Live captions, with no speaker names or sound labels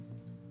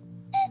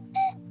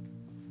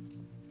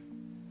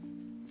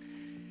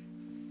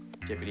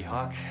Deputy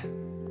Hawk,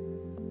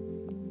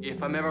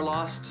 if I'm ever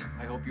lost,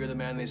 I hope you're the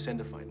man they send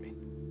to find me.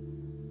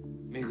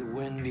 May the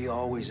wind be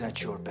always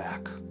at your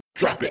back.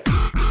 Drop it!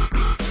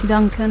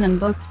 Duncan and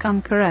Bo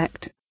come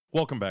correct.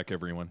 Welcome back,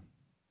 everyone,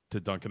 to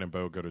Duncan and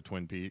Bo Go to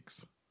Twin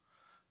Peaks.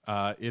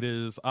 It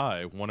is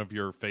I, one of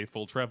your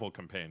faithful travel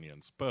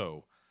companions,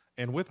 Bo,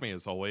 and with me,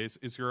 as always,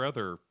 is your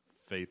other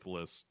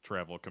faithless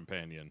travel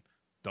companion,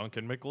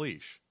 Duncan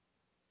McLeish.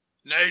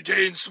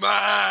 Nadine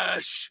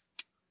Smash!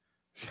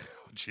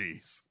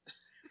 Jeez.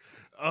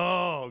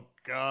 Oh,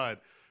 God.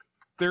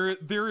 There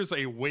is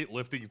a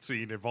weightlifting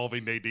scene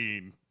involving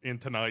Nadine in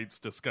tonight's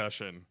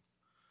discussion,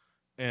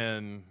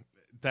 and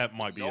that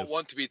might be... I don't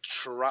want to be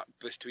trapped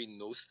between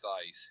those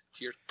thighs.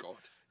 Dear God.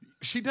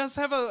 She does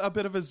have a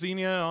bit of a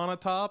Xenia on a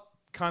top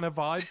kind of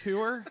vibe to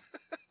her.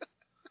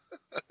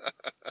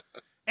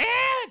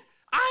 And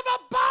I'm a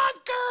Bond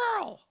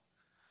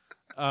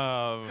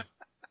girl!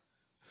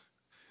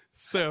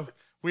 So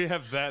we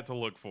have that to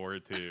look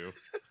forward to.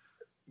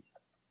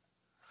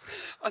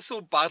 I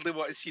so badly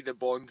want to see the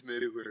Bond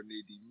movie where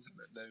Nadine's in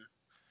it now.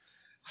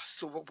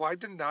 So why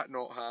didn't that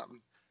not happen?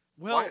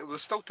 Well,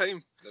 there's still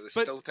time. There is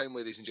still time,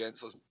 ladies and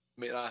gents. Let's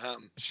make that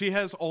happen. She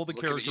has all the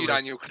characteristics.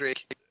 Daniel Craig.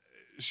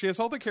 She has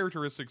all the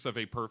characteristics of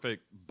a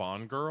perfect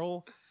Bond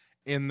girl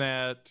in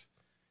that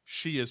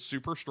she is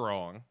super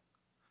strong.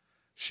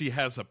 She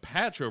has a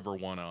patch over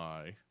one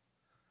eye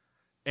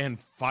and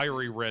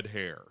fiery red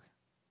hair.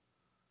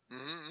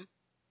 Mm-hmm.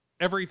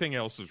 Everything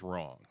else is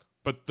wrong,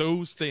 but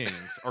those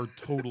things are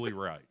totally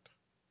right.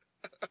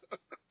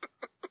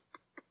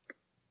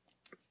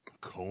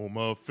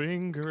 Coma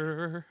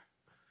finger.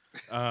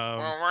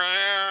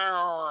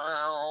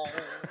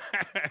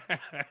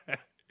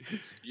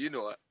 You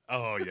know it.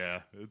 Oh,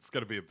 yeah. It's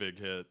going to be a big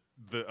hit.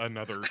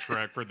 Another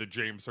track for the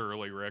James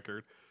Hurley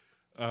record.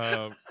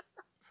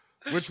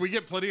 Which we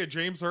get plenty of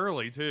James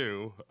Hurley,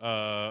 too.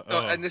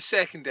 In the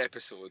second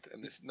episode,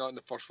 and it's not in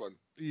the first one.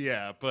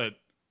 Yeah, but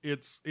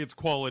it's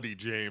quality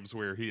James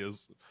where he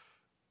is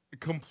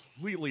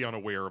completely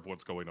unaware of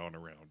what's going on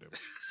around him.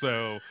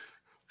 So...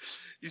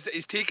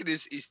 He's taken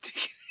his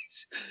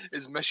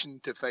mission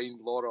to find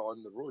Laura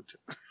on the road.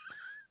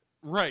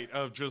 Right,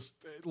 of just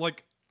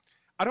like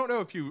I don't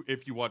know if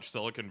you watch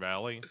Silicon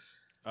Valley,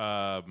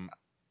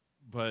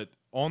 but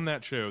on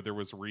that show there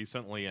was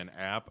recently an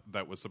app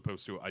that was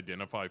supposed to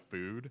identify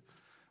food,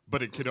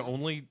 but it could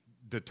only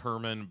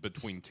determine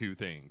between two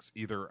things: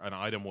 either an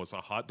item was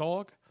a hot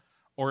dog,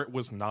 or it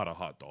was not a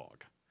hot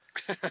dog.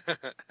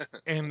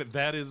 And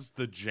that is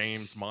the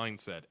James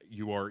mindset.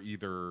 You are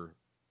either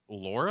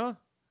Laura,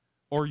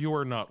 or you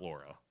are not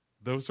Laura.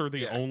 Those are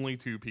the only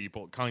two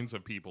kinds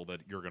of people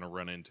that you're going to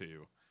run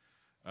into.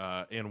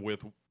 And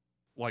with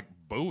like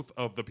both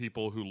of the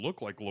people who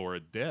look like Laura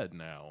dead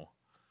now,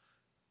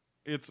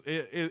 it's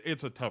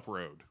a tough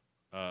road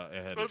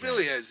ahead. It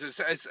really is.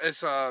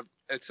 It's a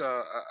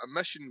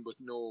mission with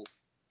no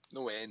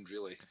end,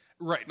 really.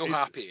 Right. No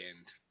happy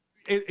end.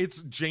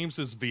 It's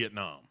James's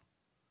Vietnam.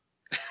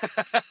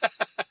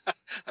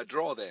 A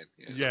draw then.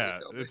 Yeah,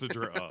 it's a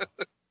draw.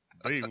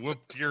 They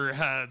whooped your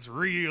hides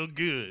real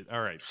good. All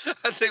right.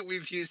 I think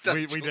we've used that.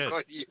 We did.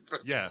 On you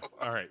yeah.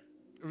 All right.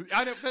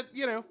 I know, but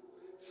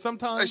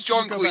sometimes as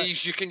John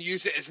Cleese, you can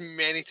use it as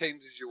many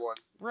times as you want.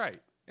 Right.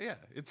 Yeah.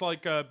 It's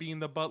like being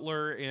the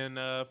butler in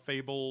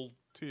Fable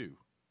 2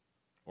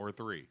 or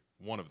 3.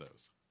 One of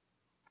those.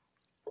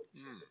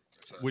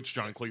 Which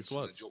John Cleese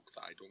was. A joke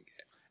that I don't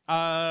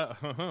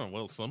get.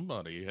 Well,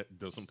 somebody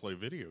doesn't play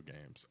video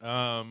games.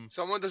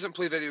 Someone doesn't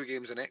play video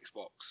games on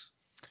Xbox.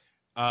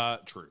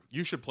 True.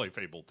 You should play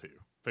Fable 2.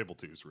 Fable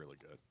 2 is really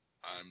good.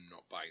 I'm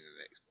not buying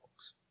an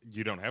Xbox.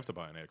 You don't have to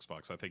buy an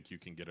Xbox. I think you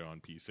can get it on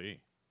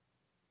PC.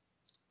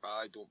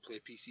 I don't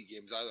play PC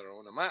games either. I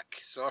own a Mac,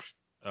 sir.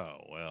 Oh,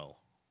 well.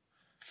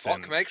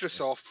 Fuck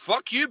Microsoft.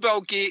 Fuck you,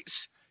 Bill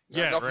Gates.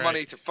 You've got enough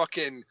money to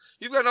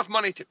You've got enough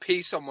money to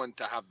pay someone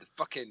to have the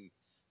fucking...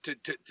 To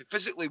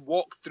physically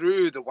walk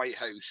through the White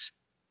House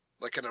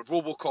like in a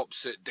Robocop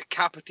suit,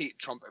 decapitate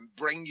Trump and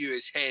bring you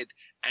his head,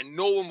 and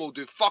no one will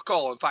do fuck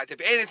all. In fact,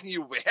 if anything,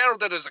 you will be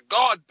heralded as a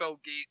god,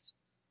 Bill Gates.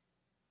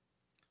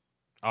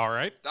 All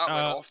right. That went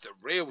off the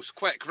rails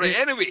quick. Right,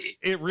 anyway.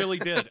 It really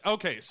did.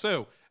 Okay,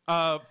 so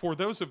for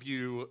those of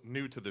you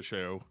new to the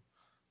show,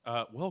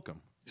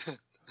 welcome.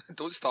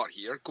 Don't start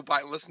here. Go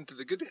back and listen to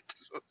the good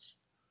episodes.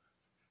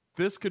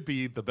 This could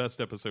be the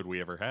best episode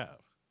we ever have.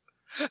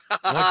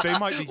 Like, they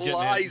might be getting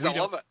Lies, I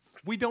love it.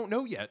 We don't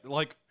know yet.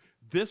 Like,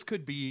 this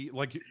could be,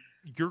 like,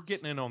 you're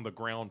getting in on the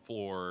ground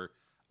floor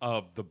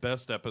of the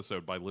best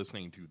episode by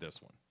listening to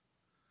this one.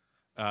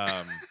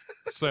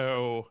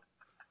 So...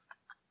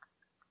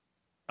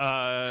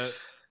 I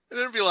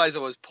didn't realize I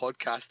was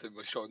podcasting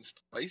with Sean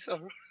Spicer.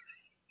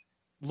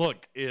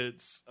 Look,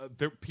 it's...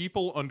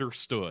 people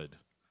understood.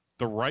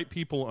 The right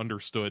people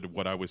understood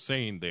what I was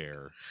saying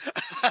there,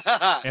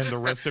 and the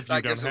rest of you don't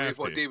have to. That gives away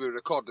what day we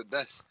recorded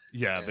this.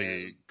 Yeah,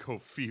 the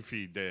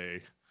Kofifi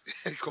day.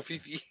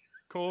 Kofifi.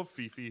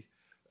 Kofifi.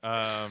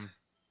 God,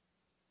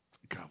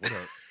 what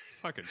a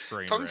fucking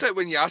train Turns wreck. out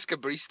when you ask a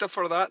barista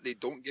for that, they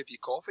don't give you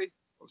coffee.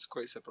 I was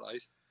quite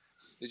surprised.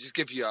 They just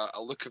give you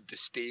a look of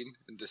disdain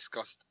and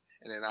disgust,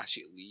 and then ask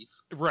you to leave.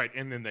 Right,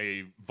 and then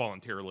they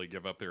voluntarily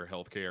give up their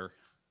health care.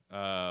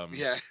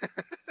 Yeah.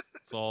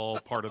 It's all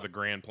part of the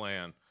grand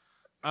plan.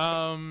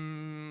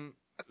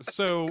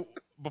 So,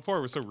 before I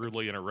was so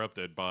rudely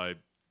interrupted by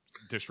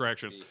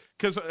distractions,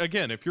 because,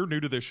 again, if you're new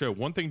to this show,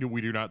 one thing that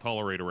we do not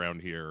tolerate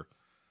around here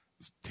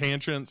is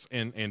tangents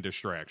and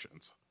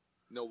distractions.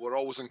 No, we're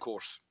always on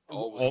course.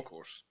 Always on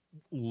course.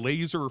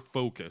 Laser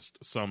focused,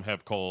 some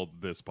have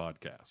called this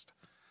podcast.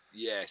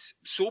 Yes.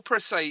 So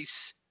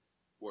precise,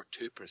 we're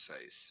too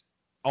precise.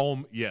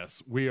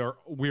 Yes, we are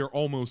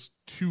almost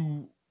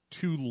too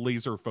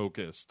laser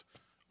focused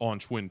on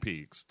Twin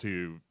Peaks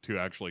to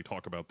actually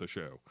talk about the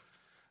show.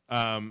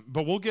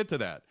 But we'll get to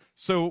that.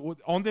 So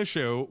on this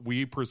show,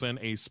 we present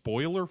a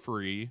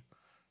spoiler-free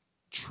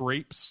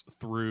traipse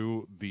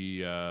through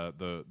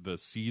the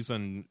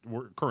season.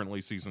 We're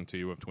currently season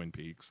 2 of Twin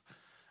Peaks.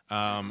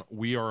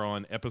 We are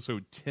on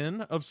episode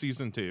 10 of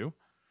season 2.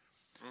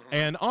 Mm-hmm.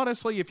 And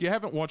honestly, if you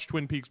haven't watched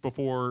Twin Peaks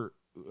before,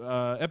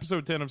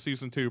 episode 10 of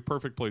season 2,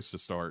 perfect place to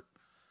start.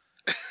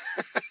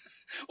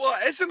 Well,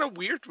 it's in a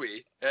weird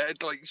way.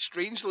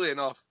 Strangely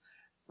enough,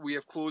 we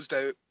have closed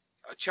out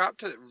a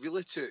chapter that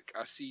really took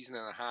a season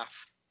and a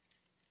half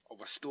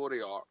of a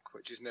story arc,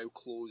 which is now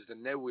closed,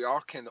 and now we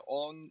are kind of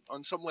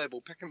on some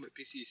level picking up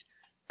pieces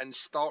and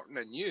starting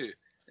anew.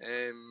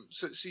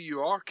 So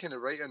you are kind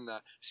of right in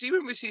that. See,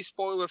 when we say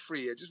spoiler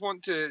free, I just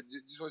want to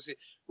say,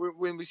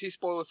 when we say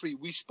spoiler free,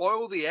 we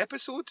spoil the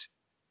episode,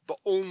 but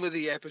only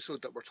the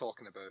episode that we're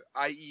talking about.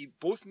 I.e.,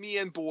 both me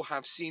and Bo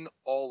have seen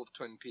all of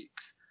Twin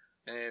Peaks.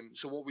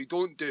 So what we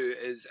don't do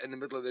is in the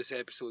middle of this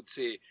episode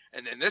say,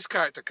 and then this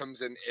character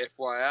comes in,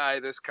 FYI,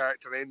 this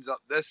character ends up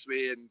this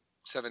way in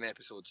 7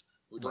 episodes.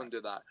 We don't do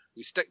that.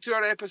 We stick to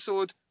our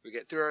episode, we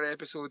get through our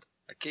episode.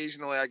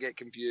 Occasionally I get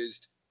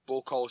confused.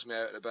 Bo calls me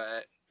out about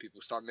it.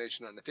 People start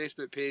mentioning it on the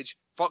Facebook page.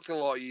 Fuck the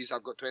lot of yous,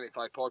 I've got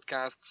 25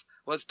 podcasts.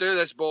 Let's do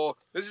this, Bo.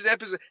 This is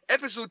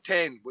episode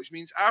 10, which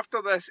means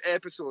after this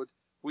episode,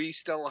 we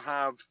still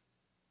have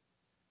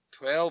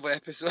 12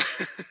 episodes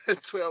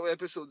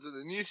of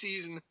the new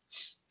season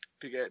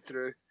to get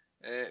through.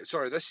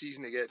 This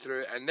season to get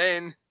through, and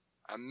then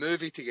a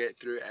movie to get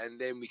through, and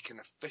then we can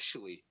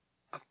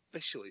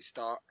officially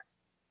start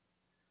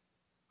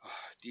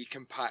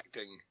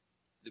decompacting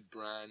the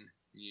brand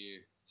new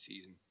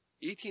season.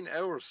 18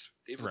 hours,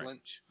 David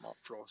Lynch, Mark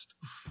Frost.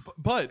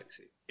 But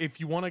if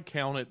you want to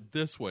count it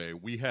this way,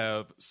 we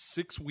have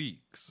 6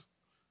 weeks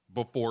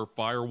before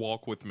Fire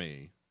Walk with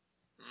Me,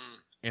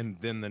 and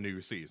then the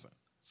new season.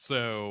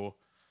 So,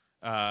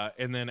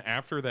 and then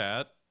after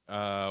that,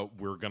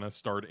 we're going to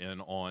start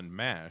in on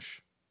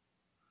MASH.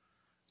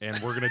 And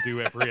we're going to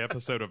do every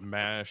episode of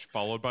MASH,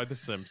 followed by The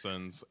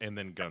Simpsons, and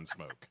then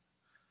Gunsmoke.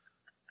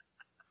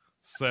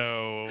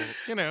 So,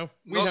 not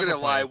going to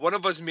lie, one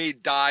of us may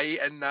die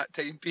in that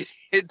time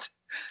period.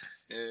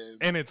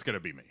 And it's going to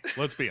be me.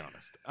 Let's be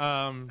honest.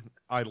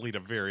 I lead a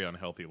very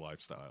unhealthy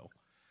lifestyle,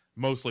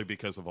 mostly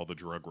because of all the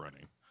drug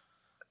running.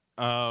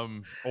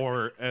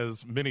 Or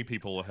as many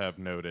people have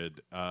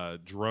noted,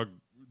 drug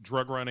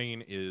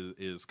running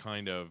is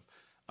kind of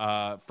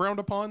frowned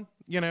upon,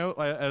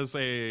 as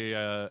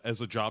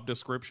a job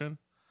description.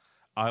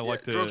 I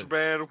like to drugs are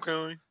bad,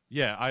 okay.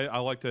 Yeah, I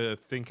like to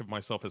think of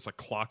myself as a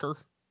clocker.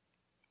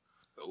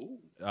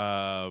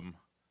 Oh.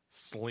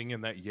 Slinging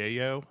that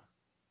yayo.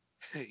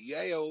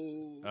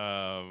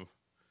 Yayo.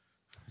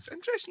 It's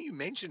interesting you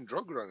mentioned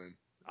drug running.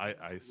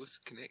 What's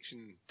the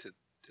connection to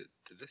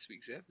this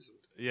week's episode?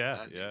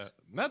 Yeah.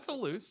 Not so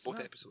loose. Both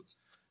episodes.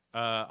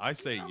 I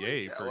say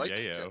yay for like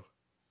yayo. it.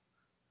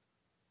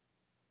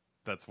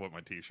 That's what my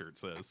t-shirt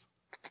says.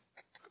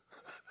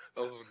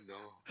 Oh,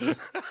 no.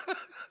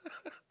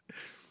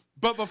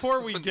 But before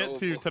we get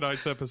to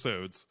tonight's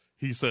episodes,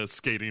 he says,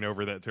 skating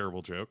over that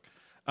terrible joke.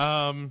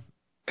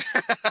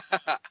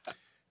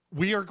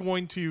 We are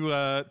going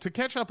to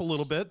catch up a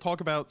little bit,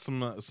 talk about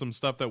some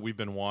stuff that we've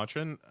been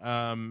watching.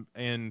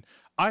 And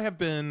I have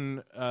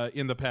been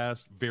in the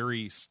past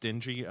very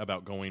stingy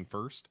about going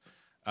first.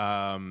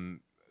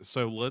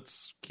 So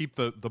let's keep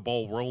the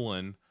ball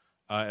rolling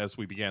as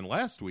we began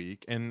last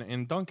week.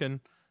 And Duncan,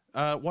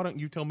 why don't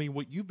you tell me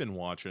what you've been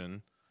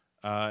watching,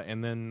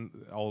 and then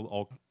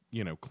I'll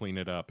clean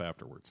it up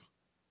afterwards.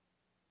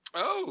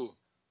 Oh,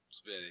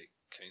 it's very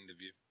kind of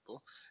you.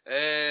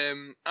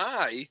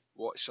 I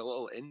watched a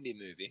little indie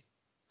movie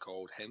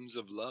called Hymns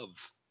of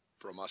Love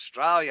from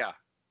Australia.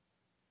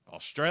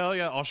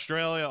 Australia.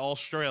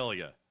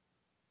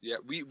 Yeah,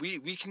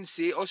 we can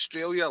say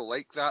Australia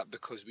like that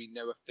because we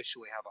now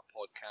officially have a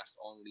podcast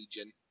on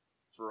Legion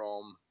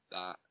from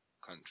that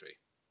country.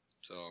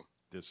 So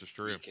this is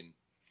true.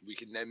 We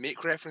can now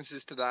make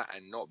references to that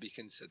and not be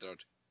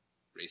considered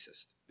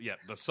racist. Yeah,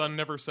 the sun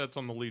never sets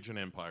on the Legion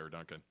Empire,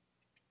 Duncan.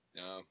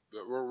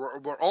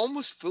 We're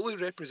almost fully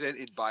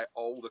represented by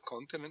all the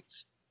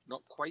continents.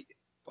 Not quite,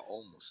 but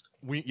almost.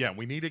 We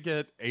need to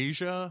get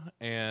Asia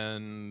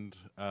and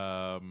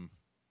Africa.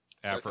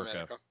 South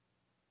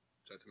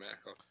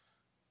America.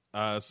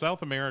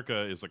 South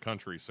America is a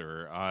country,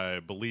 sir. I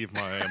believe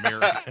my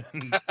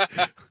American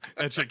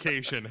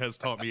education has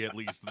taught me at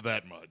least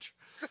that much.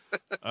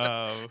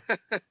 I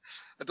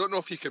don't know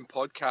if you can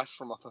podcast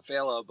from a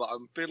favela, but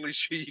I'm fairly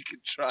sure you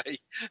could try.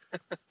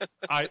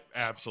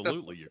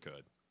 Absolutely you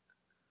could.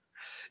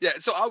 Yeah,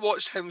 so I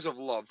watched Hymns of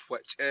Love,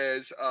 which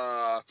is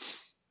now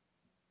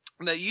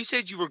you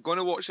said you were going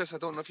to watch this. I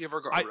don't know if you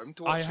ever got around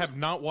to watch it. I have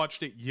not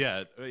watched it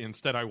yet.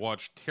 Instead, I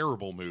watched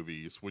terrible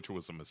movies, which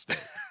was a mistake.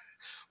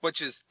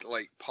 Which is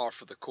like par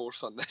for the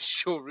course on this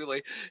show,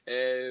 really.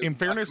 In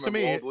fairness to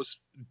me,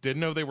 didn't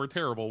know they were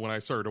terrible when I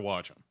started to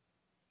watch them.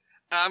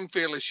 I'm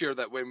fairly sure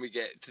that when we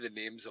get to the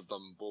names of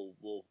them,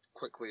 we'll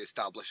quickly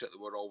establish that they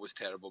were always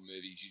terrible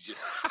movies. You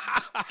just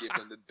give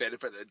them the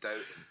benefit of the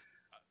doubt.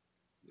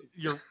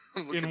 You're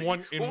in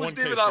one. What was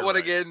the name of that one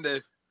again?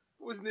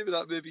 What was the name of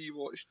that movie you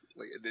watched?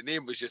 Like the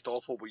name was just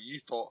awful, but you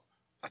thought,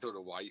 I don't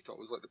know why you thought it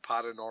was like the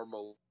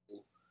paranormal.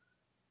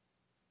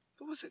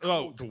 What was it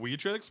called? Oh, the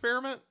Ouija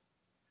Experiment.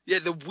 Yeah,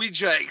 the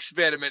Ouija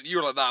Experiment. You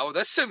were like that. Oh,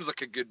 this sounds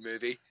like a good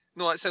movie.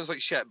 No, that sounds like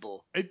shit,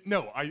 Bo.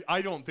 No,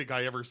 I don't think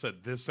I ever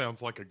said this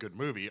sounds like a good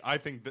movie. I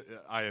think that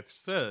I have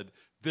said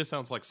this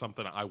sounds like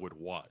something I would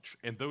watch,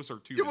 and those are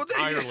two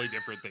entirely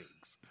different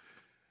things.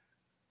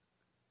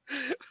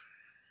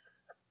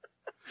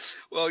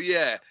 Well,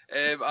 yeah,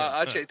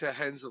 I checked out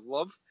Hounds of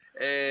Love.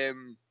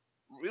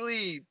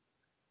 Really,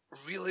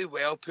 really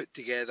well put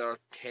together,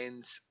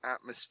 tense,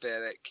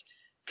 atmospheric,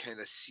 kind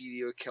of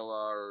serial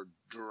killer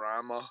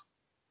drama.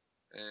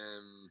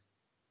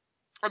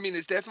 I mean,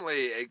 it's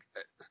definitely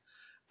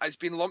it's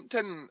been lumped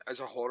in as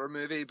a horror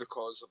movie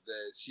because of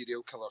the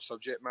serial killer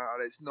subject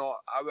matter. It's not.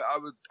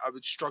 I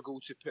would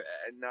struggle to put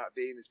it in that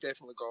vein. It's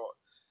definitely got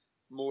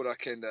more a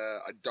kind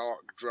of a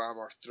dark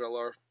drama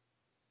thriller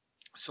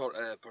sort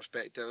of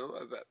perspective,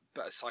 a bit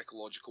of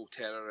psychological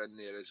terror in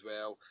there as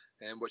well,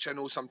 which I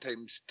know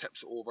sometimes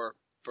tips over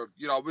for.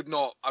 I would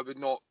not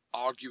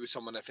argue with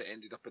someone if it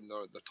ended up in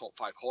the top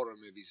 5 horror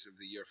movies of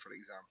the year, for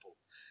example.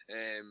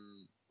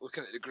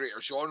 Looking at the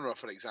greater genre,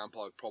 for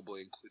example, I would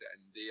probably include it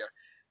in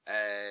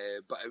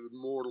there. But it would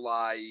more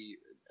lie,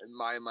 in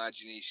my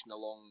imagination,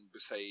 along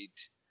beside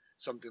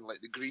something like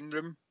The Green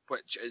Room,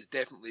 which is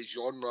definitely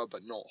genre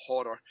but not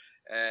horror.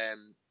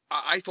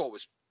 I thought it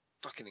was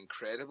fucking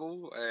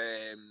incredible,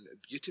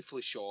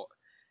 beautifully shot,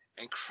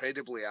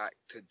 incredibly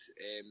acted,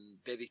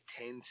 very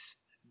tense,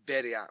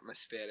 very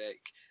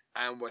atmospheric,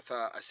 and with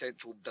a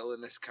central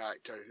villainous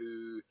character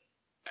who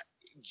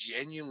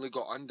genuinely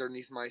got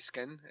underneath my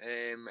skin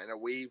in a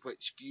way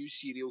which few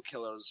serial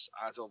killers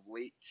as of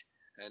late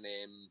and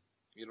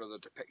their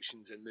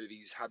depictions in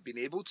movies have been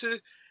able to.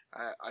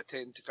 I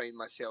tend to find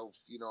myself,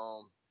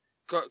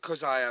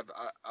 because I've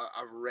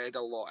read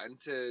a lot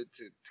into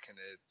kind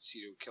of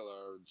serial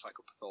killer and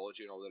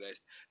psychopathology and all the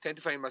rest, I tend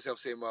to find myself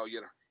saying, well,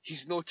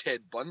 he's no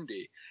Ted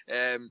Bundy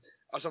or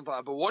something like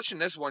that. But watching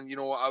this one,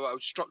 I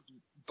was struck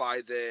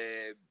by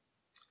the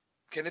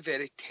kind of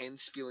very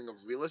tense feeling of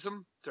realism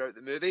throughout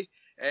the movie.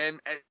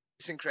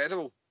 It's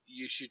incredible.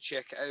 You should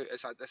check it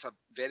out. It's a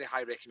very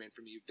high recommend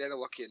for me. Very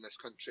lucky in this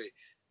country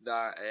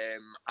that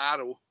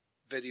Arrow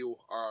Video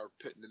are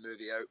putting the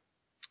movie out.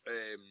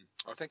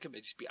 I think it may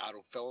just be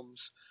Arrow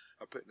Films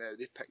are putting out.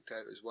 They've picked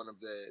out as one of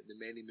the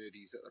many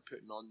movies that they're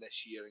putting on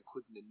this year,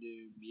 including the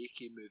new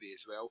Miike movie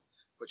as well,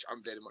 which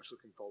I'm very much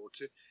looking forward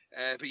to.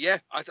 But yeah,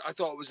 I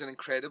thought it was an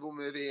incredible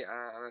movie,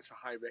 and it's a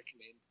high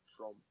recommend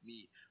from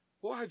me.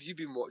 What have you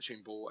been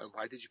watching, Bo, and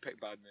why did you pick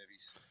bad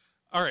movies?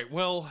 All right,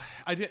 well,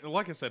 I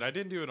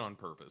didn't do it on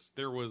purpose.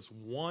 There was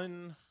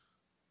one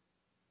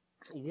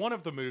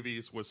of the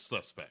movies was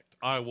suspect,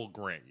 I will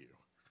grant you.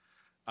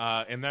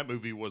 And that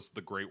movie was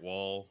The Great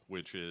Wall,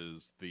 which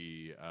is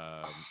the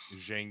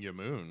Zhang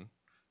Yimou,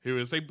 who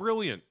is a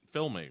brilliant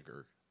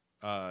filmmaker,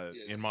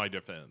 in my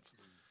defense.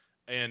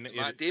 And the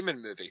Matt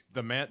Damon movie.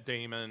 The Matt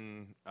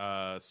Damon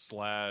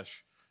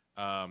slash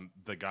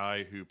the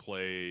guy who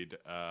played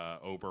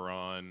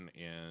Oberon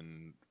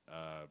in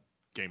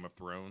Game of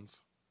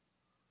Thrones.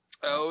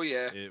 Oh,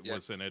 yeah. It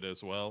was in it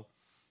as well.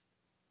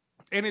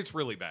 And it's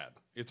really bad.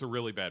 It's a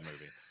really bad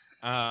movie.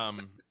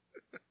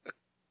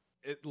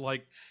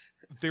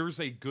 There's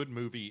a good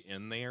movie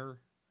in there,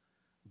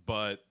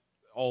 but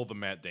all the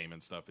Matt Damon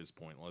stuff is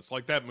pointless.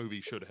 Like, that movie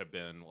should have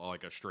been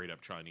like a straight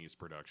up Chinese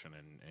production,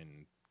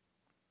 and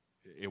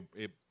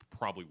it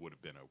probably would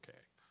have been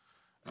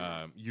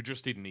okay. You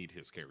just didn't need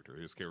his character.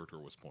 His character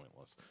was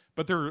pointless.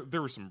 But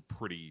there were some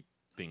pretty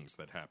things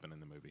that happened in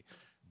the movie.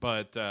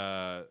 But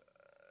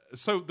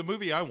so the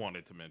movie I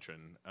wanted to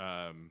mention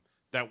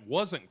that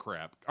wasn't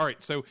crap. All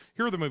right, so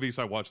here are the movies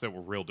I watched that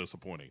were real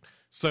disappointing.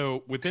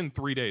 So within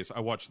 3 days, I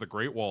watched The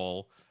Great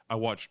Wall. I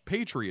watched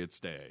Patriots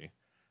Day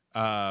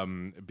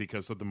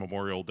because of the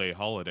Memorial Day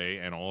holiday,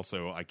 and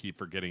also I keep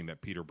forgetting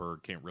that Peter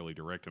Berg can't really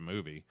direct a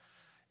movie.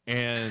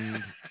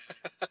 And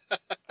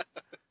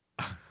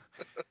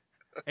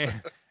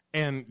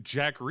and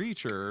Jack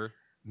Reacher,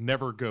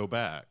 Never Go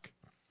Back.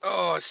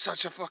 Oh, it's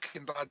such a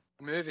fucking bad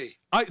movie.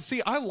 I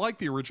like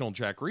the original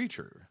Jack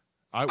Reacher.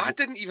 I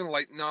didn't even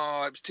like.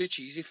 No, it was too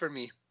cheesy for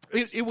me.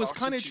 It was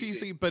kind of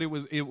cheesy, but it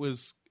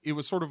was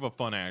sort of a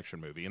fun action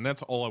movie, and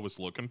that's all I was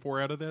looking for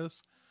out of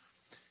this.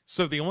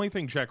 So the only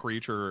thing Jack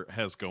Reacher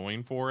has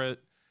going for it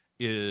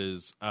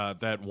is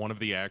that one of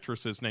the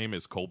actresses' name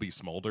is Colby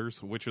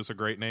Smulders, which is a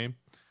great name.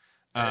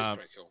 That's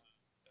pretty cool.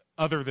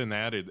 Other than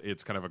that,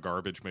 it's kind of a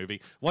garbage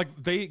movie. Like,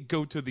 they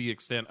go to the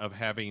extent of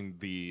having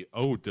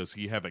does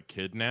he have a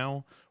kid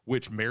now?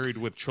 Which Married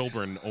with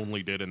Children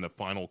only did in the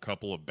final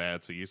couple of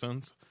bad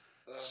seasons.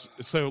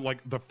 So, like,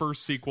 the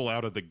first sequel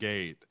out of the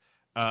gate,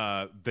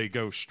 they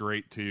go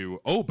straight to,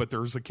 but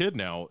there's a kid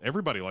now.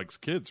 Everybody likes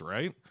kids,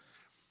 right?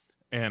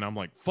 And I'm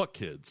like, fuck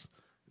kids.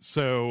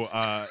 So,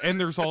 and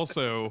there's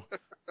also,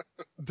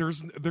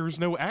 there's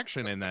no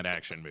action in that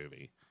action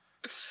movie.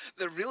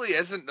 There really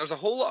isn't. There's a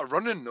whole lot of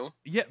running, though.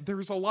 Yeah,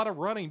 there's a lot of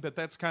running, but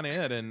that's kind of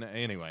it. And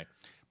anyway,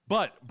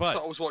 but I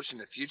thought I was watching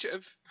The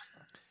Fugitive.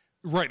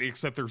 Right,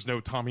 except there's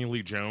no Tommy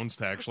Lee Jones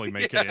to actually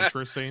make it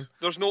interesting.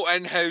 There's no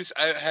in-house,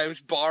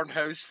 out-house,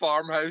 barn-house,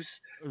 farmhouse.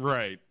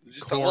 Right.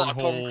 Just a lot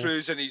of Tom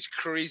Cruise and his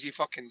crazy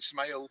fucking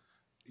smile.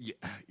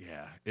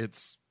 Yeah.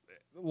 It's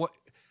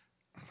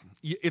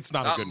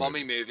not that a good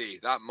mummy movie.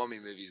 That mummy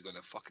movie's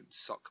gonna fucking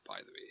suck, by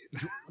the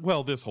way.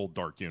 Well, this whole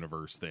Dark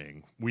Universe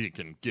thing, we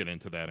can get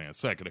into that in a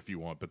second if you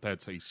want, but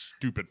that's a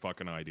stupid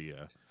fucking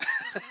idea.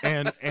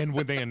 and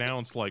when they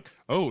announced, like,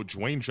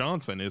 Dwayne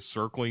Johnson is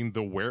circling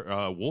the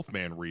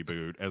Wolfman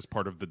reboot as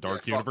part of the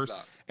Dark Universe,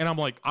 and I'm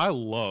like, I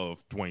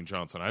love Dwayne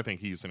Johnson. I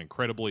think he's an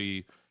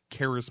incredibly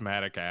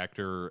charismatic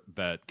actor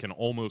that can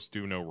almost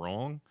do no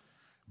wrong,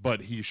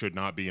 but he should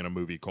not be in a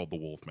movie called The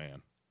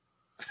Wolfman.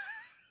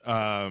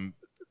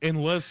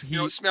 Unless he... You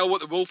don't smell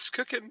what the wolf's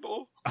cooking,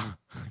 Bo?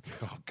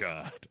 Oh,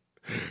 God.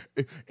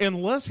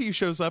 Unless he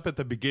shows up at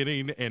the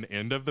beginning and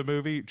end of the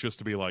movie just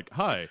to be like,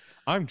 hi,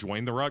 I'm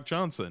Dwayne The Rock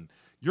Johnson.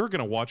 You're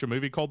going to watch a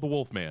movie called The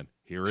Wolfman.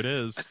 Here it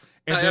is.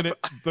 And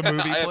the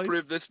movie plays. I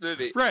approve this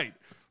movie. Right.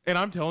 And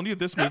I'm telling you,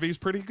 this movie is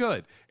pretty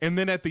good. And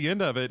then at the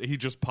end of it, he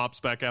just pops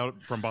back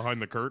out from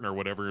behind the curtain or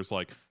whatever. It's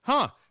like,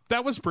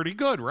 that was pretty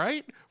good,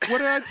 right? What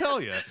did I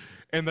tell you?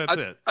 And that's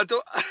it. I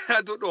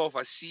don't know if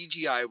a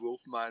CGI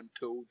Wolfman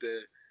pulled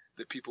the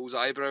people's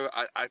eyebrow.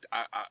 I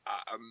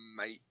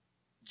might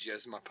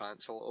jizz my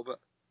pants a little bit.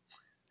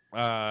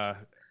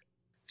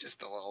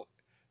 Just a little.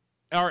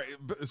 All right.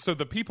 So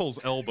the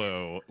people's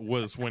elbow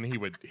was when he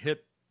would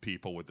hit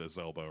people with his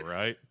elbow,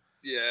 right?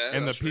 Yeah.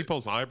 And the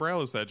people's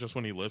eyebrow, is that just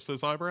when he lifts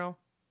his eyebrow?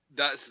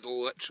 That's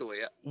literally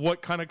it.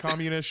 What kind of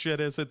communist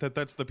shit is it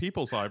that's the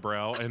people's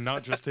eyebrow and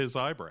not just his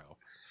eyebrow?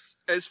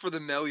 It's for the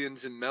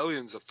millions and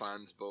millions of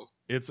fans, Bo.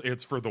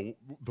 It's for the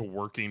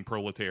working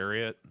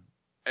proletariat.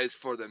 It's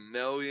for the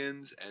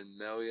millions and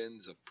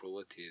millions of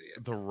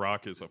proletariat. The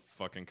Rock is a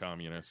fucking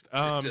communist.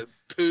 The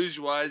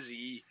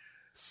bourgeoisie.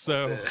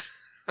 So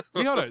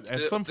we ought to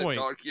at some point.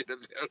 Dark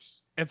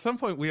Universe. At some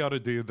point, we ought to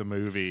do the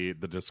movie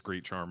 "The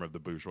Discreet Charm of the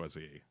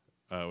Bourgeoisie,"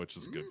 which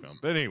is a good film.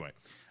 But anyway,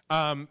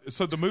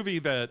 so the movie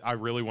that I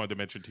really wanted to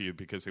mention to you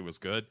because it was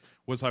good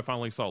was I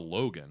finally saw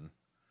Logan,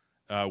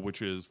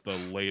 which is the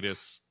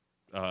latest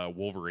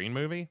Wolverine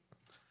movie.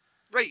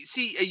 Right.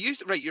 See,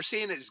 you're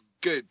saying it's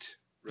good.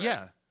 Right?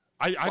 Yeah.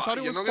 I thought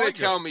it was quite good. You're not going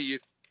to tell me you...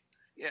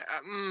 Yeah,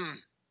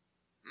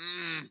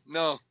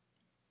 no.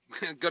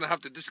 I'm going to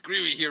have to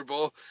disagree with you here,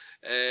 Bo.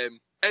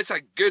 It's a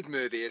good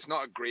movie. It's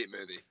not a great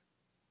movie.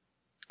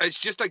 It's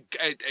just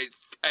it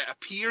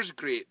appears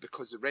great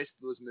because the rest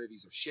of those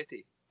movies are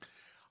shitty.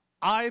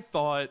 I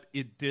thought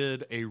it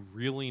did a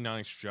really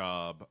nice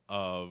job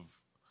of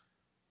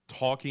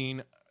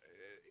talking,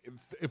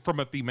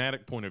 from a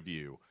thematic point of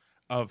view,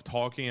 of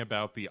talking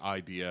about the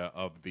idea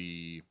of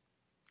the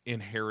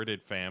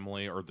inherited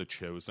family or the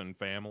chosen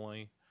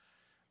family,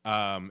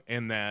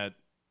 and that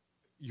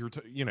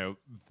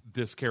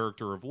this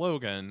character of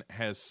Logan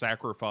has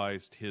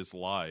sacrificed his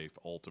life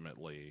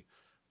ultimately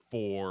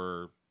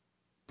for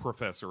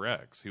Professor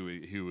X, who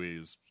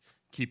is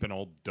keeping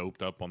all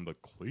doped up on the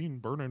clean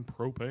burning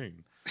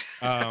propane,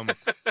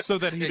 so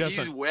that he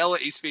doesn't. He's well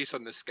at his face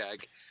on the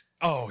skag.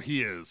 Oh,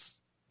 he is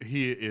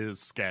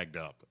skagged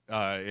up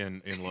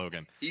in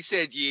Logan. He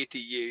said "yay" to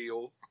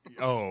Yayo.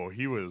 Oh,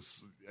 he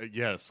was.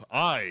 Yes,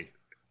 I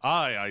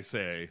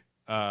say,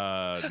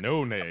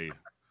 no, nay.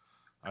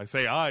 I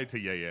say I to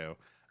Yayo.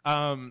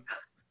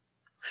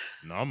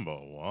 Number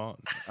one.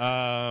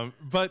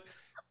 But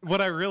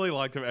what I really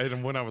liked,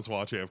 and when I was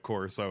watching, of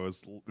course, I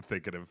was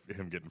thinking of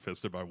him getting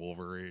fisted by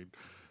Wolverine.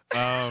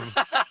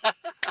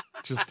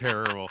 Just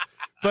terrible.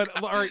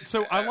 But all right,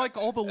 so I like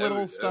all the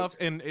little stuff,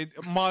 and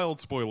mild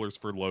spoilers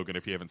for Logan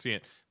if you haven't seen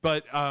it.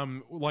 But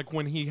like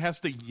when he has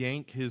to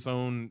yank his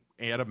own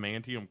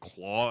adamantium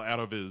claw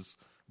out of his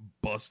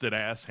busted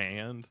ass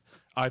hand,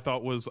 I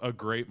thought was a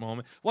great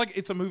moment. Like,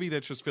 it's a movie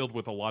that's just filled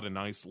with a lot of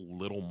nice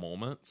little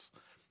moments,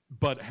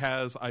 but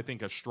has, I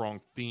think, a strong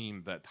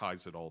theme that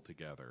ties it all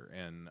together.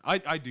 And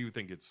I do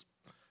think it's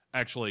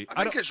actually.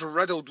 I think it's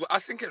riddled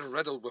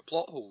with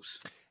plot holes.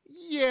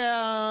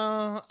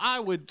 Yeah, I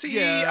would.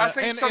 I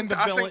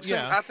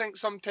think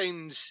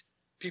sometimes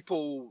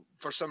people,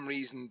 for some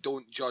reason,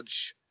 don't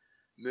judge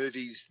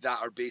movies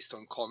that are based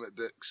on comic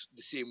books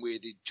the same way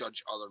they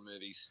judge other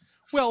movies.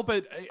 Well,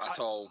 but at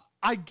all.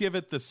 I give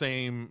it the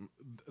same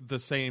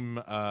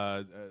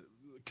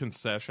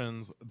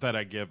concessions that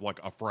I give like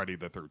a Friday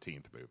the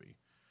 13th movie,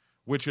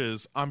 which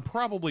is I'm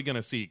probably going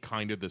to see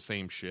kind of the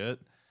same shit,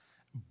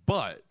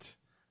 but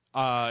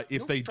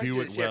if they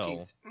do it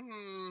well.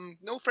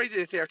 No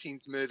Friday the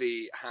 13th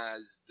movie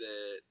has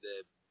the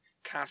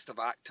cast of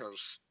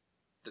actors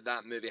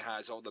that movie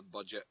has, all the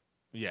budget.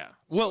 Yeah.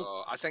 Well,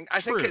 so I think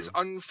it's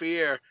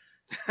unfair.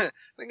 I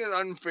think it's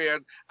unfair.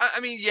 I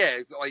mean, yeah,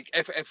 like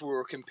if we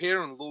were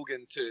comparing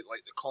Logan to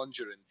like The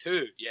Conjuring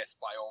 2, yes,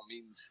 by all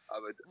means,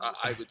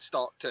 I would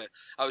start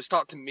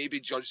to maybe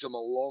judge them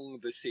along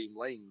the same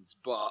lines.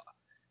 But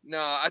no,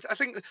 I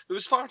think there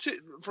was far too,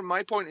 from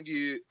my point of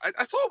view, I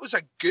thought it was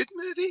a good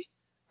movie.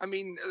 I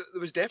mean,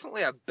 there was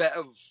definitely a bit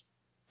of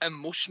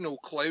emotional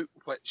clout,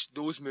 which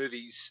those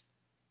movies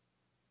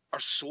are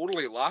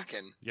sorely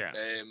lacking. Yeah.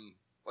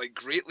 Like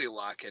greatly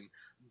lacking.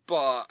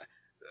 But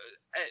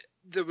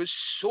there was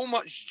so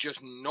much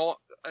just not.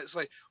 It's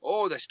like,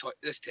 oh, this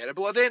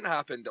terrible event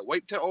happened that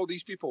wiped out all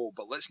these people,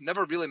 but let's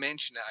never really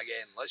mention it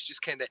again. Let's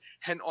just kind of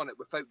hint on it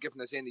without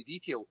giving us any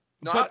detail.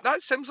 No,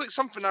 that seems like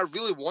something I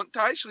really want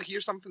to actually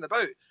hear something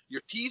about.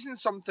 You're teasing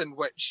something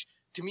which,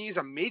 to me, is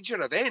a major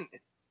event,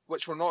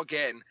 which we're not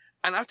getting.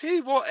 And I tell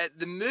you what,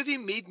 the movie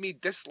made me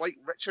dislike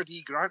Richard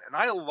E. Grant, and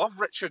I love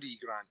Richard E.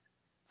 Grant.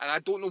 And I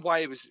don't know why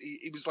it was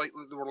like,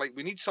 they were like,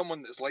 we need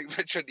someone that's like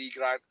Richard E.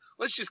 Grant.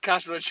 Let's just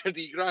cast Richard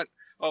E. Grant.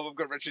 Oh, we've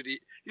got Richard E.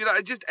 You know,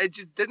 it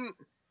just didn't.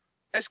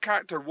 His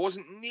character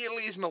wasn't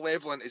nearly as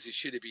malevolent as he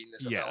should have been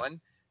as a villain.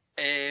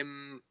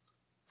 And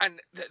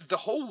the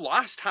whole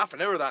last half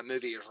an hour of that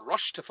movie is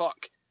rushed to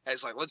fuck.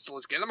 It's like, let's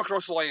get them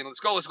across the line. Let's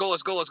go.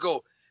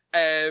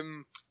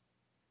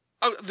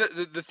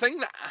 The thing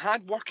that I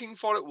had working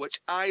for it,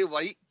 which I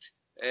liked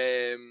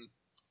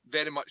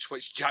very much,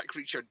 which Jack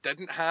Reacher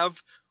didn't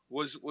have,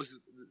 was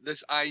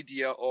this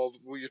idea of,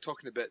 where you're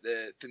talking about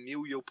the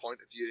familial point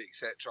of view,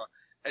 etc.,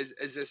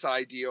 is this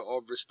idea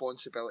of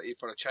responsibility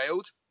for a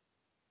child,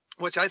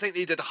 which I think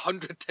they did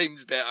 100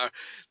 times better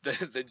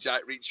than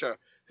Jack Reacher,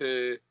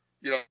 who,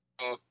 you know,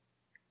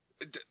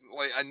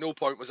 like at no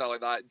point was I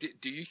like that.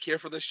 Do you care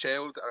for this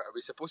child? Are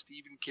we supposed to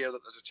even care that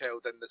there's a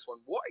child in this one?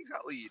 What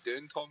exactly are you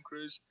doing, Tom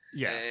Cruise?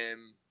 Yeah.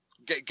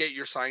 Get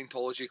your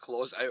Scientology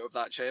clause out of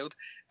that child.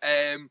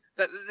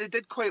 That they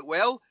did quite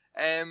well.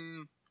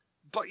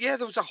 But yeah,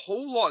 there was a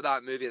whole lot of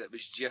that movie that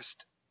was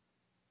just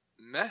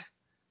meh.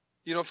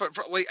 You know, for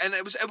like, and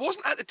it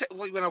wasn't at the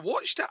like when I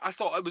watched it, I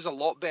thought it was a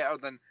lot better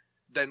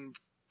than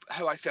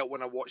how I felt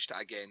when I watched it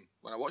again.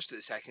 When I watched it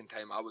the second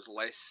time, I was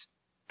less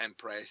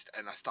impressed,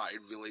 and I started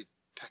really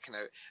picking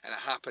out. And it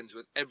happens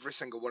with every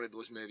single one of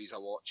those movies I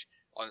watch.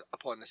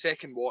 Upon the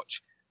second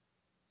watch,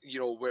 you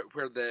know,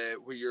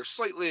 where you're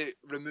slightly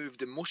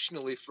removed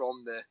emotionally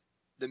from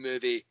the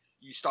movie,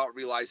 you start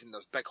realizing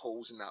there's big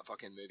holes in that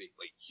fucking movie,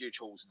 like huge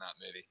holes in that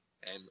movie,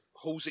 and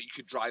holes that you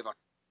could drive a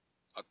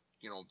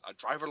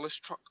driverless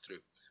truck through,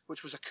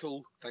 which was a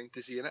cool thing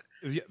to see in it.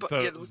 Yeah, but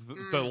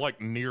the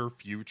like near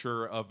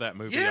future of that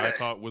movie, I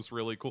thought was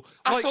really cool.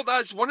 I thought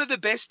that's one of the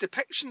best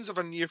depictions of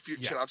a near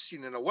future I've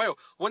seen in a while.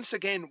 Once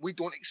again, we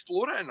don't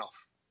explore it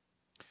enough.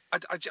 I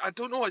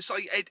don't know. It's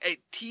like it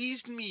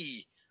teased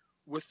me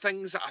with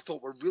things that I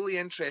thought were really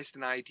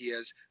interesting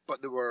ideas,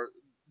 but they were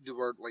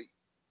like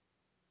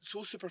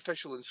so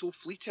superficial and so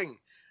fleeting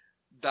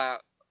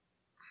that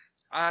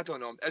I don't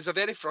know. It's a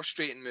very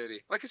frustrating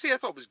movie. Like I say, I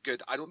thought it was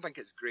good. I don't think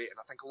it's great, and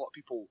I think a lot of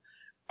people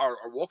are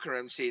walking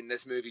around saying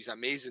this movie's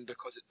amazing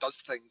because it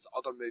does things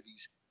other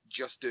movies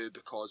just do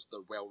because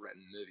they're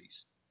well-written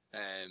movies.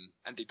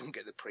 And they don't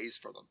get the praise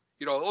for them.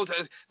 You know,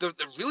 they're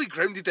really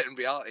grounded it in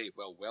reality.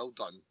 Well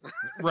done.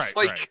 Right,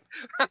 like,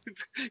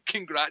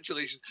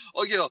 congratulations.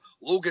 Oh, you know,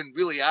 Logan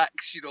really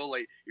acts, you know,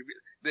 like,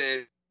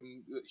 the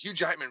Hugh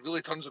Jackman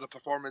really turns on a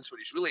performance when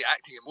he's really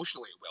acting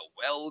emotionally.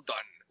 Well done.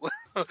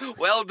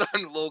 Well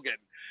done, Logan.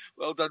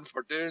 Well done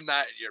for doing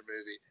that in your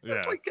movie.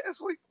 Yeah.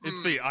 It's like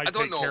it's the I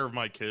take care of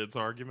my kids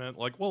argument.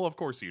 Like, well, of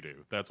course you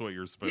do. That's what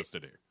you're supposed to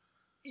do.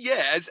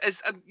 Yeah,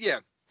 yeah.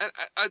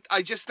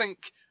 I just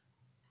think,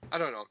 I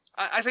don't know.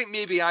 I think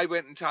maybe I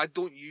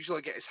don't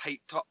usually get as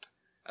hyped up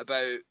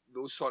about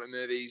those sort of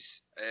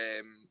movies,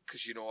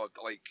 because, you know,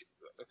 like,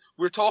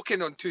 we're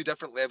talking on two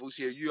different levels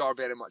here. You are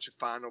very much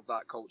a fan of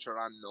that culture.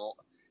 I'm not.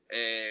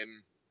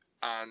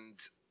 And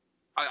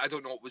I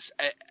don't know.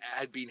 It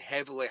had been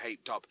heavily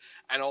hyped up,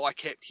 and all I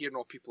kept hearing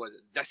of people is,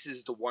 "This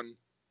is the one.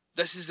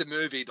 This is the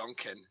movie,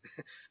 Duncan.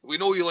 We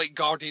know you like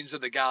Guardians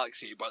of the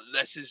Galaxy, but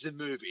this is the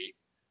movie.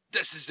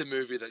 This is the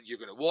movie that you're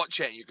going to watch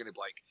it, and you're going to be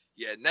like,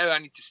 yeah, now I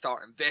need to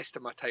start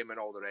investing my time and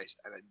all the rest."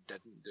 And it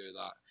didn't do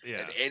that.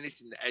 Yeah. If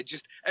anything,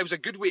 it was a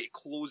good way to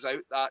close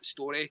out that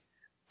story.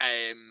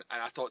 And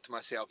I thought to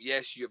myself,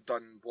 yes, you've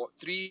done,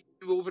 3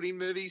 Wolverine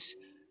movies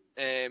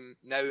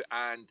now,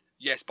 and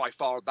yes, by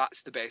far,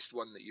 that's the best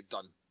one that you've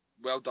done.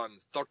 Well done.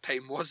 Third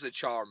time was the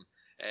charm.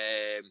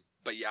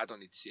 But yeah, I don't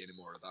need to see any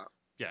more of that.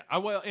 Yeah,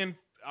 and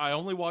I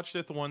only watched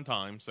it the one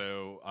time,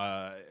 so,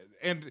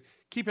 and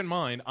keep in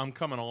mind, I'm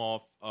coming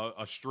off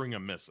a string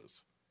of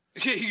misses.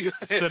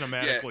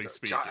 Cinematically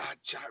speaking.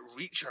 Jack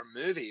Reacher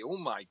movie, oh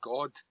my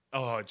God.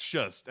 Oh, it's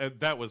just,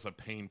 that was a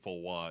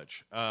painful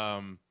watch.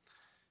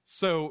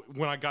 So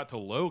when I got to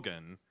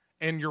Logan,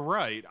 and you're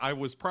right, I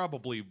was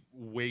probably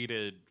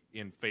weighted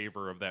in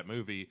favor of that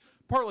movie,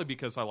 partly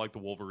because I like the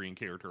Wolverine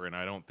character, and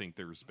I don't think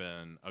there's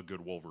been a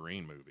good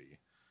Wolverine movie.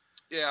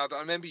 Yeah, I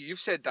remember you've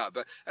said that,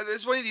 but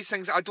it's one of these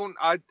things. I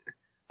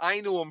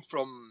know him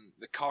from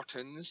the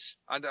cartoons,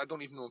 and I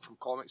don't even know him from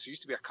comics. There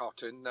used to be a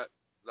cartoon that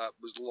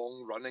was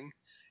long running,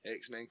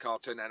 X-Men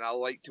cartoon, and I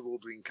liked the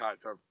Wolverine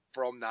character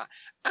from that,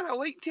 and I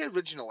liked the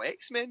original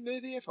X-Men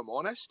movie, if I'm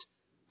honest.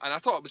 And I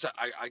thought it was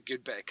a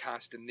good bit of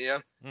casting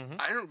there. Mm-hmm.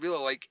 I don't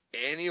really like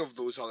any of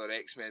those other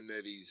X-Men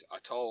movies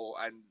at all.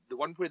 And the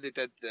one where they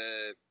did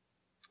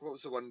what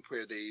was the one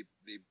where they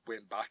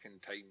went back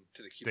in time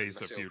to the Days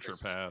of Future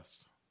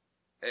Past?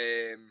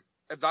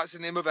 If that's the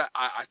name of it,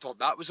 I thought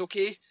that was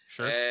okay.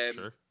 Sure,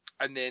 sure.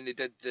 And then they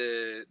did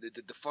the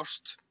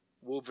first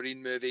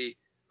Wolverine movie,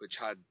 which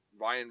had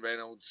Ryan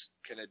Reynolds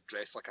kind of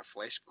dressed like a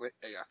flesh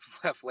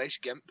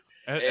gimp,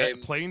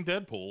 playing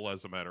Deadpool,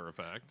 as a matter of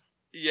fact.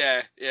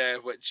 Yeah,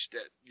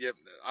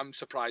 I'm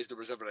surprised there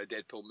was ever a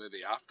Deadpool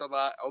movie after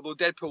that. Although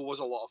Deadpool was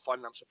a lot of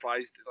fun, I'm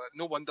surprised.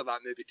 No wonder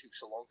that movie took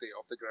so long to get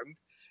off the ground.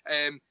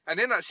 And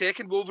then that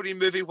second Wolverine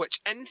movie, which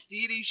in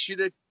theory should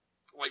have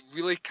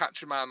really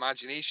captured my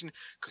imagination,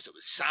 because it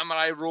was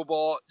samurai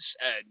robots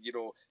and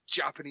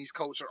Japanese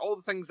culture, all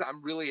the things that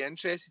I'm really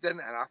interested in,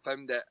 and I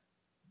found it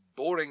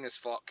boring as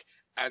fuck.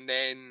 And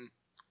then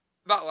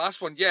that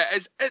last one,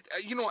 it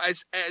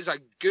is a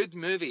good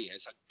movie.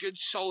 It's a good,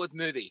 solid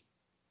movie.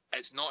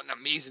 It's not an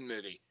amazing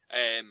movie.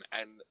 And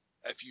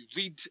if you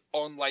read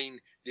online,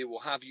 they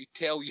will have you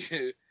tell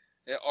you,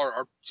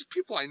 or just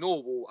people I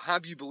know will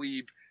have you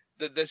believe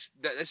that this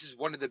is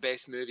one of the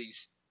best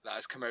movies that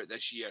has come out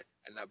this year,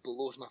 and that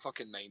blows my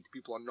fucking mind.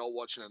 People are not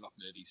watching enough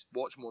movies.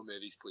 Watch more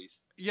movies,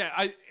 please. Yeah,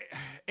 I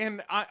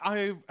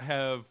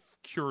have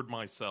cured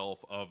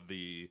myself of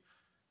the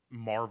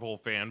Marvel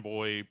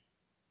fanboy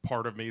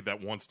part of me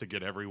that wants to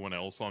get everyone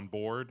else on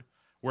board.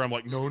 Where I'm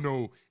like,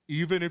 no,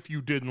 even if you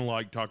didn't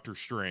like Doctor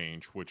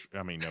Strange, which,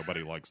 I mean,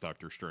 nobody likes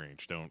Doctor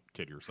Strange. Don't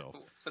kid yourself.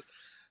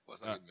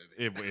 Wasn't a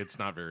good movie. It's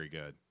not very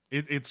good.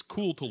 It's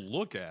cool to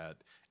look at,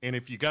 and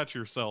if you got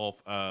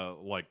yourself,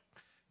 some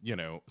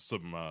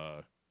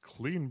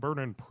clean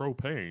burning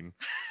propane,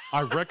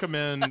 I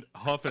recommend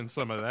huffing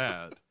some of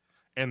that,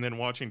 and then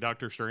watching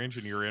Doctor Strange,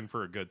 and you're in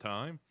for a good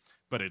time,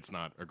 but it's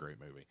not a great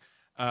movie.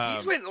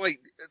 He's went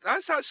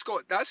that's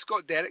Scott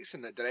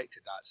Derrickson that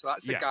directed that, so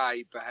that's the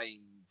guy behind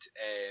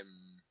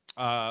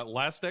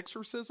Last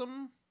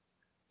Exorcism.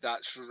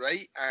 That's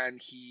right,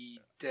 and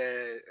he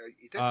did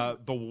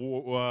the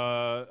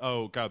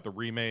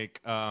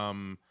remake,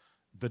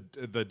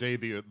 the day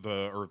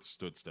the Earth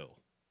stood still.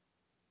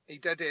 He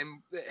did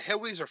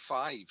Hellraiser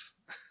 5.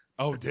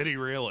 Oh, did he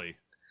really?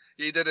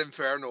 He did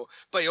Inferno,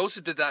 but he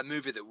also did that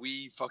movie that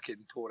we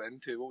fucking tore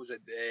into. What was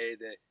it? Is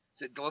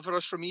it Deliver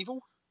Us from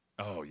Evil?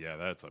 Oh yeah,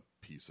 that's a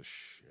piece of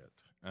shit.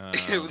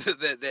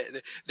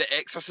 The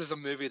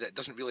exorcism movie that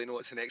doesn't really know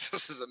it's an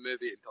exorcism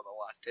movie until the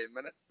last 10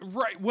 minutes.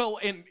 Right. Well,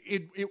 and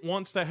it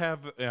wants to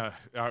have.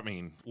 I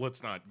mean,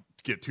 let's not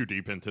get too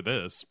deep into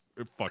this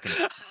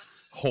fucking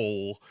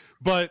hole.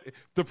 But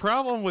the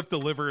problem with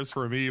Deliver Us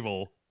from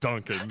Evil,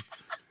 Duncan,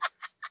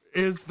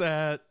 is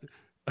that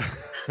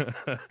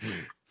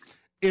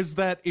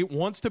it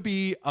wants to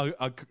be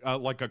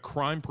like a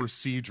crime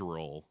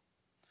procedural.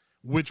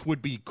 Which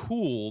would be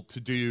cool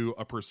to do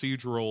a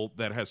procedural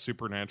that has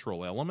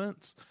supernatural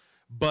elements,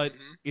 but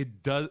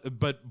it does.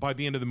 But by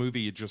the end of the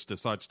movie, it just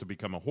decides to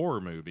become a horror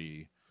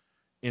movie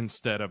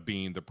instead of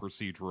being the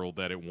procedural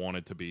that it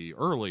wanted to be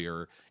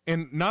earlier.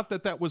 And not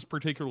that was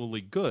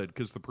particularly good,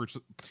 because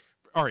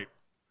all right,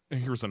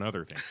 here's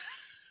another thing: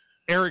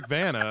 Eric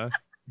Bana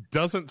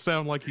doesn't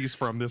sound like he's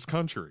from this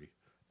country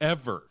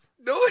ever.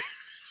 No.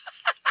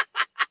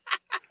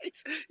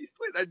 He's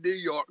playing a New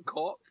York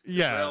cop.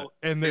 Yeah, well.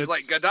 And he's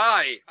like,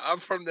 "G'day, I'm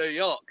from New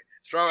York.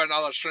 Throw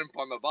another shrimp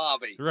on the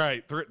barbie."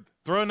 Right,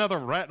 throw another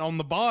rat on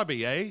the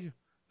barbie, eh?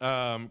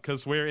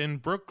 Because we're in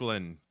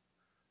Brooklyn,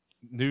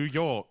 New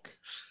York.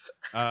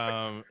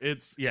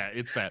 It's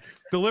bad.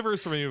 Deliver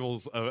Us from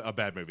Evil's a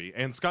bad movie,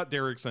 and Scott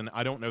Derrickson,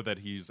 I don't know that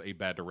he's a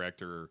bad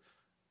director.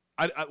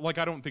 I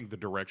don't think the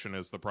direction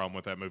is the problem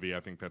with that movie. I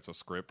think that's a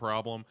script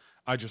problem.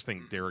 I just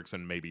think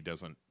Derrickson maybe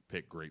doesn't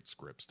pick great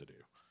scripts to do.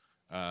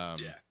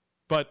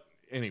 But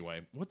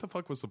anyway, what the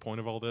fuck was the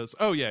point of all this?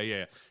 Oh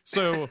yeah.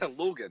 So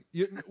Logan.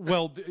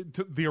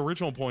 The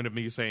original point of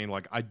me saying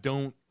I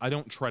don't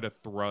try to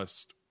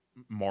thrust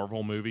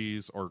Marvel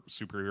movies or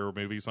superhero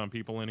movies on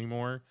people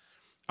anymore.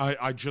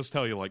 I just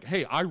tell you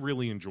hey, I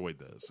really enjoyed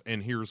this,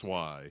 and here's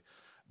why.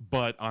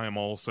 But I am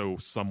also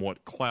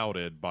somewhat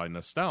clouded by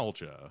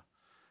nostalgia,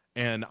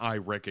 and I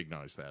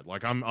recognize that.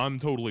 I'm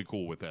totally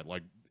cool with that.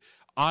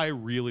 I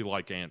really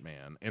like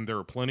Ant-Man, and there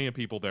are plenty of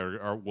people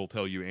that will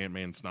tell you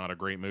Ant-Man's not a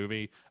great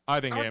movie. I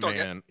think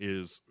Ant-Man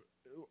is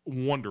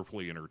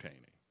wonderfully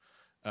entertaining.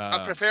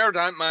 I preferred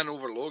Ant-Man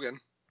over Logan.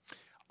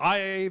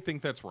 I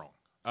think that's wrong.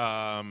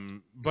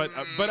 But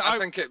I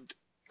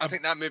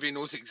think that movie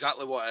knows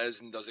exactly what it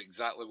is and does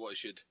exactly what it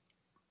should.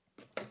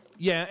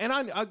 Yeah, and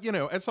I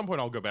at some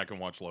point I'll go back and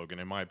watch Logan.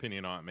 In my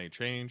opinion on it may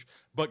change,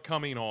 but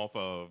coming off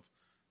of,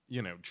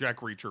 Jack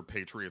Reacher,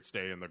 Patriots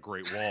Day, and the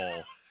Great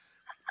Wall,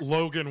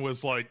 Logan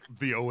was like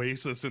the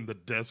oasis in the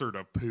desert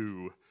of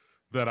poo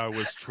that I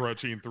was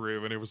trudging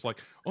through, and it was like,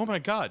 oh my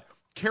God,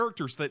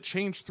 characters that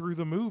change through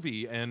the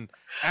movie and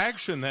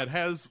action that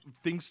has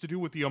things to do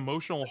with the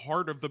emotional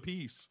heart of the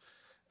piece.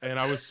 And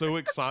I was so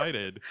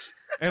excited.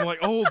 And like,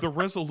 oh, the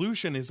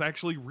resolution is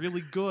actually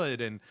really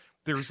good. And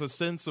there's a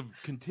sense of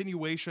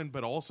continuation,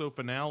 but also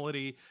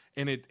finality.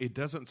 And it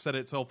doesn't set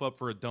itself up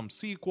for a dumb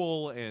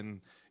sequel. And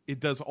it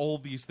does all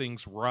these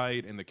things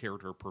right. And the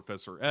character of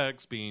Professor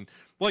X being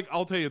like,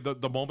 I'll tell you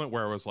the moment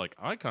where I was like,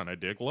 I kind of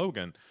dig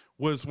Logan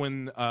was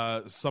when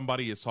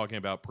somebody is talking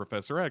about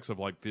Professor X of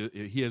like,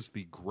 he has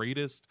the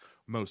greatest,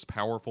 most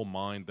powerful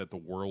mind that the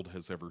world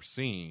has ever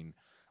seen.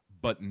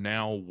 But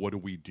now what do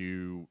we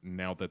do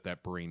now that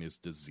that brain is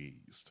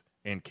diseased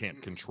and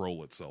can't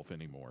control itself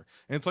anymore?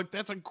 And it's like,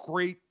 that's a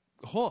great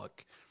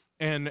hook.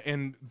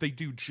 And they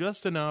do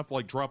just enough,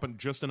 like dropping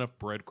just enough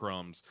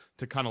breadcrumbs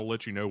to kind of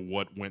let you know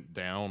what went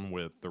down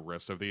with the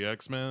rest of the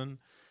X-Men,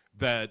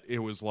 that it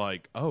was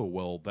like, oh,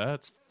 well,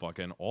 that's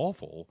fucking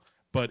awful,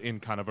 but in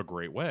kind of a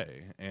great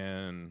way.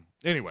 And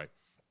anyway,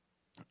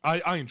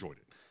 I enjoyed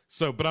it.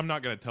 So, but I'm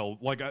not going to tell,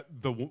 like,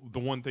 the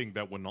one thing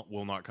that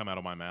will not come out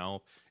of my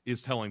mouth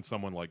is telling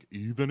someone, like,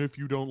 even if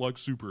you don't like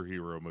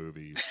superhero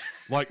movies,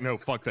 like, no,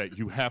 fuck that.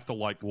 You have to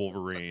like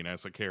Wolverine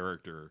as a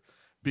character,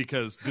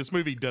 because this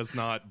movie does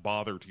not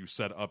bother to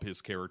set up his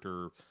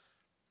character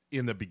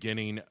in the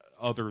beginning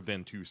other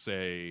than to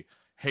say,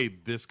 hey,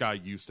 this guy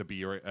used to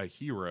be a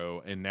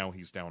hero and now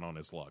he's down on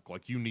his luck.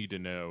 Like, you need to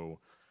know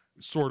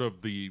sort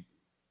of the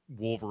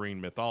Wolverine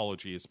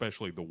mythology,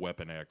 especially the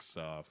Weapon X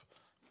stuff,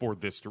 for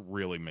this to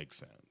really make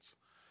sense.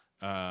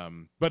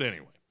 But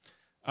anyway,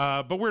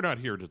 but we're not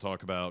here to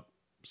talk about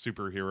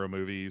superhero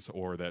movies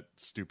or that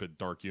stupid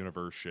Dark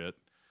Universe shit.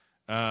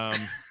 Such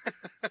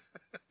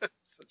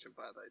a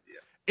bad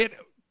idea.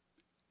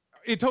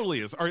 It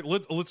totally is. All right,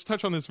 let's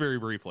touch on this very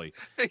briefly.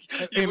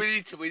 We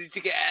need to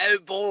get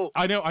out, Bo.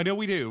 I know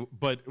we do,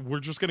 but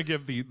we're just going to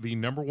give the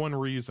number one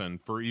reason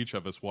for each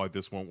of us why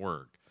this won't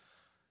work.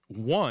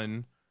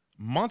 One,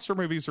 monster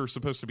movies are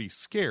supposed to be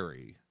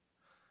scary.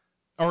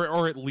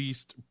 Or at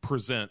least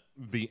present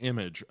the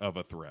image of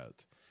a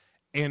threat.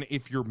 And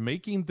if you're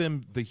making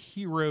them the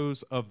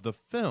heroes of the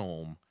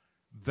film,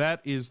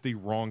 that is the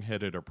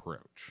wrong-headed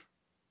approach.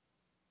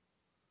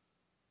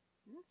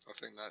 I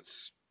think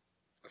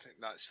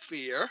that's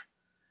fair.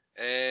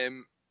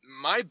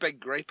 My big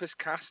gripe is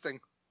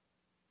casting.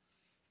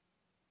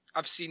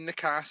 I've seen the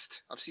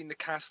cast. I've seen the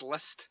cast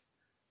list.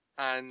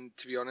 And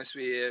to be honest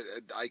with you,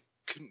 I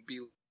couldn't be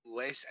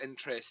less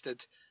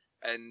interested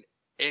in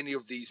any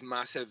of these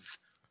massive,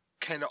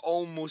 kind of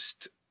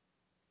almost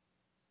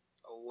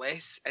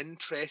less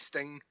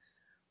interesting,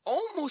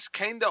 almost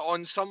kind of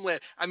on some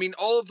level. I mean,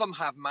 all of them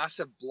have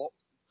massive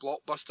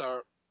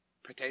blockbuster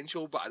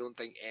potential, but I don't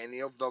think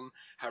any of them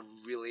have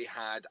really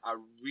had a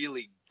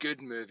really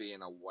good movie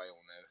in a while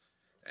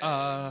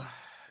now.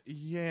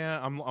 Yeah,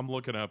 I'm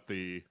looking up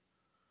the.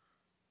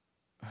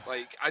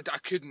 Like, I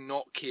could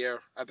not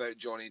care about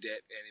Johnny Depp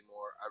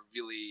anymore. I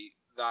really.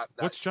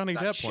 What's Johnny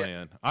Depp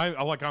playing?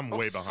 I'm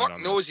way behind fuck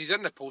on knows. this. He's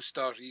in the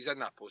poster. He's in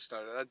that poster.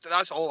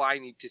 That's all I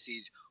need to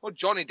see.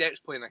 Johnny Depp's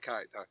playing a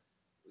character.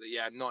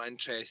 Yeah, I'm not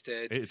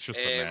interested. It's just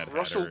the Mad Hatter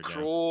Russell again.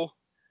 Crowe.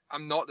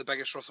 I'm not the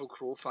biggest Russell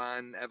Crowe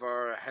fan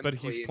ever. But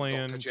he's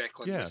playing Dr.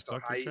 Jekyll and Mr.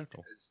 Dr. Hyde.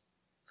 Jekyll.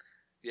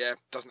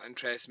 Doesn't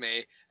interest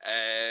me.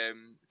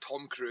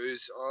 Tom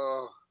Cruise.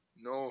 Oh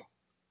no,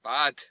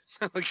 bad.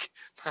 Like,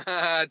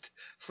 bad.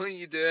 What are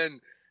you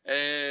doing?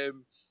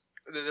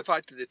 The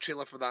fact that the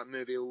trailer for that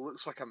movie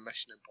looks like a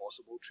Mission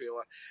Impossible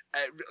trailer.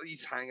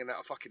 He's hanging out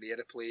a fucking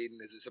airplane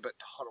as it's about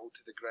to hurtle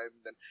to the ground,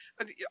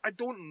 and I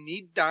don't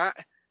need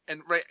that.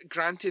 And right,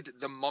 granted,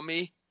 The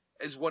Mummy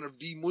is one of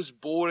the most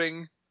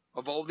boring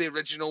of all the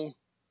original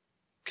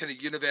kind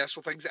of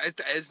Universal things. It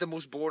is the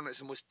most boring. It's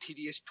the most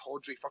tedious,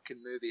 tawdry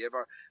fucking movie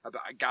ever,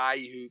 about a guy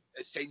who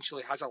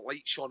essentially has a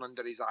light shone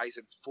under his eyes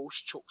and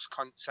force chokes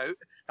cunts out.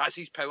 That's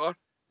his power.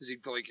 Because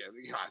he'd like,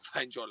 I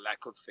find your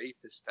lack of faith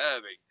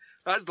disturbing.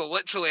 That's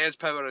literally his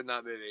power in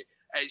that movie.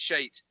 It's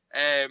shite.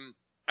 And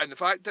the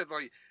fact that,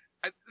 like,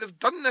 they've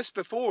done this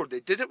before. They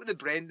did it with the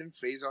Brendan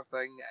Fraser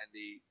thing,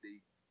 and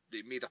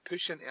they made a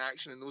push into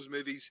action in those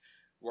movies.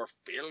 Were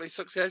fairly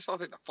successful. I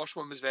think the first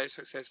one was very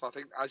successful. I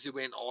think as they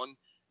went on,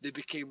 they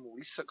became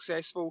least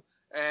successful,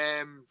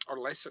 or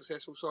less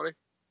successful, sorry.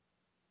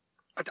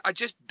 I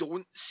just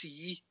don't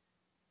see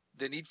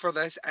the need for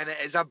this, and it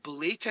is a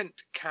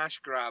blatant cash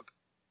grab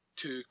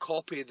to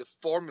copy the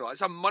formula.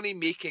 It's a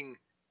money-making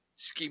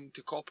scheme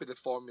to copy the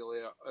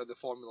formula of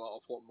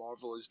what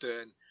Marvel is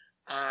doing.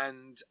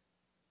 And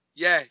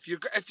yeah,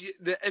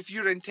 if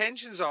your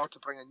intentions are to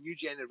bring a new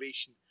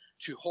generation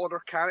to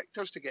horror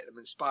characters to get them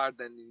inspired,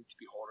 then they need to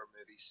be horror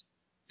movies.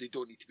 they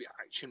don't need to be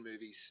action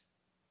movies,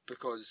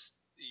 because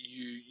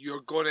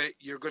you're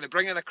gonna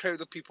bring in a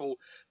crowd of people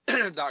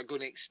that are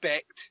going to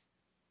expect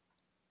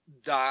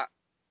that,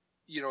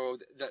 you know,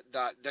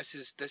 that this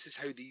is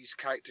how these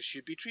characters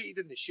should be treated,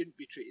 and they shouldn't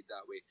be treated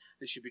that way.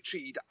 They should be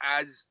treated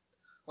as,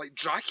 like,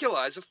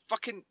 Dracula is a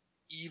fucking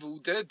evil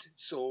dude,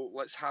 so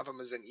let's have him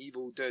as an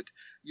evil dude.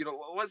 You know,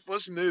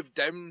 let's move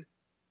down.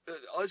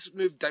 Let's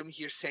move down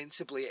here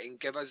sensibly and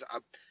give us a.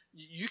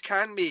 You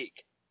can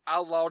make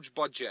a large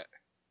budget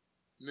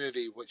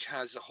movie which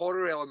has the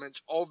horror elements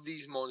of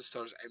these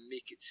monsters and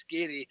make it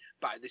scary,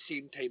 but at the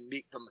same time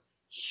make them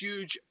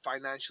huge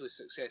financially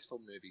successful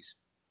movies.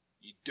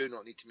 You do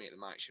not need to make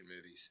them action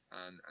movies,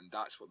 and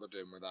that's what they're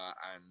doing with that.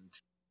 And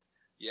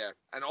yeah,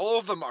 and all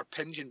of them are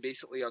pinging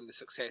basically on the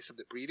success of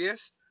the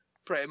previous,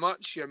 pretty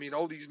much. I mean,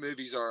 all these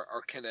movies are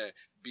kind of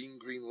being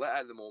greenlit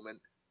at the moment,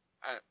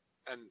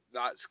 and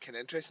that's kind of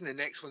interesting. The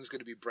next one's going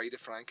to be Bride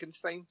of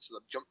Frankenstein, so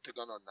they've jumped the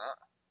gun on that.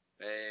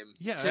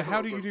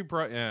 How do you do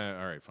Bride? Yeah,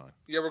 all right, fine.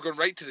 Yeah, we're going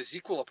right to the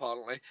sequel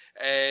apparently.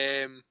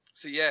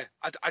 So yeah,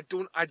 I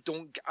don't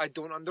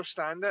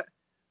understand it.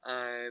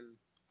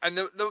 And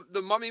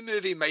the Mummy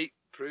movie might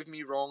prove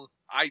me wrong.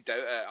 I doubt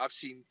it. I've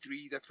seen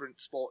 3 different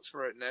spots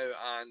for it now,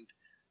 and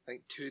I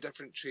think 2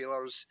 different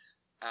trailers,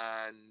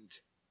 and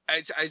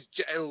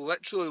it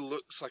literally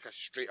looks like a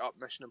straight up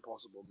Mission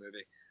Impossible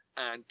movie.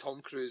 And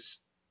Tom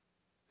Cruise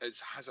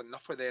has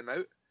enough of them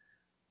out.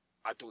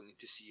 I don't need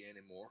to see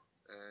any more.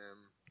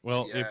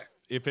 Well, yeah.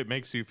 if it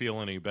makes you feel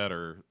any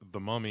better,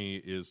 The Mummy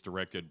is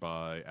directed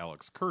by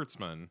Alex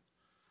Kurtzman,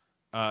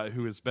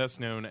 who is best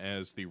known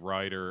as the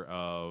writer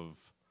of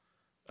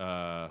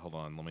hold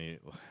on, let me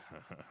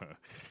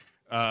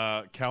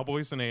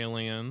Cowboys and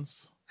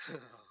Aliens,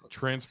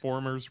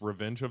 Transformers: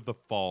 Revenge of the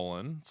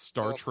Fallen,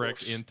 Star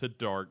Trek Into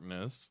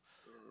Darkness,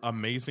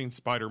 Amazing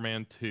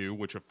Spider-Man 2,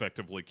 which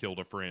effectively killed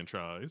a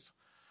franchise.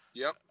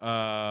 Yep.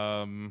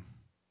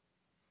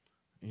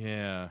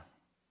 Yeah.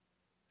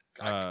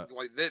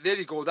 Like there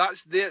you go. That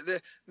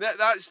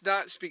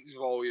speaks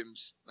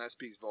volumes. That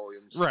speaks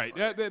volumes. Right.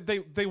 They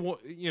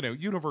you know,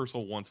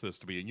 Universal wants this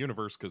to be a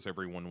universe because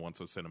everyone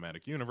wants a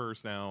cinematic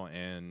universe now,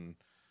 and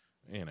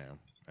you know,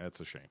 that's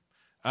a shame.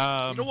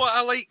 You know what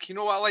I like?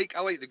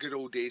 I like the good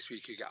old days where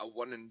you could get a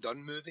one and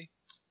done movie,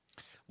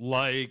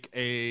 like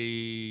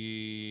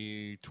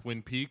a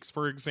Twin Peaks,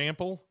 for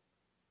example.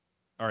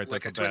 All right,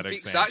 like that's a bad Twin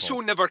Peaks. example. That show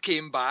never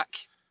came back.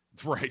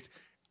 Right.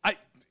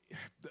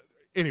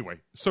 Anyway,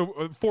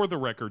 so for the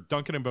record,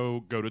 Duncan and Bo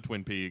go to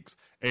Twin Peaks,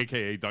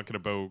 a.k.a. Duncan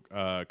and Bo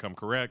come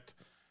correct.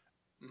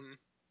 Mm-hmm.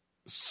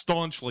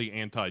 Staunchly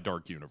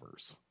anti-Dark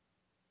Universe.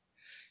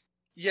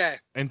 Yeah.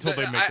 Until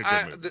they make a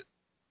good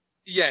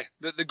movie.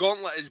 The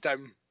gauntlet is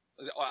down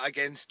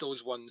against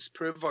those ones.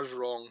 Prove us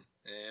wrong,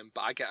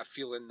 but I get a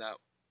feeling that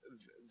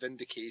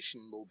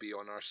vindication will be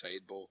on our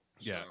side, Bo.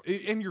 So. Yeah,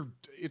 and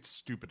it's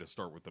stupid to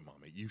start with The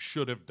Mummy. You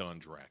should have done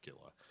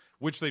Dracula,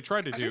 which they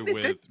tried to do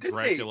with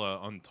Dracula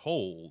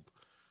Untold.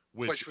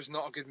 Which was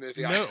not a good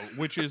movie. No,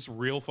 which is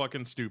real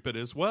fucking stupid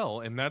as well.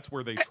 And that's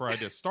where they tried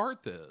to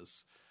start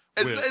this.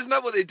 Isn't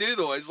that what they do,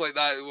 though? It's like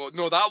that. Well,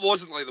 no, that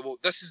wasn't like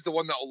this is the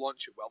one that will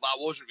launch it. Well, that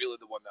wasn't really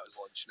the one that was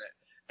launching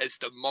it. It's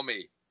The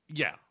Mummy.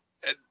 Yeah.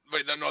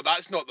 Wait, no,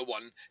 that's not the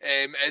one.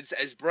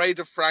 It's Bride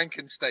of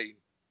Frankenstein.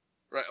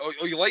 Right. Oh,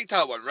 you like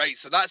that one, right?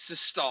 So that's the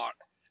start.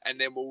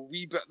 And then we'll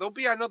reboot.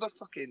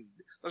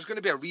 There's going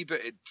to be a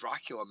rebooted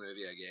Dracula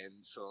movie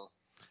again, so.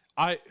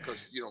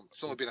 Because, you know,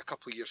 it's only been a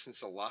couple of years since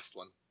the last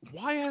one.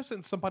 Why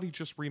hasn't somebody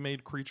just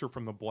remade Creature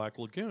from the Black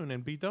Lagoon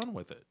and be done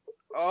with it?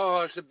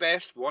 Oh, it's the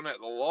best one at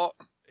the lot.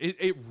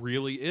 It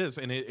really is,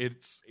 and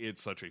it's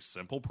such a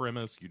simple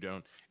premise. You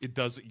don't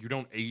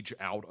age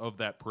out of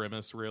that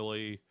premise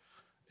really.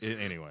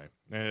 Anyway,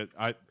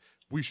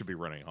 we should be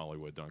running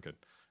Hollywood, Duncan.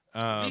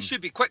 We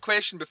should be. Quick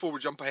question before we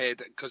jump ahead,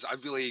 because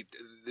the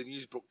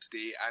news broke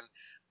today, and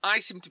I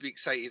seem to be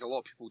excited. A lot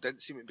of people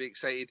didn't seem to be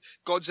excited.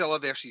 Godzilla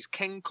vs.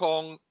 King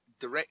Kong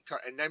director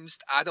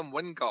announced Adam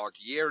Wingard,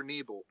 Yer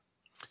Nebo.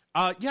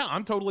 Yeah,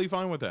 I'm totally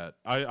fine with that.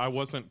 I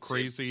wasn't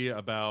crazy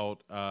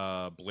about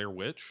Blair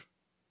Witch.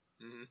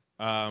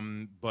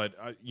 Mm-hmm. But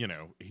you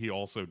know, he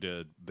also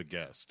did The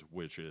Guest,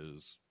 which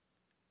is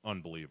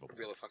unbelievable.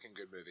 Really fucking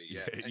good movie.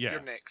 Yeah. And yeah.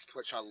 Your Next,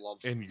 which I love.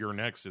 And Your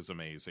Next is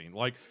amazing.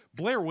 Like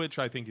Blair Witch,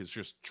 I think is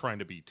just trying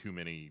to be too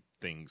many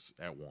things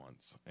at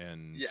once.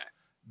 And yeah.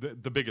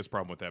 The biggest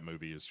problem with that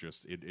movie is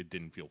just it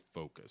didn't feel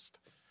focused.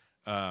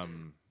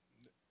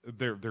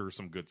 There are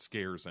some good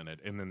scares in it,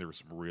 and then there's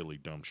some really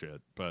dumb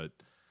shit. But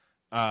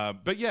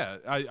yeah,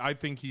 I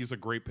think he's a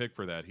great pick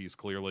for that. He's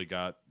clearly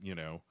got, you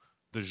know,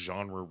 the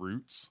genre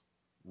roots,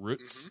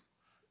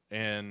 mm-hmm.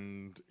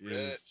 and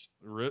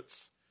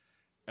roots.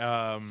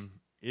 I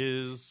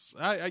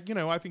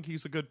think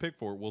he's a good pick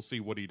for it. We'll see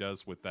what he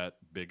does with that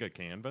big a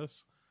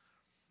canvas.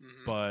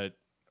 Mm-hmm. But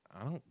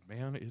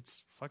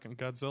it's fucking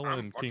Godzilla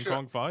and King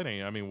Kong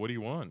fighting. I mean, what do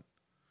you want?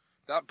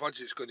 That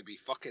budget's going to be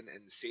fucking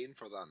insane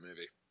for that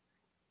movie.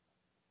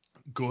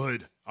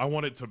 Good. I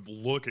want it to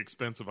look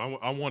expensive.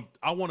 I want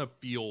to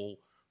feel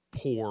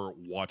poor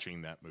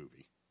watching that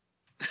movie.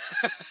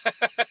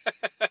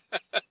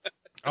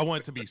 I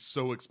want it to be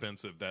so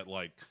expensive that,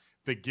 like,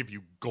 they give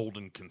you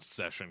golden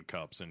concession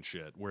cups and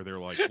shit, where they're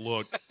like,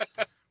 look,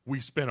 we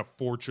spent a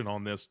fortune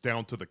on this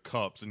down to the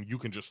cups, and you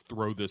can just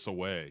throw this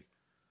away.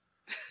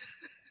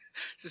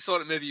 It's the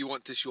sort of movie you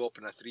want to show up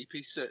in a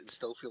three-piece suit and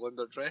still feel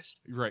underdressed.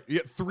 Right.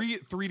 Yeah,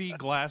 3D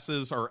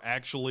glasses are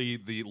actually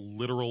the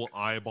literal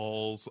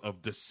eyeballs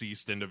of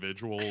deceased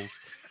individuals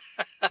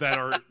that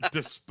are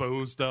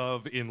disposed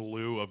of in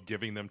lieu of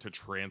giving them to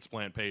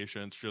transplant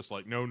patients. Just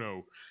like,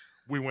 no,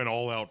 we went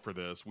all out for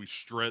this. We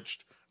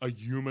stretched a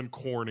human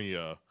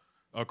cornea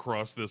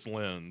across this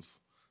lens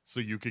so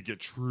you could get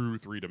true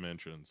 3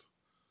 dimensions.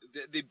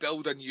 They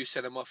build a new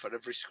cinema for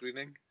every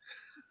screening.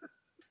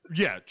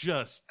 Yeah,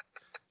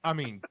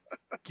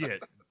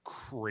 get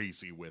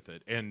crazy with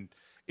it. And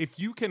if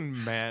you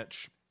can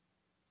match,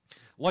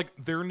 like,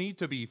 there need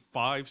to be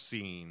 5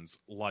 scenes,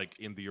 like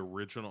in the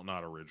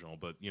not original,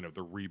 but, the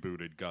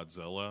rebooted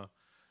Godzilla,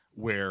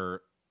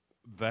 where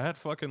that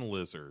fucking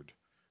lizard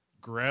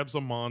grabs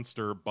a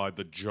monster by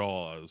the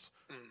jaws,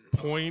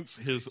 points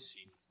his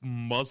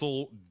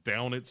muzzle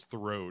down its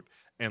throat,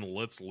 and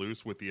lets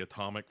loose with the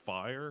atomic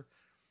fire.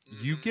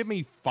 You give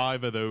me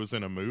 5 of those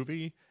in a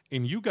movie,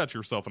 and you got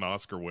yourself an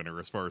Oscar winner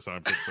as far as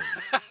I'm concerned.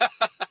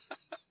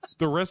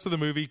 The rest of the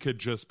movie could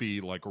just be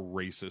like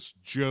racist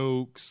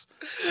jokes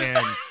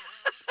and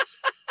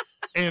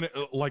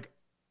like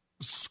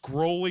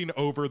scrolling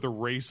over the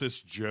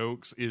racist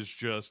jokes is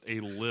just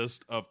a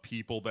list of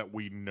people that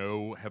we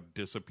know have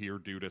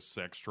disappeared due to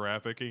sex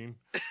trafficking.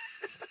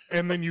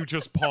 And then you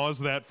just pause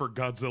that for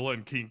Godzilla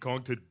and King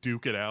Kong to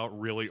duke it out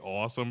really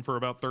awesome for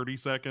about 30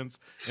 seconds.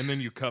 And then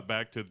you cut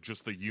back to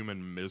just the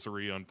human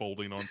misery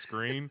unfolding on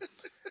screen.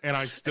 And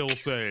I still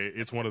say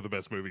it's one of the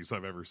best movies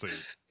I've ever seen.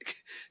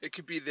 It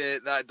could be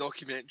that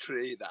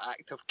documentary, The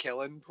Act of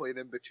Killing, playing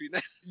in between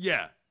it.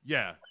 Yeah.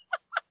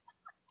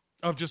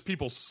 Of just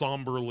people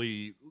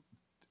somberly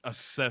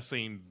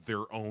assessing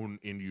their own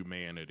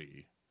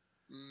inhumanity.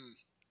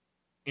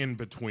 In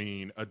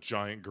between a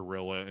giant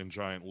gorilla and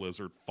giant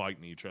lizard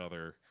fighting each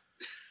other,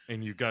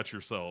 and you got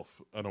yourself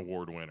an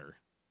award winner.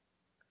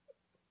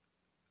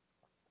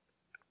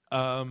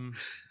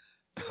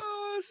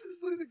 This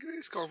is like the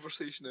greatest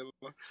conversation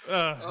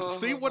ever.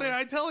 See, what did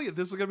I tell you?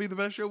 This is going to be the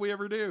best show we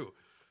ever do.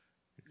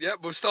 Yeah,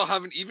 we still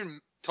haven't even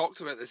talked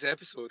about this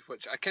episode,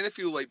 which I kind of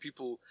feel like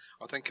people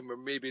are thinking we're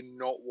maybe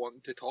not wanting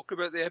to talk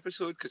about the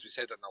episode, because we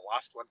said in the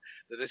last one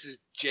that this is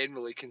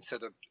generally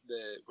considered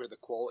where the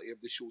quality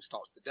of the show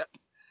starts to dip.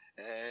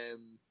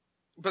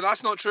 But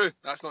that's not true.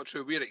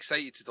 We're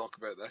excited to talk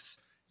about this.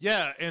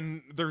 Yeah,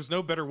 and there's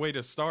no better way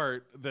to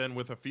start than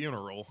with a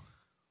funeral.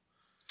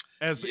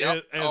 As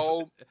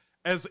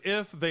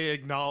if they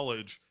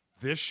acknowledge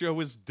this show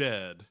is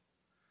dead,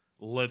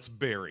 let's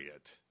bury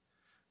it.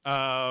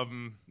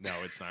 No,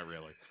 it's not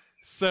really.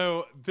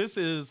 So this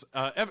is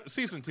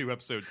season 2,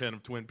 episode 10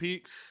 of Twin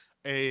Peaks,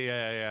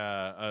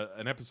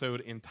 an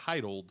episode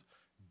entitled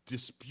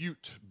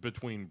 "Dispute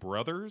Between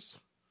Brothers."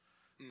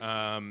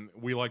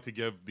 We like to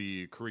give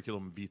the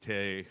curriculum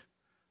vitae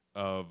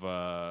of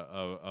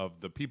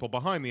the people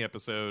behind the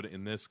episode.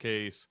 In this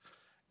case,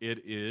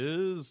 it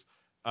is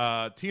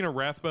Tina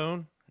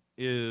Rathbone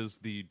is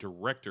the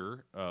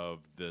director of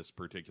this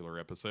particular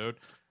episode.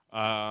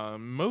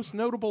 Most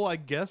notable, I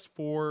guess,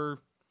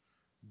 for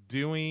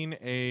doing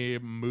a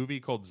movie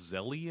called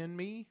Zelly and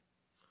Me.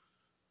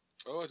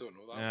 Oh, I don't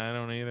know that. I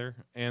don't either.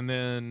 And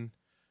then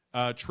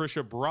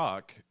Trisha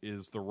Brock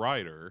is the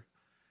writer.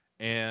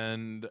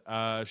 And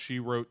she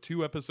wrote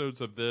 2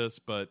 episodes of this,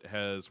 but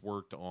has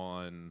worked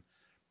on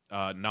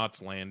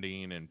Knots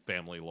Landing and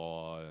Family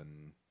Law,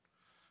 and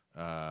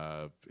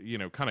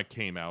kind of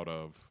came out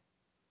of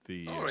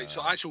the. All right,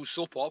 so actual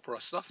soap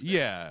opera stuff.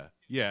 Yeah.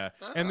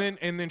 And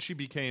then she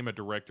became a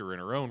director in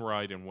her own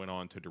right, and went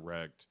on to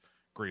direct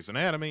Grey's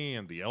Anatomy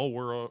and The L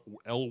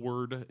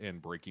Word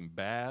and Breaking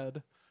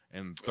Bad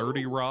and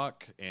 30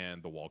 Rock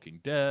and The Walking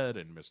Dead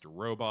and Mr.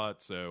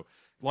 Robot. So,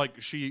 like,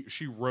 she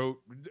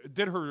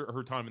did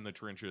her time in the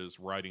trenches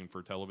writing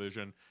for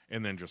television,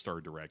 and then just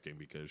started directing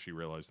because she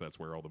realized that's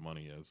where all the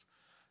money is.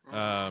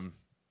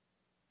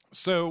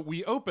 So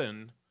we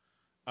open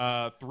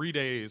 3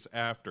 days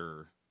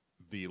after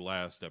the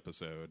last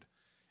episode,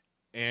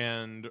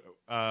 and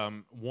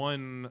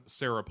one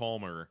Sarah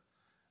Palmer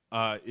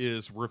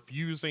is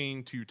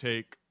refusing to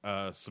take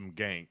some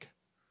gank,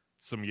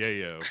 some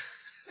yayo,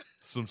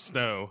 some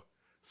snow,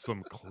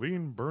 some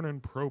clean burning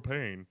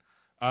propane,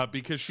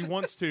 because she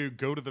wants to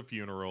go to the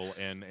funeral,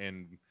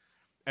 and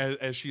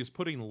as she is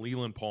putting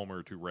Leland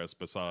Palmer to rest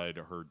beside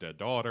her dead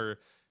daughter,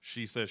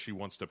 she says she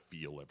wants to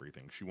feel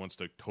everything. She wants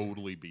to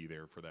totally be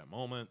there for that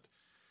moment.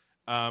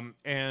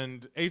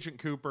 And Agent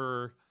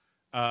Cooper,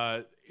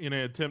 in an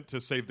attempt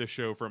to save the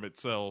show from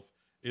itself,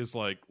 is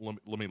like,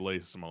 let me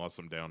lay some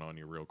awesome down on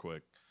you real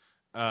quick.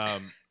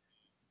 And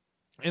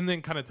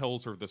then kind of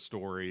tells her the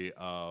story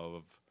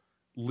of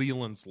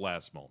Leland's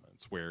last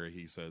moments, where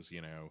he says,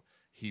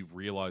 he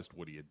realized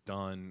what he had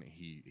done.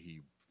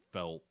 He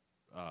felt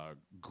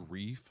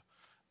grief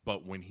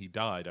But when he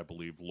died, I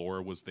believe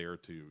Laura was there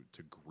to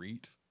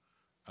greet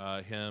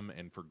him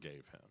and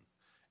forgave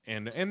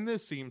him. And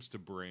this seems to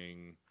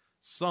bring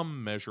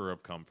some measure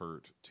of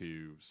comfort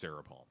to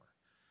Sarah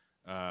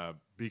Palmer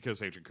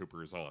because Agent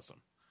Cooper is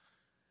awesome.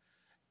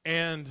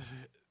 And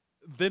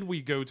then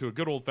we go to a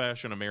good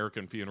old-fashioned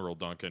American funeral,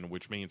 Duncan,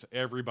 which means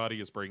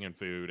everybody is bringing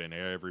food and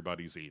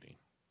everybody's eating.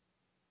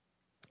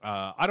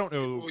 I don't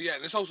know. Well, yeah,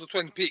 and it's also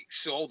Twin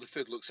Peaks, so all the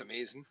food looks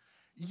amazing.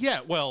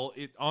 Yeah, well,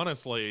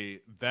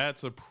 honestly,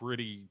 that's a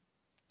pretty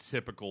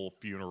typical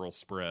funeral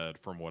spread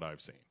from what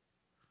I've seen.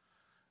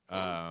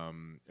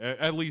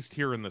 At least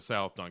here in the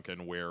South,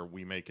 Duncan, where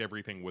we make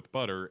everything with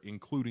butter,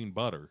 including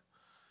butter.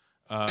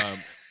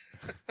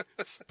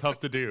 It's tough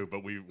to do,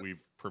 but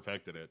we've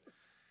perfected it.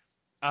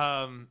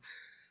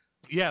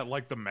 Yeah,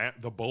 like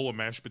the bowl of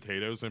mashed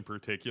potatoes in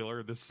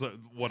particular. This is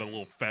what a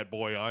little fat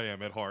boy I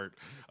am at heart.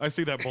 I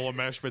see that bowl of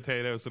mashed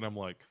potatoes and I'm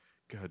like,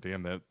 God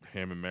damn, that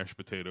ham and mashed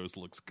potatoes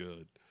looks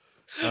good.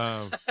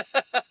 I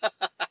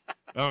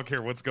don't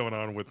care what's going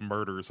on with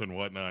murders and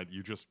whatnot.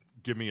 You just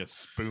give me a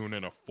spoon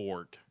and a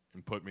fork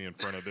and put me in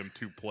front of them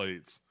 2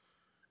 plates.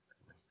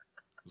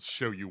 I'll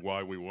show you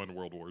why we won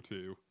World War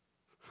II.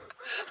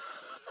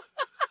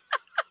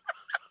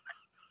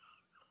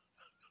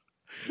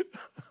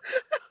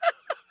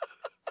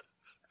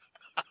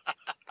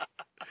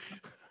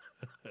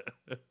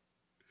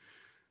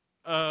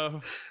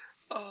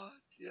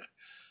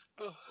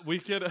 We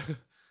get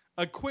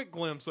a quick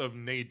glimpse of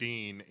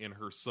Nadine in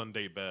her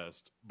Sunday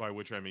best, by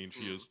which I mean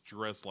she is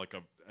dressed like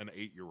an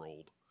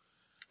 8-year-old.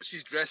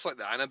 She's dressed like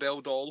the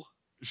Annabelle doll.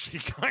 She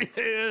kind of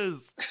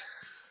is.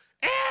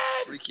 And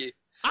freaky.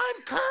 I'm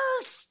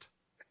cursed.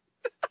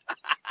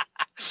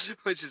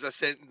 Which is a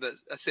sentence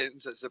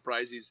that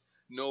surprises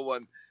no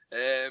one.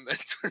 And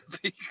Twin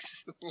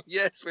Peaks,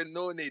 yes, with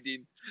no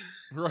Nadine.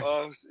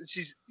 Right.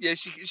 She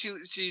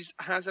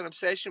has an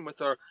obsession with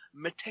her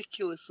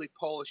meticulously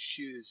polished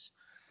shoes,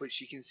 which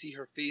you can see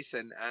her face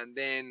in, and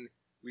then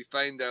we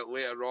find out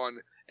later on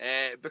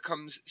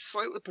becomes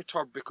slightly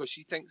perturbed because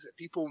she thinks that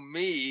people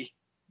may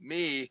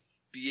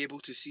be able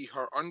to see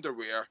her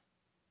underwear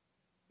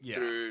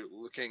through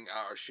looking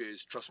at her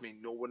shoes. Trust me,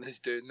 no one is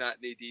doing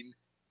that, Nadine.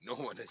 No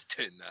one is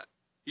doing that.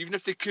 Even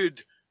if they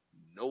could,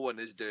 no one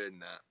is doing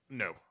that.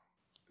 No.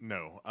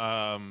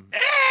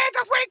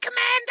 The White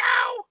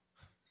Commando!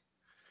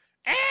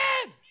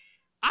 Ed!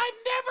 I've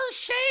never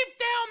shaved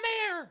down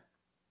there!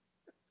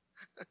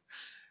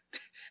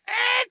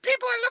 And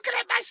people are looking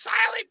at my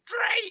silent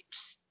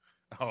drapes!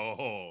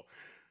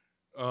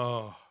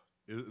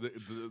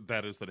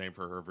 That is the name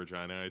for her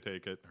vagina, I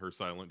take it. Her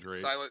silent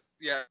drapes.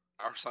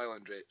 Our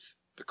silent drapes.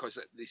 Because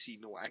they see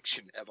no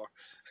action ever.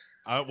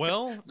 I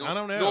don't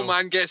know. No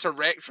man gets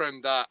erect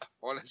from that,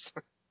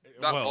 honestly.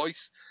 That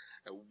voice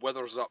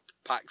withers up,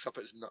 packs up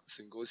its nuts,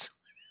 and goes.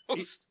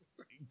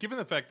 Given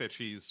the fact that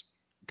she's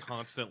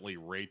constantly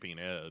raping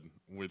Ed,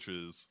 which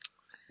is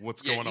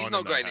what's going on in the house. He's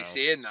not got any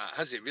say in that,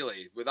 has he,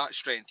 really? With that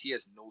strength, he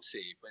has no say.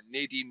 When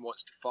Nadine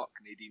wants to fuck,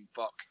 Nadine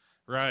fuck.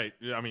 Right.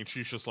 I mean,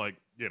 she's just like,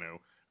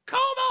 Coma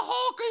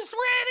Hulk is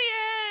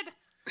ready, Ed!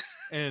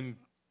 And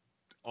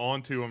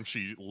onto him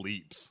she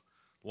leaps.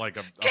 Like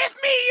Give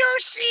me your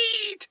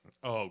seed!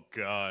 Oh,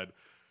 God.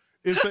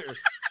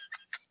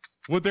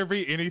 Would there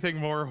be anything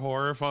more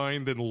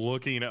horrifying than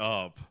looking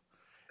up?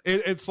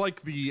 It's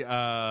like the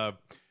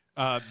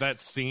that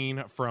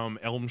scene from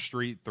Elm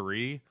Street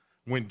 3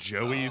 when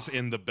Joey's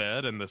in the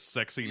bed and the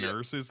sexy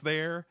nurse is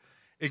there,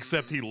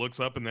 except he looks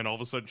up and then all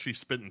of a sudden she's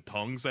spitting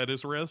tongues at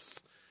his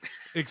wrists.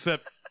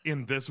 Except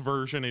in this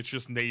version, it's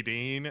just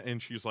Nadine,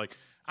 and she's like,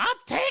 I'm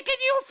taking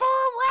you for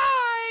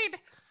a ride!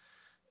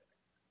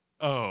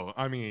 Oh,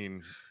 I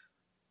mean,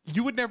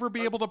 you would never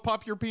be able to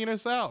pop your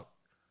penis out.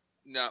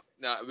 No,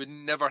 it would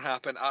never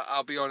happen.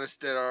 I'll be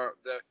honest.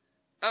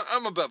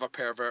 I'm a bit of a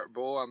pervert,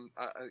 Bo.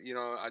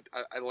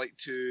 I like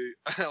to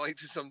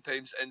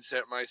sometimes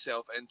insert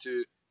myself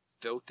into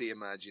filthy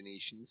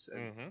imaginations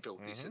and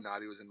filthy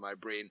scenarios in my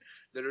brain.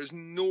 There is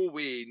no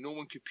way no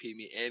one could pay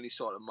me any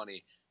sort of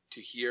money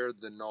to hear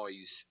the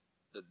noise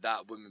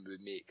that woman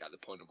would make at the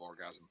point of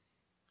orgasm.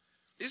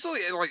 It's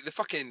like the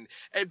fucking.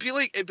 It'd be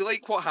like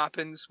what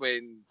happens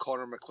when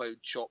Connor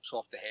McLeod chops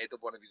off the head of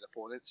one of his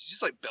opponents. It's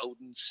just like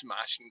buildings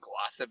smashing,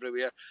 glass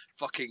everywhere,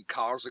 fucking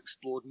cars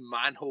exploding,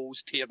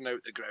 manholes tearing out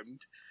the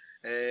ground.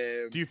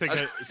 Do you think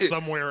that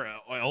somewhere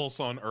else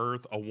on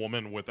Earth, a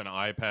woman with an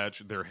eye patch,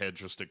 their head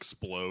just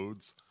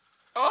explodes?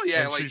 Oh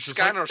yeah, like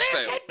Scanner style.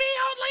 There can be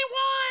only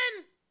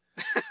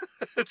one.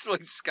 It's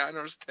like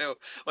Scanner style.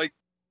 Like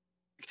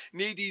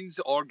Nadine's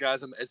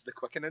orgasm is the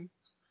quickening.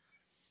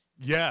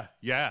 Yeah.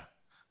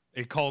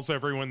 It calls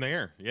everyone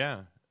there.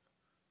 Yeah.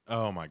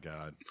 Oh my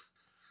God.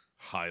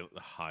 Hi,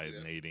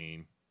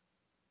 Nadine.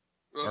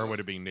 Or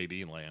would it be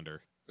Nadine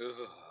Lander? Nadine.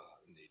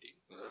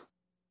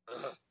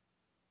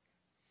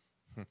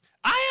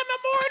 I am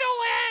immortal,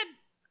 Ed!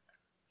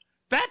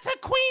 That's a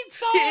Queen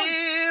song!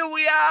 Here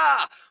we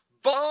are!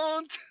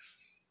 Bond!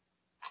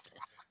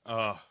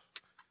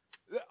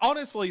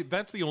 Honestly,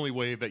 that's the only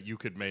way that you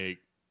could make,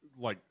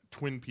 like,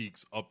 Twin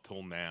Peaks up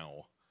till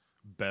now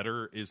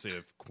better is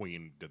if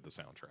Queen did the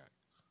soundtrack.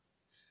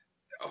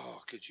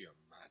 Oh, could you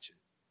imagine?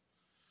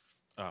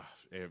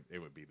 It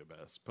would be the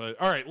best. But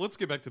all right, let's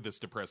get back to this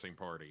depressing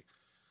party.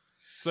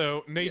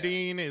 So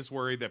Nadine is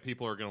worried that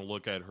people are going to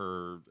look at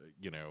her,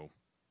 you know,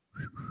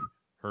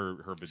 her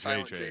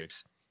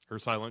vajayjay, her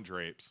silent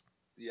drapes.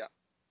 Yeah.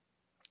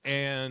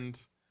 And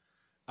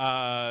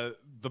the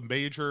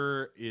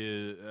Major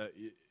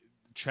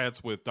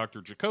chats with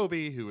Dr.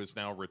 Jacoby, who is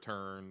now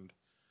returned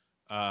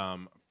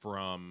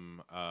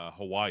from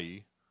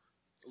Hawaii.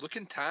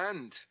 Looking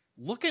tanned.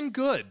 Looking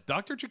good.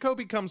 Dr.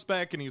 Jacoby comes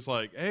back and he's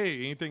like, hey,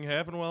 anything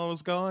happened while I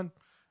was gone?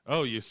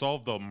 Oh, you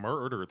solved the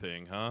murder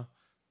thing, huh?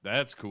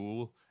 That's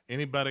cool.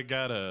 Anybody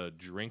got a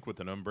drink with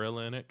an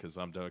umbrella in it? Because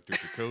I'm Dr.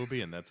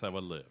 Jacoby and that's how I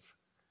live.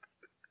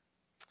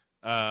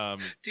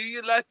 Do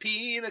you like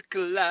pina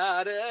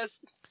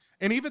coladas?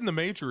 And even the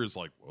Major is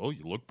like, well,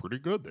 you look pretty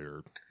good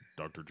there,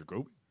 Dr.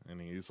 Jacoby.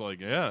 And he's like,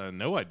 yeah,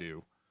 no, I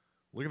do.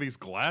 Look at these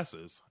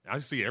glasses. I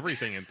see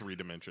everything in 3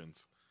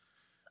 dimensions.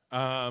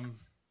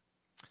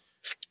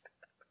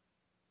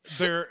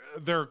 There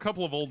are a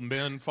couple of old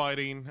men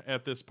fighting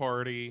at this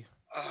party.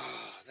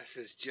 Oh, this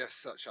is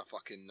just such a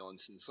fucking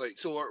nonsense. Like,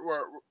 so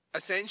we're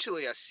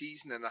essentially a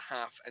season and a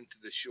half into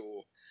the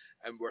show,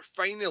 and we're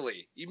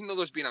finally, even though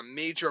there's been a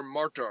major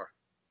murder,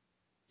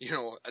 you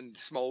know, in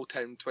small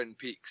town Twin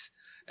Peaks,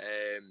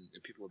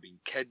 and people have been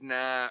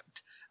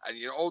kidnapped, and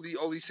you know all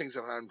these things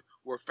have happened.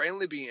 We're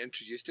finally being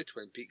introduced to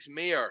Twin Peaks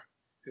Mayor,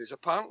 who's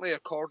apparently,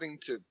 according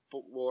to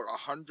folklore,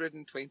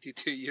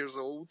 122 years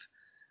old.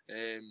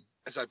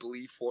 As I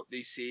believe what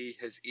they say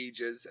his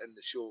age is in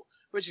the show,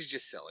 which is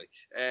just silly.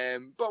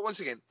 But once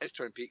again, it's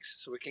Twin Peaks,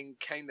 so we can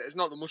it's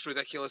not the most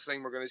ridiculous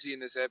thing we're going to see in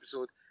this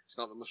episode. It's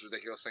not the most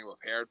ridiculous thing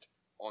we've heard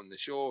on the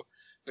show.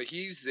 But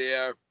he's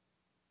there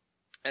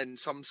in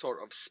some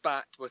sort of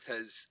spat with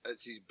his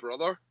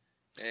brother.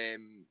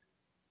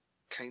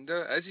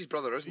 Kinda. It's his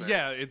brother, isn't it?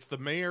 Yeah, it's the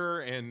mayor,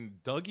 and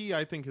Dougie,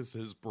 I think, is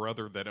his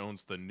brother that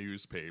owns the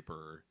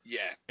newspaper.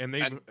 Yeah. And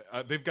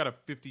they've got a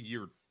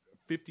 50-year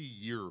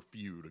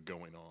feud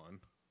going on.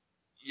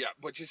 Yeah,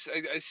 which is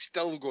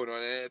still going on.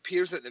 And it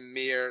appears that the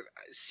mayor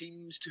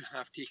seems to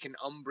have taken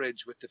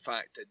umbrage with the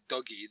fact that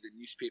Dougie, the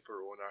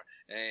newspaper owner,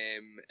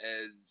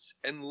 is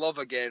in love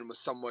again with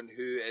someone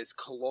who is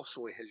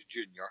colossally his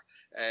junior.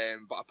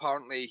 But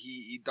apparently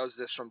he does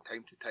this from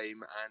time to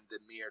time, and the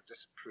mayor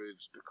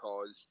disapproves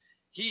because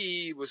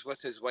he was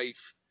with his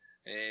wife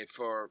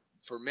for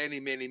many,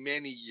 many,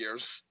 many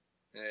years.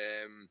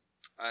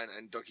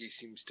 And Dougie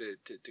seems to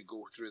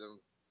go through them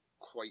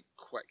quite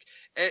quick.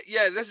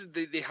 Yeah,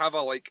 they have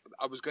a, like,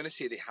 I was going to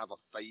say they have a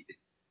fight,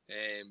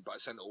 but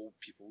it's an old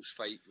people's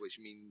fight, which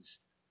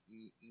means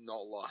not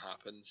a lot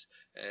happens.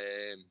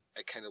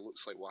 It kind of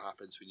looks like what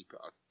happens when you put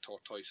a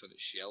tortoise on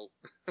its shell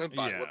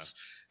backwards,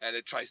 and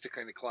it tries to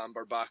kind of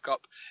clamber back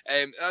up.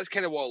 That's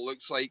kind of what it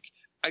looks like.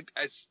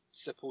 It's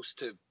supposed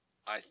to,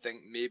 I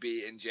think,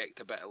 maybe inject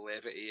a bit of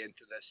levity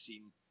into this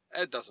scene.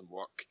 It doesn't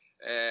work.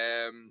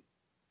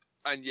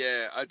 And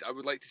yeah, I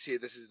would like to say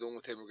this is the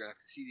only time we're going to have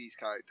to see these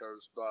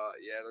characters, but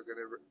yeah, they're going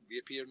to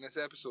reappear in this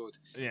episode.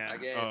 Yeah,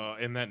 again.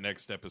 And that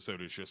next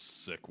episode is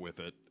just sick with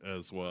it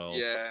as well.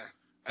 Yeah,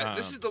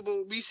 this is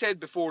we said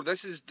before.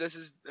 This is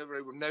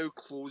we've now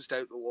closed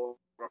out the Laura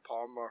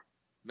Palmer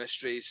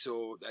mystery,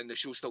 so, and the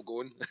show's still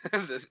going.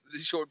 the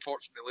show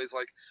unfortunately is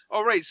like,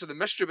 all right, so the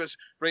mystery was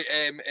right.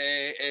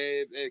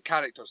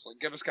 Characters, like,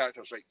 give us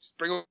characters, right? Just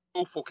bring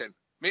old folk in.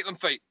 Make them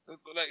fight.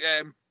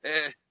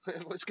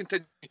 Let's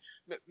continue.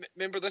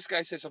 Remember, this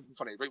guy said something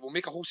funny, right? We'll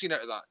make a whole scene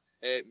out of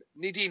that.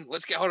 Nadine,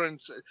 let's get her in.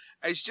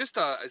 It's just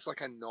it's like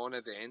a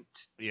non-event.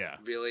 Yeah.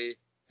 Really.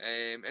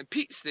 And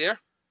Pete's there.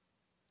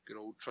 Good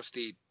old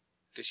trusty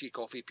fishy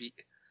coffee Pete.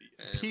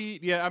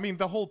 Pete, yeah, I mean,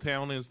 the whole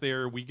town is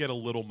there. We get a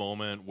little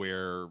moment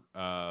where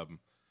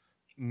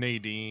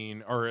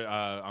Nadine, or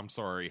I'm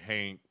sorry,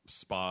 Hank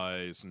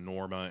spies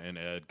Norma and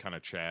Ed kind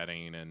of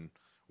chatting, and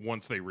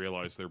once they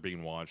realize they're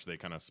being watched, they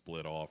kind of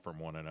split off from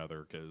one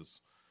another because,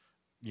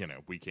 you know,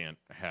 we can't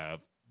have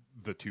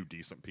the two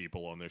decent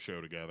people on this show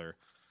together.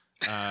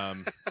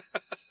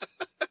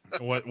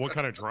 What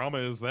kind of drama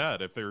is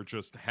that if they're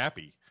just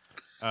happy?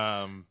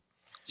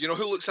 You know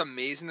who looks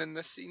amazing in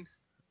this scene?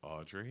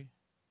 Audrey.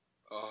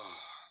 Oh,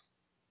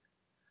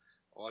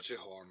 Audrey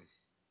Horne.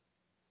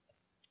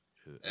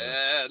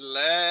 At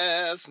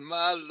last,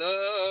 my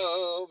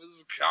love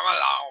has come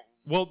along.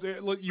 Well,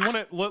 you want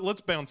to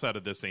let's bounce out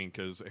of this scene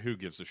because who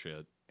gives a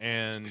shit?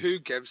 And who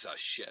gives a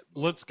shit?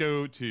 Let's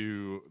go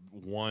to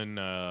one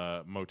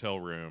motel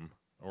room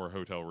or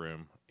hotel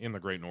room in the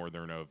Great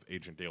Northern of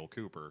Agent Dale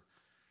Cooper,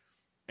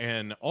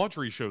 and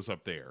Audrey shows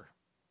up there.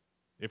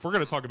 If we're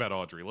going to talk about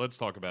Audrey, let's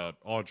talk about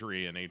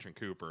Audrey and Agent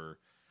Cooper.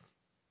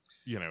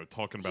 You know,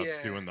 talking about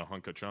doing the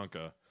hunka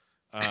chunka.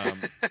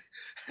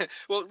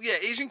 Well, yeah,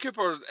 Agent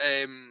Cooper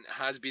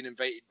has been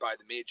invited by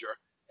the Major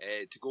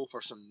to go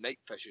for some night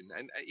fishing.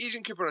 And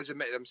Agent Cooper has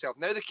admitted himself,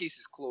 now the case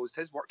is closed,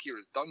 his work here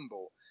is done,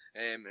 Bo,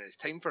 and it's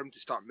time for him to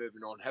start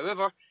moving on.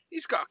 However,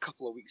 he's got a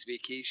couple of weeks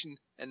vacation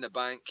in the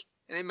bank,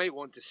 and he might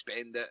want to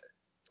spend it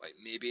like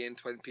maybe in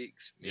Twin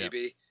Peaks,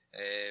 maybe.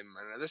 And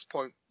at this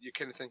point, you're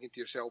kind of thinking to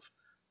yourself,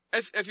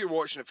 if you're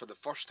watching it for the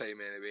first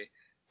time anyway,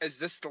 is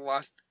this the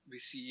last we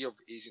see of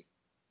Agent?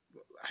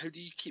 How do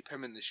you keep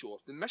him in the show?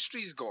 If the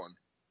mystery's gone,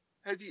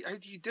 how do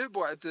you do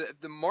it? If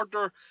the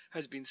murder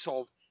has been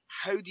solved,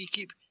 how do you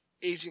keep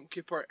Agent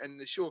Cooper in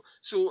the show?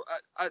 So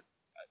at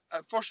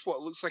first, what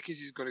it looks like is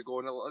he's going to go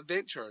on a little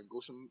adventure and go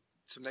some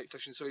night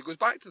fishing. So he goes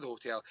back to the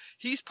hotel.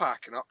 He's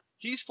packing up.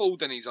 He's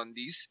folding his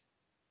undies,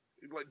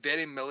 like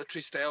very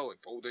military style,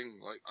 like folding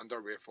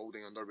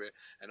underwear.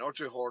 And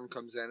Audrey Horne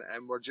comes in,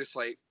 and we're just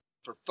like,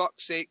 for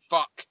fuck's sake,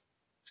 fuck.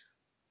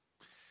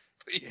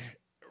 Please,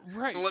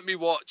 right? Let me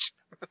watch.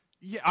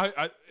 Yeah,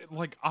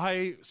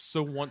 I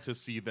so want to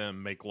see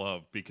them make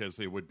love because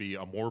it would be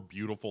a more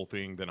beautiful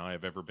thing than I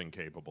have ever been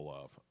capable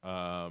of.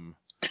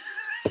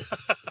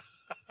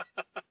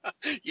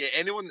 Yeah,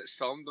 anyone that's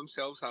filmed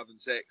themselves having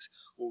sex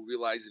will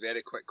realize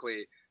very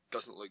quickly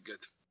doesn't look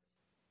good.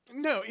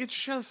 No,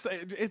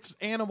 it's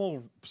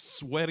animal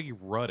sweaty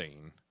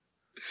rutting.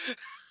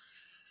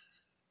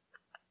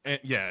 And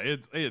yeah,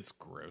 it's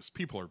gross.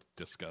 People are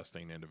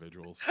disgusting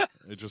individuals.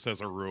 It just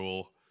has a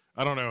rule.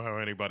 I don't know how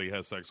anybody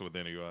has sex with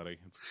anybody.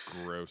 It's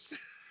gross.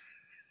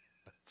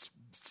 It's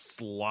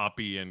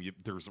sloppy, and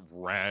there's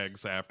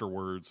rags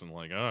afterwards, and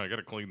like, oh, I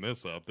gotta clean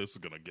this up. This is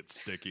gonna get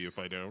sticky if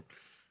I don't.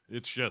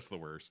 It's just the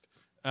worst.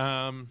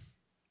 And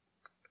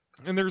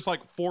there's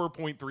like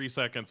 4.3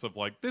 seconds of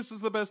like, this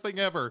is the best thing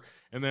ever,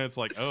 and then it's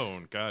like,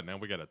 oh god, now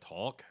we gotta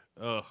talk.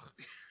 Ugh.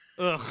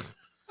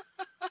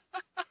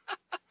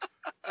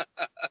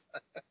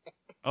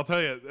 I'll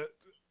tell you,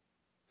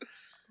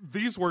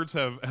 these words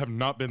have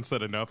not been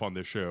said enough on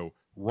this show.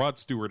 Rod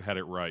Stewart had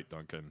it right,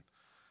 Duncan.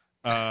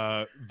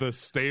 The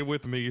 "Stay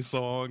With Me"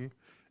 song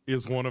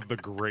is one of the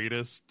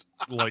greatest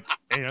like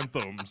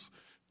anthems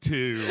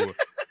to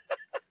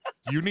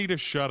you need to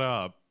shut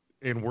up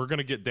and we're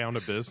gonna get down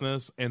to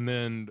business, and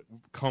then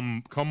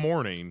come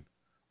morning,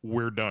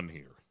 we're done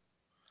here.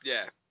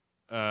 Yeah.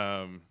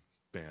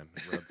 Man,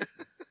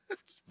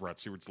 Rod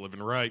Stewart's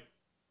living right.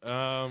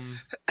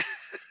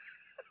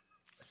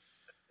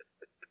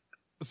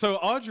 So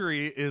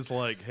Audrey is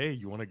like, hey,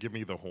 you want to give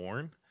me the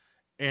horn?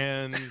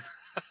 And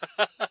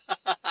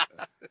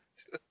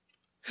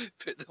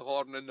put the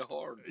horn in the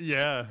horn.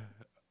 Yeah.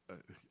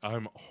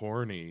 I'm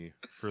horny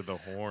for the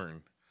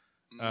horn.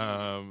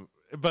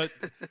 But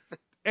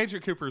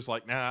Agent Cooper's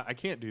like, nah, I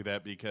can't do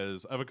that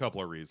because of a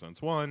couple of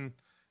reasons. One,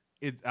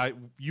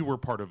 you were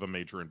part of a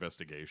major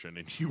investigation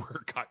and you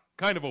were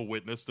kind of a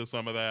witness to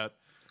some of that.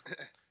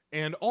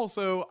 And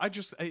also, I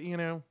just,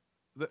 and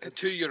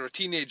two, you're a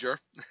teenager.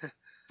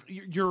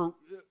 You're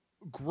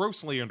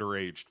grossly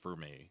underaged for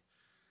me.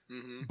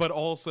 Mm-hmm. But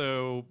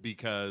also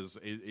because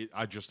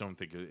I just don't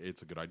think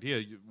it's a good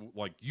idea.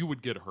 You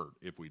would get hurt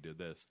if we did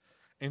this.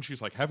 And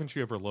she's like, haven't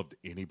you ever loved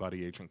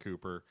anybody, Agent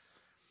Cooper?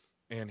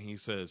 And he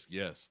says,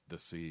 yes, the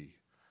sea.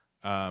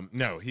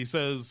 No, he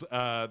says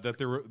that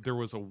there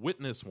was a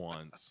witness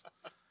once.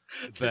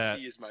 The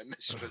sea is my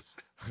mistress.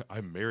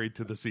 I'm married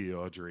to the sea,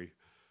 Audrey.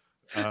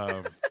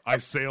 I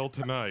sail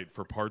tonight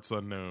for parts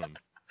unknown.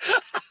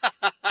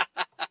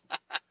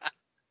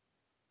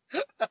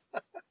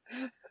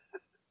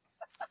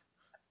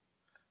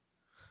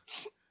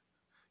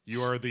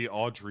 You are the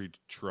Audrey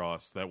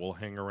truss that will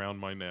hang around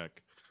my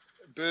neck.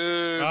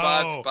 Boo!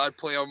 Bad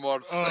play on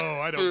words. Oh,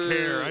 I don't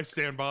care. I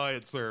stand by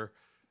it, sir.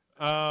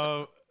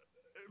 But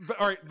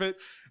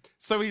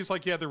so he's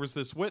like, yeah, there was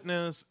this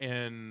witness,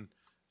 and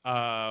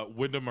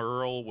Wyndham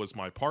Earl was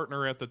my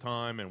partner at the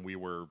time, and we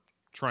were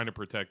trying to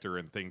protect her,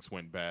 and things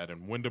went bad,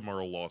 and Wyndham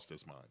Earl lost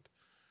his mind.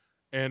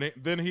 And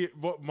then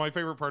my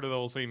favorite part of the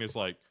whole scene is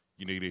like,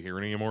 you need to hear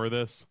any more of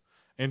this?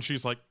 And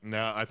she's like,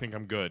 nah, I think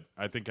I'm good.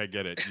 I think I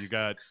get it.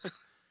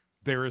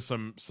 There is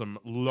some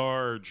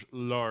large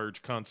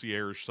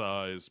concierge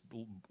size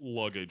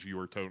luggage you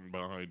were toting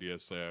behind you.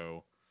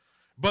 So,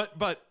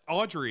 but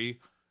Audrey,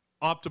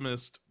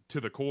 optimist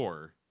to the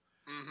core.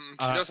 Mm-hmm.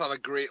 She does have a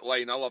great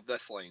line. I love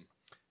this line.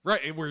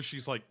 Right, where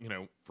she's like,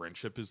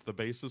 friendship is the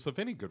basis of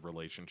any good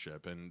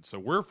relationship, and so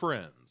we're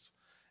friends.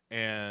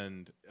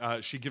 And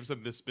she gives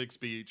him this big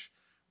speech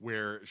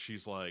where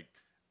she's like,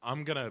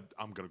 I'm gonna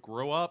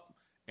grow up.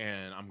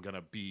 And I'm going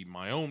to be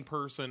my own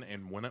person.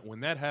 And when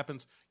that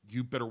happens,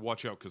 you better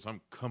watch out because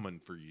I'm coming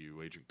for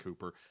you, Agent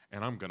Cooper.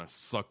 And I'm going to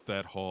suck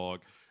that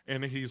hog.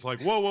 And he's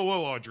like, whoa,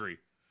 Audrey.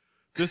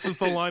 This is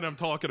the line I'm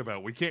talking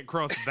about. We can't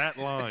cross that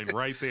line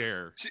right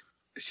there.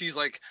 She's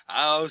like,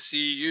 I'll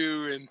see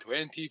you in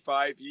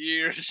 25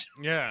 years.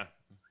 Yeah.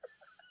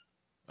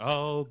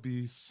 I'll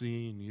be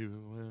seeing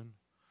you in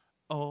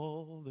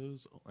all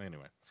those...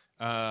 Anyway.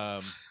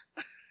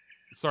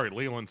 Sorry,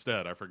 Leland's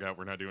dead. I forgot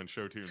we're not doing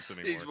show tunes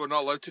anymore. We're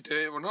not allowed to do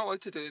it. We're not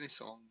allowed to do any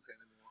songs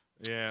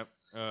anymore.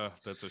 Yeah,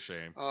 that's a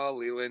shame. Oh,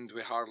 Leland,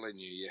 we hardly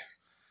knew you.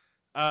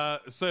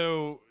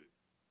 So,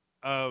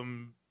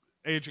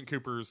 Agent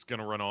Cooper's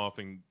gonna run off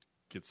and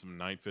get some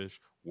night fish.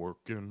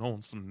 Working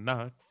on some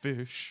night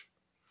fish.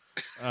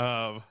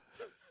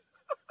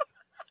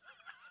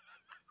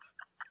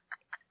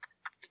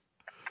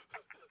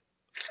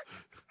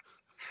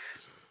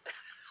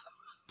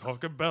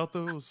 Talk about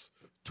those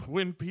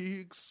Twin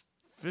Peaks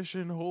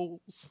fishing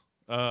holes.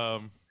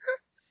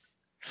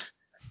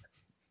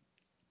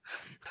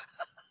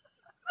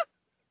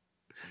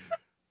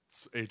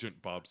 It's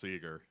Agent Bob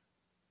Seger.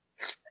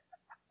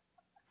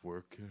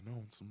 Working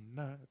on some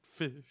night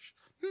fish.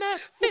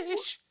 Night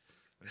fish!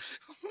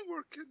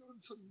 Working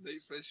on some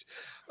night fish.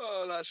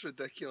 Oh, that's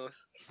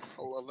ridiculous.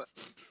 I love it.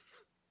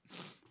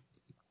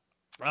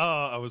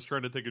 I was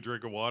trying to take a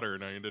drink of water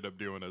and I ended up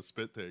doing a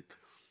spit take.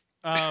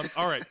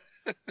 All right.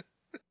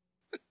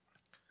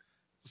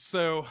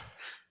 So,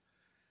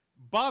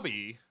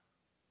 Bobby,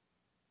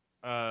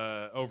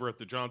 over at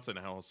the Johnson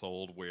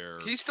household, where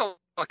he's still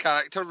a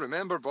character.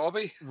 Remember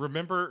Bobby?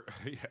 Remember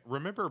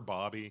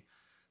Bobby.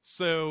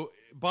 So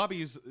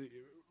Bobby's,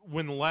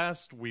 when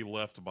last we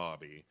left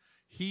Bobby,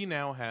 he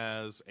now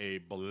has a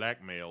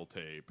blackmail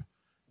tape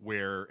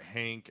where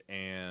Hank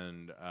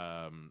and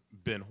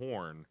Ben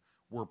Horn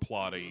were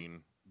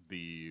plotting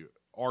the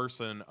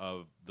arson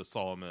of the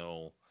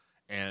sawmill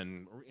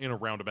and, in a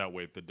roundabout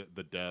way,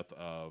 the death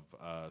of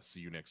See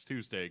You Next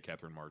Tuesday,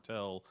 Catherine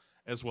Martell,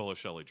 as well as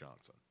Shelley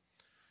Johnson.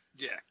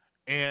 Yeah.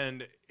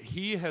 And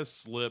he has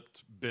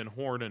slipped Ben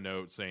Horn a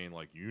note saying,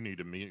 like, you need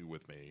to meet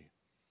with me.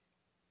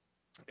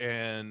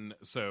 And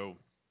so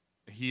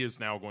he is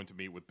now going to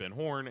meet with Ben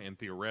Horn and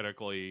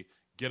theoretically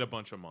get a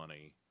bunch of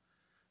money,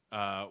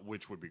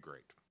 which would be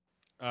great.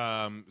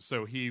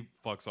 So he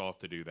fucks off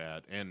to do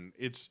that. And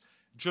it's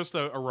just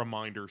a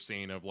reminder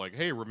scene of like,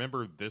 hey,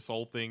 remember this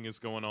whole thing is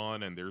going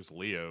on and there's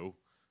Leo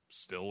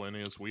still in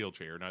his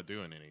wheelchair, not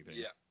doing anything.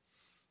 Yeah.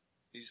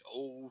 His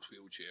old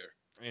wheelchair.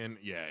 And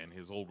yeah, and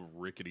his old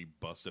rickety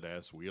busted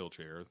ass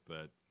wheelchair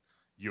that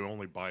you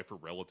only buy for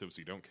relatives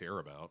you don't care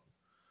about.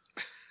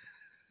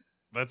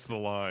 That's the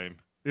line.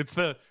 It's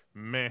the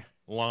meh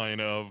line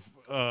of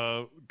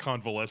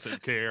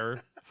convalescent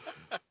care.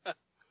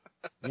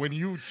 When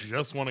you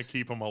just want to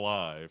keep them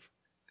alive,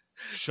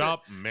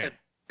 shop meh.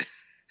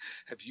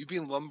 Have you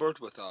been lumbered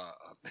with a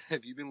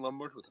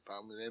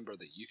family member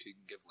that you can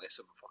give less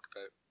of a fuck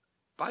about?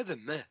 Buy the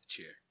meh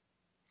chair.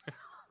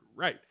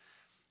 Right.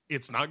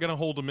 It's not going to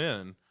hold them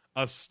in.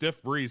 A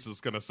stiff breeze is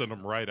going to send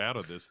them right out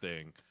of this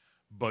thing.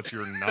 But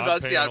you're not.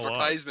 That's paying the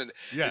advertisement.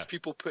 Yeah. It's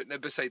people putting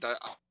it beside a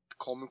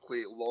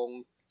comically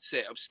long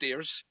set of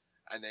stairs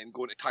and then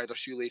going to tie their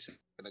shoelace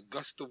and a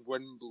gust of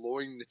wind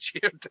blowing the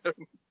chair down.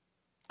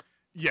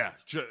 Yeah.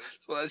 So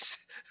let's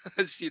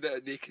see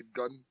that Naked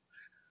Gun.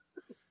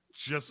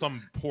 Just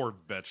some poor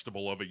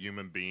vegetable of a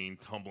human being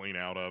tumbling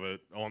out of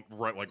it,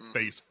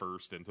 face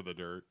first into the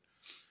dirt.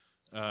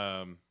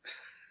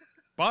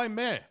 By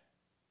meh.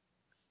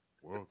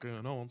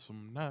 Working on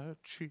some night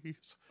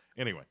cheese.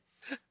 Anyway.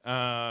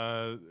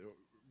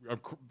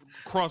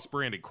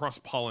 Cross-branding,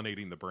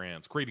 cross-pollinating the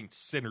brands, creating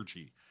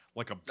synergy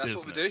like a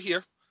business. That's what we do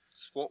here.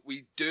 It's what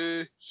we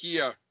do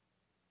here.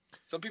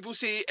 Some people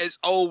say it's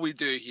all we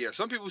do here.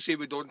 Some people say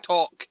we don't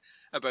talk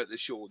about the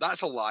show.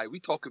 That's a lie. We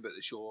talk about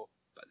the show,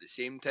 but at the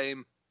same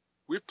time,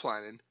 we're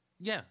planning.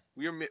 Yeah.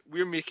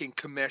 We're making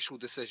commercial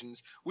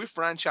decisions. We're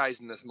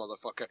franchising this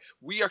motherfucker.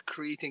 We are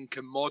creating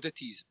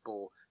commodities,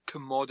 Bo.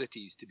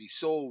 Commodities to be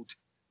sold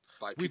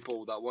by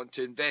people that want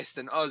to invest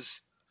in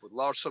us with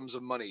large sums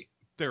of money.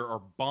 There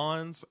are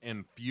bonds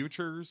and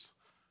futures.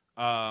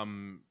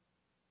 Simon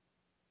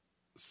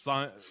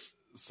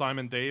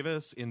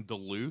Davis in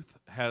Duluth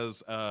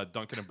has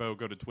Duncan and Bo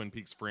Go to Twin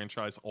Peaks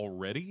franchise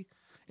already,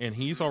 and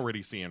he's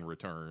already seeing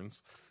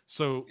returns.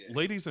 So,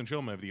 ladies and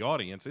gentlemen of the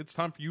audience, it's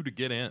time for you to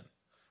get in.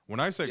 When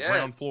I say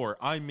ground floor,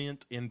 I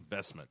meant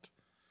investment.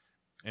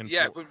 And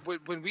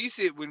when we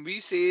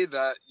say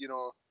that, you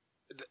know,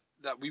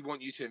 that we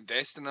want you to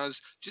invest in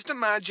us, just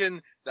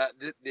imagine that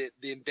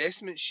the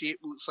investment shape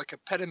looks like a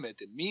pyramid,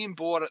 and me and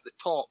Bo are at the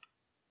top,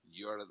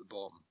 you're at the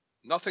bottom.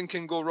 Nothing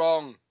can go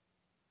wrong.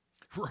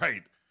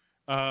 Right.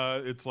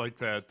 It's like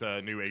that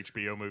new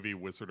HBO movie,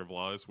 Wizard of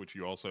Oz, which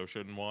you also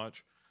shouldn't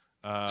watch,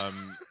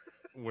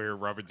 where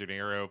Robert De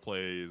Niro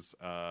plays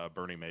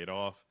Bernie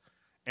Madoff.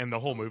 And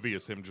the whole movie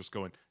is him just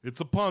going, it's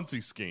a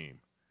Ponzi scheme.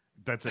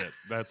 That's it.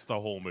 That's the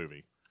whole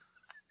movie.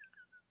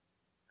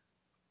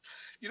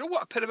 You know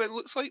what a pyramid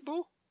looks like,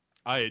 Bo?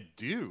 I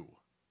do.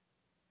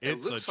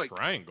 It's a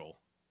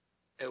triangle.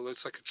 It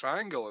looks like a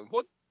triangle. And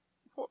what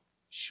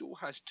show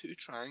has two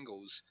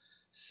triangles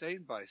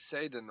side by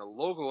side in the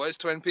logo? It's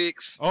Twin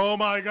Peaks. Oh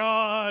my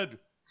God!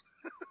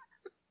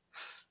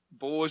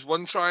 Bo is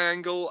one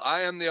triangle.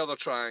 I am the other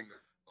triangle.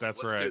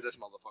 Let's do this,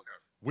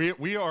 motherfucker.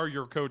 We are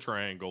your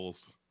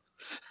co-triangles.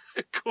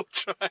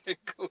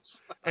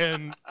 Co-triangles.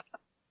 And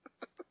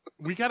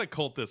we got to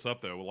cult this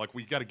up, though. Like,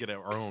 we got to get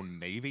our own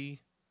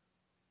navy.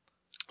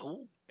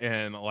 Oh.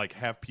 And, like,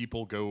 have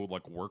people go,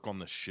 like, work on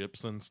the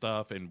ships and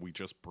stuff, and we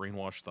just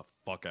brainwash the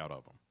fuck out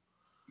of them.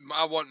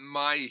 I want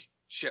my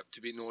ship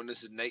to be known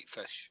as the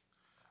Nightfish.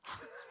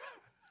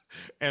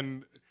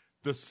 And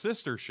the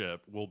sister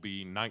ship will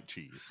be Night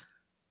Cheese.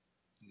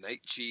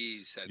 Night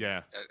Cheese. And,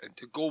 yeah. And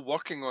to go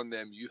working on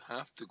them, you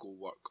have to go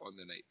work on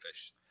the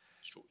Nightfish.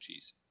 Stroke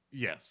cheese.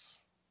 Yes.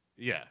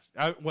 Yeah.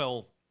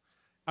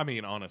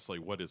 Honestly,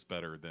 what is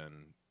better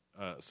than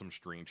some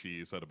string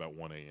cheese at about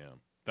 1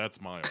 a.m.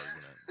 That's my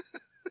argument.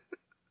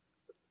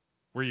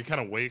 Where you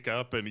kind of wake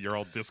up and you're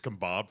all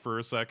discombobulated for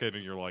a second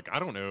and you're like, I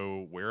don't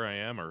know where I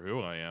am or who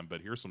I am,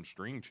 but here's some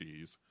string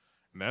cheese.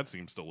 And that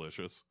seems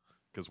delicious.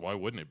 Because why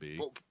wouldn't it be?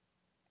 Well,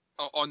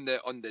 on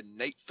the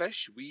night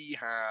fish, we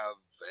have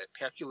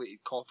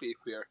percolated coffee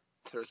where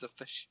there's a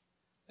fish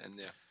in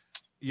there.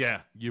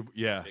 Yeah,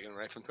 Taken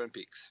right from Twin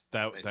Peaks.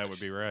 That would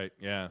be right,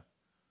 yeah.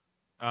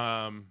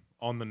 On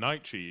the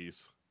night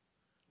cheese,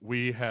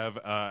 we have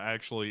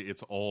actually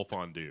it's all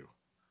fondue.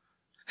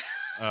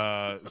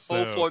 All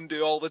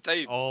fondue all the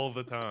time. All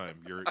the time.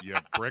 You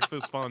have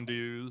breakfast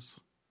fondues,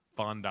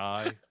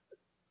 fondarum.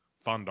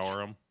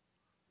 I'm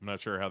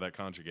not sure how that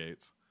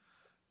conjugates.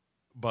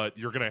 But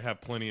you're going to have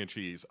plenty of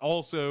cheese.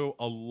 Also,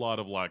 a lot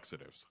of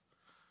laxatives.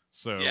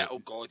 So yeah, oh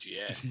god,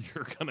 yeah.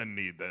 You're going to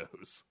need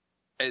those.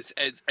 It's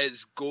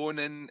going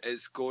in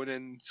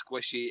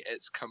squishy,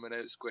 it's coming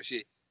out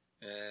squishy.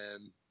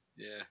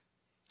 Yeah.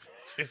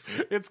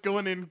 It's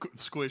going in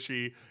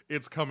squishy,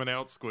 it's coming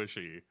out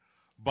squishy.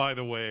 By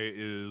the way,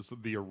 is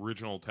the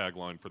original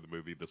tagline for the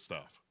movie The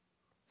Stuff.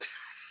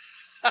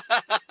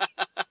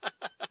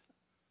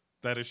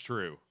 That is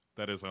true.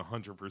 That is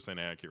 100%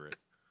 accurate.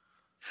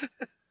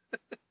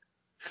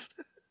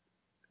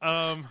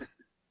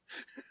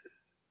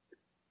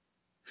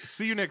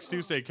 See you next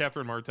Tuesday.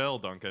 Catherine Martell,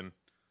 Duncan,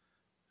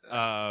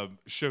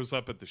 shows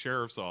up at the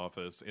sheriff's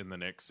office in the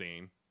next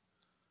scene.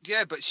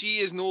 Yeah, but she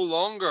is no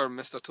longer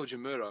Mr.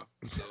 Tojimura.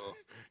 So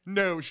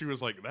no, she was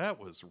like, that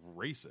was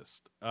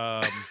racist.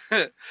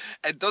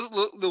 It does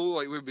look though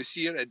like when we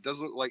see her, it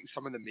does look like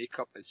some of the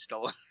makeup is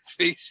still on her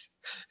face.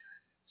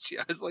 She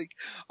has like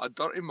a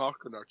dirty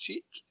mark on her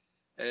cheek.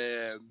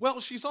 Well,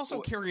 she's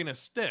also carrying a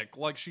stick,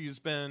 like she's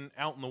been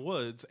out in the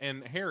woods,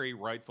 and Harry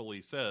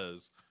rightfully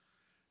says,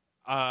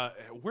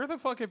 where the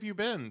fuck have you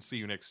been? See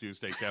you next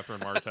Tuesday, Catherine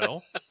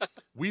Martell.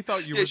 We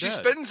thought you were dead. She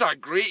spins a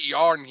great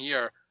yarn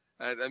here.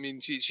 I mean,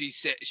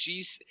 she's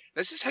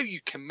this is how you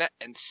commit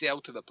and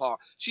sell to the part.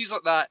 She's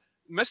like that.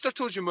 Mr.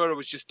 Tojimura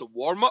was just the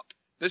warm-up.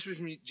 This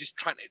was me just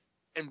trying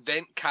to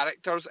invent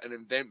characters and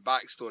invent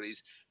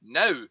backstories.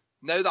 Now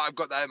that I've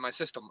got that in my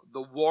system,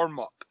 the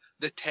warm-up,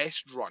 the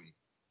test run.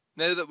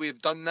 Now that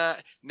we've done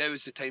that, now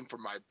is the time for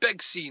my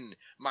big scene,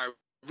 my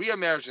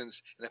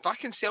re-emergence. And if I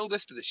can sell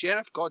this to the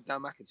sheriff,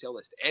 goddamn, I can sell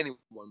this to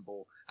anyone,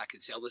 Bo. I can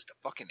sell this to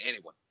fucking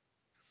anyone.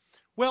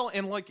 Well,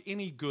 and like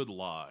any good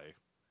lie,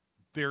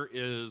 there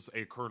is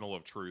a kernel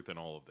of truth in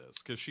all of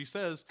this. Because she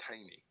says,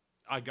 tiny.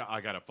 I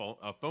got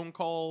a phone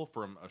call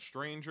from a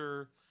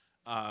stranger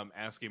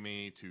asking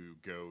me to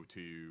go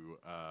to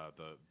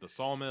the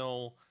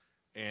sawmill.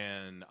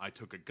 And I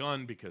took a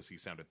gun because he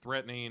sounded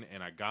threatening,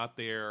 and I got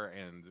there,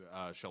 and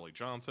Shelley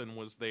Johnson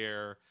was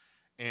there,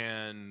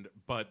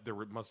 but there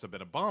must have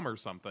been a bomb or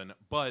something.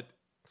 But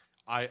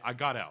I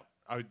got out.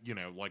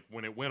 Like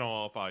when it went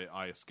off,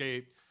 I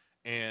escaped,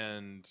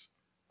 and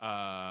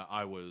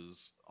I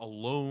was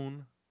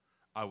alone.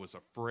 I was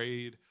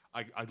afraid.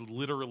 I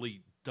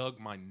literally dug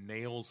my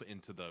nails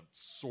into the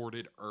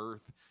sordid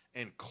earth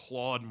and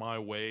clawed my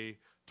way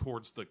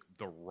towards the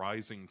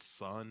rising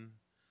sun.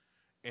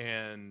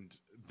 And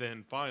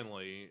then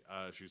finally,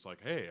 she's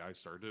like, hey, I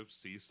started to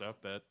see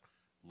stuff that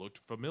looked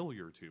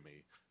familiar to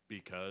me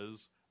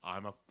because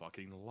I'm a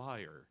fucking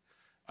liar.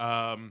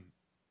 And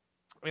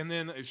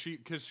then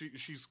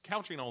she's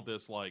couching all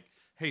this like,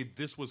 hey,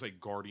 this was a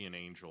guardian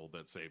angel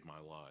that saved my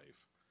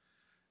life.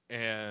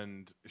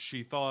 And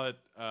she thought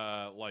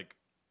like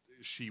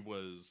she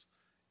was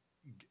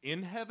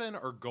in heaven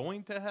or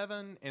going to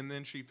heaven. And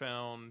then she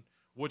found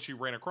what she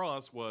ran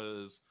across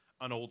was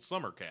an old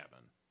summer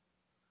cabin.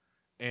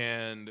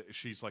 And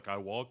she's like, I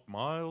walked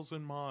miles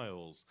and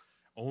miles.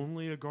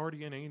 Only a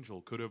guardian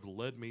angel could have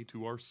led me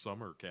to our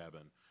summer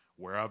cabin,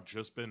 where I've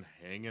just been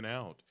hanging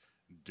out,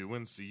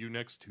 doing see you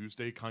next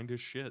Tuesday kind of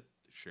shit,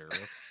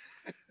 Sheriff.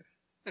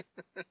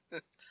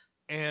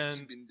 And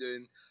she's been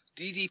doing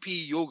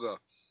DDP yoga,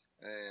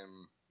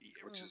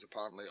 which is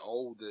apparently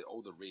all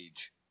the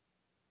rage.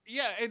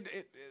 Yeah, and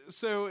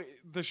so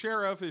the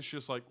sheriff is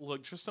just like,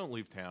 look, just don't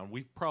leave town.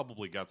 We've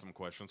probably got some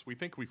questions. We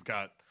think we've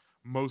got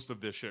most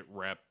of this shit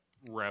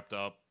wrapped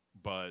up,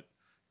 but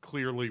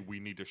clearly we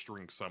need to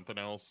string something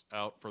else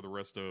out for the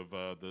rest of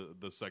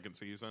the second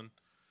season.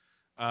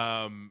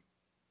 And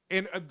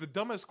the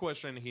dumbest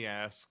question he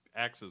asks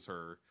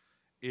her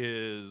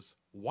is,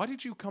 why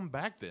did you come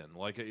back then?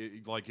 Like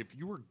if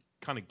you were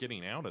kind of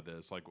getting out of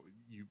this, like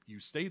you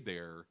stayed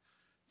there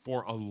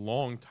for a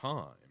long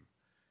time,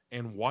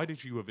 and why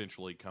did you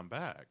eventually come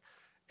back?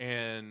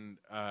 And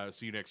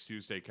see you next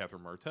Tuesday,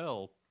 Catherine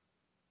Martell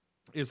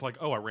is like,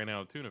 oh, I ran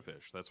out of tuna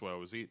fish. That's what I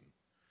was eating.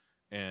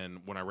 And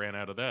when I ran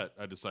out of that,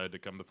 I decided to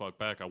come the fuck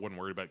back. I wasn't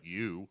worried about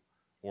you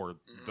or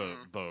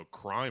the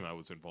crime I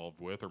was involved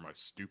with or my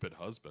stupid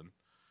husband,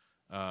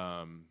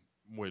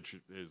 which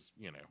is,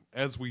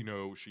 as we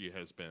know, she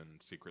has been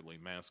secretly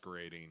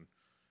masquerading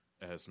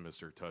as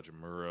Mr.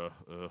 Tajimura.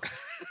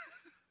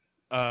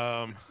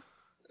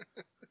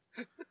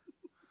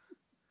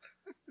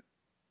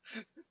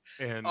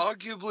 And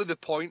arguably the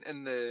point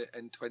in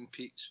Twin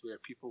Peaks where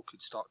people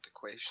could start to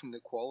question the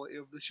quality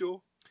of the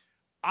show.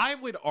 I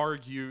would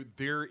argue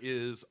there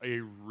is a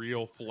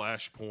real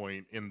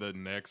flashpoint in the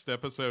next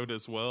episode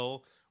as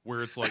well,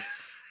 where it's like,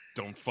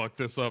 don't fuck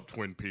this up,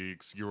 Twin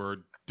Peaks. You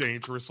are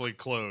dangerously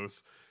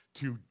close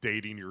to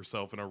dating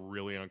yourself in a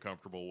really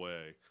uncomfortable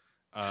way.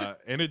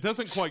 And it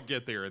doesn't quite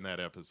get there in that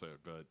episode,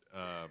 but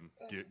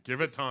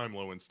give it time,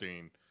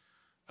 Lowenstein.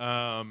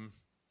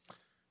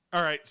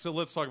 All right, so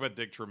let's talk about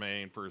Dick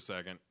Tremaine for a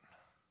second.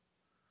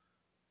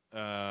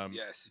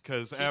 Yes,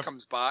 because he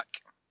comes back.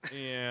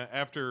 Yeah,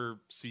 after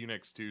See You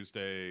Next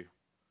Tuesday,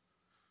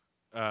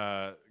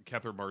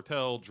 Catherine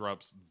Martell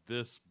drops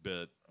this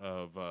bit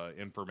of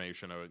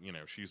information.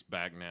 She's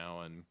back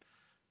now and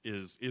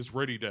is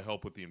ready to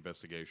help with the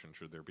investigation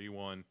should there be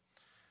one.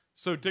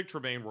 So Dick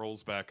Tremaine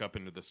rolls back up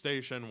into the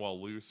station while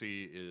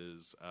Lucy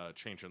is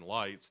changing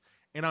lights.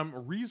 And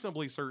I'm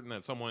reasonably certain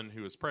that someone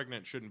who is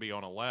pregnant shouldn't be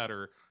on a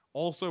ladder.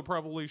 Also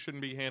probably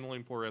shouldn't be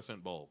handling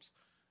fluorescent bulbs.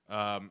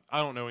 I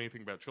don't know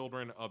anything about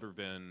children other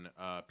than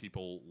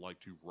people like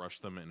to rush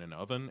them in an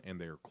oven, and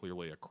they're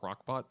clearly a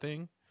crockpot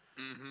thing.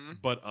 Mm-hmm.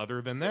 But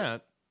other than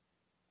that,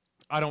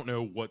 I don't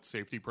know what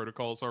safety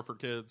protocols are for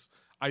kids.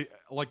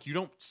 You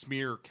don't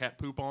smear cat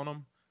poop on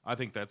them. I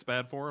think that's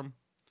bad for them.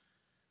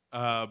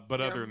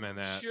 But other than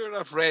that, I'm sure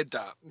I've read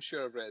that.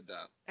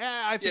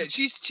 I think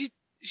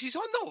she's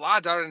on the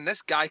ladder, and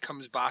this guy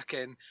comes back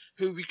in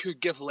who we could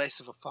give less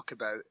of a fuck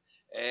about.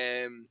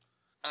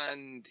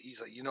 And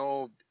he's like,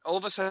 all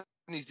of a sudden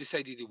he's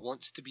decided he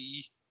wants to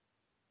be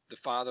the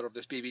father of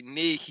this baby.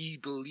 Nay, he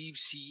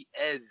believes he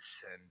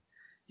is, and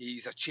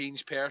he's a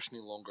changed person.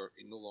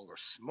 He no longer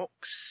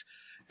smokes,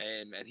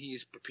 and he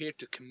is prepared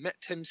to commit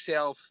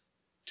himself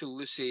to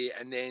Lucy.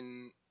 And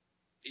then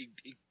he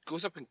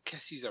goes up and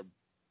kisses her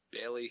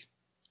belly,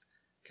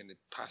 kind of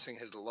passing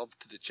his love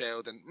to the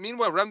child. And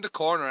meanwhile, round the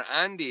corner,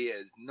 Andy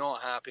is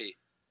not happy,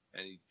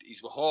 and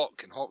he's with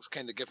Hawk, and Hawk's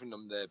kind of giving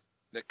him the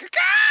cacao.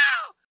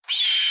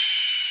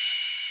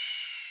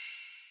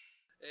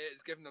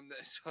 It's giving them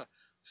this.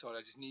 Sorry,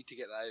 I just need to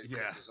get that out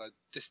because there's a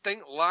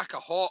distinct lack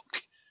of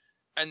Hawk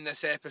in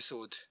this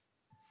episode.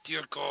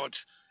 Dear God.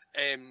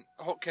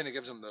 Hawk kind of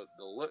gives him the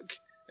look,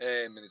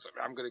 and he's like,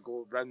 I'm going to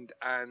go round,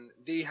 and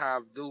they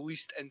have the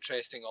least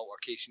interesting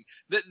altercation.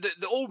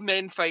 The old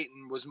men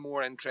fighting was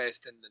more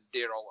interesting than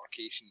their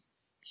altercation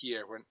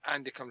here, when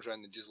Andy comes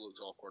around and just looks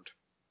awkward.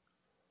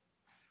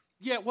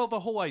 Yeah, well, the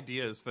whole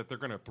idea is that they're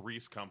going to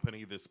Three's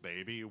Company this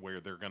baby,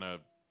 where they're going to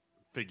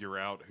figure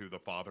out who the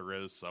father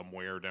is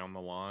somewhere down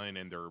the line,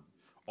 and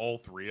all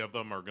three of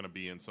them are going to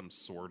be in some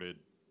sordid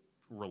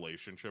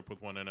relationship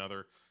with one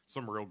another,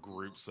 some real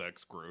group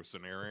sex gross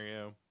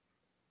scenario.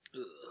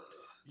 Ugh.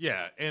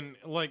 Yeah, and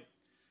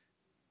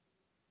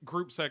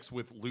group sex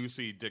with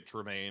Lucy, Dick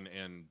Tremaine,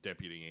 and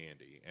Deputy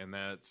Andy, and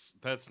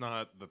that's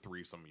not the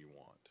threesome you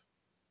want.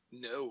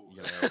 No.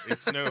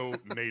 It's no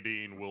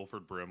Nadine,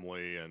 Wilford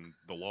Brimley, and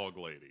the Log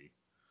Lady.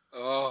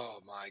 Oh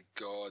my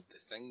God, the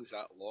things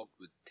that Log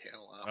would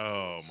tell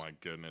afterwards. Oh my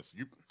goodness.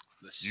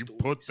 You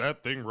put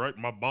that thing right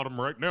in my bottom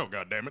right now,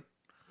 goddammit.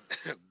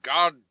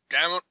 God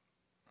damn it.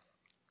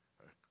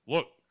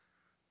 Look,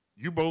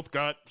 you both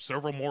got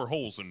several more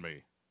holes than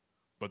me,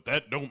 but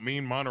that don't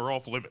mean mine are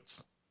off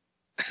limits.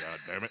 God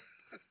damn it.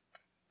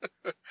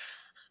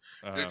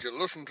 Did you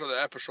listen to the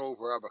episode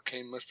where I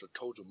became Mr.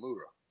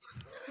 Tojimura?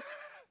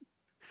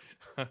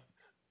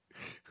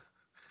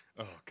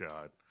 Oh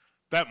God,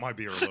 that might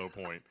be our low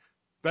point.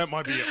 That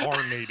might be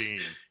our Nadine.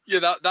 Yeah,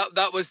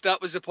 that was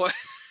the point.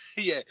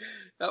 Yeah,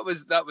 that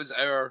was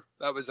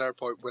our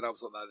point when I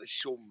was like, that the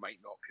show might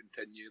not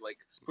continue. Like,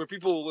 where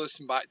people will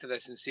listen back to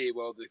this and say,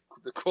 well,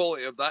 the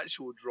quality of that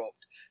show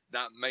dropped.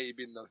 That might have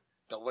been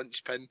the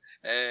linchpin.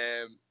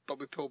 But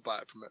we pulled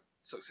back from it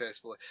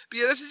successfully. But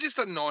yeah, this is just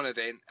a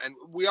non-event, and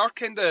we are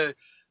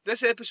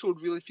this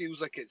episode really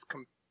feels like it's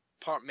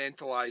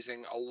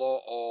compartmentalizing a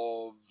lot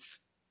of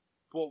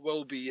what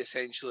will be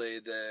essentially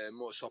the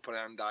modus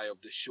operandi of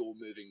the show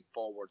moving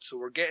forward. So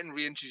we're getting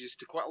reintroduced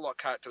to quite a lot of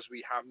characters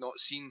we have not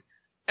seen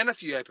in a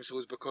few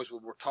episodes, because we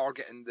were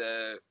targeting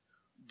the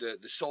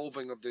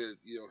solving of the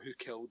who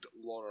killed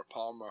Laura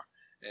Palmer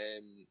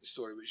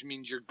story, which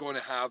means you're going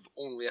to have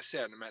only a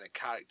certain amount of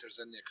characters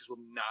in there, because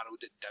we've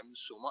narrowed it down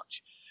so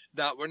much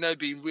that we're now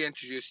being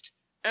reintroduced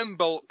in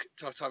bulk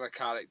to a ton of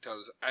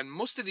characters, and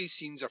most of these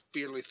scenes are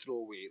fairly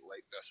throwaway,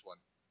 like this one.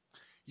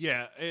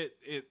 Yeah,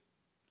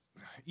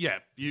 yeah,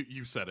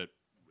 you said it.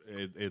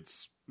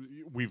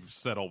 We've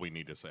said all we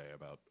need to say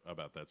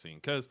about that scene,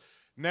 because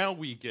now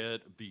we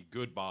get the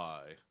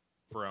goodbye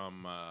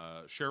from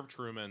Sheriff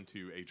Truman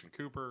to Agent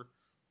Cooper,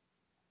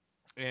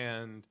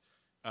 and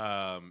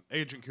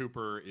Agent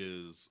Cooper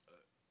is,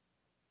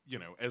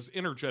 as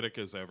energetic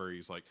as ever.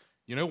 He's like,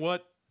 you know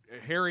what,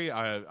 Harry,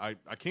 I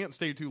can't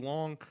stay too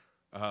long.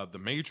 The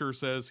Major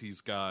says he's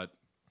got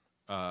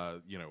a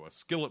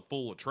skillet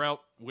full of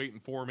trout waiting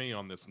for me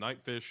on this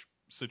night fish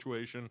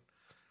situation.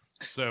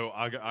 So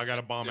I got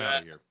to bomb out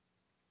of here.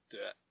 Do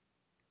it.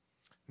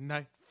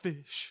 Night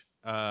fish.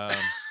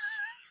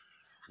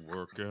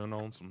 Working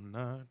on some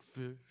night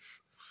fish.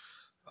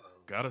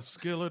 Got a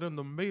skillet and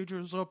the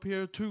major's up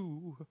here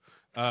too.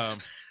 I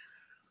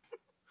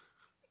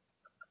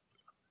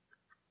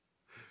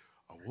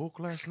woke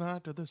last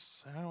night to the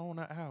sound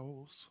of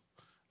owls.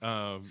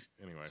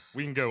 Anyway,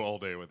 we can go all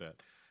day with that.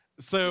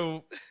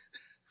 So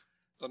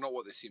they're not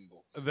what they seem,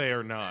 Bo. They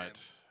are not.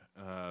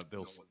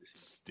 They'll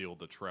steal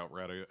the trout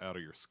right out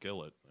of your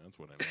skillet. That's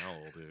what an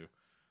owl will do.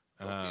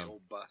 Filthy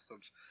old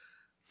bastards.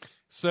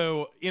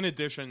 So, in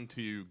addition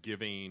to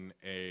giving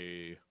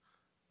a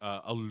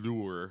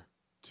lure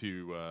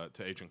to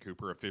Agent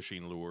Cooper, a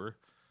fishing lure,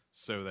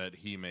 so that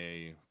he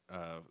may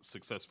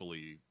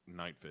successfully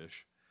night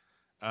fish,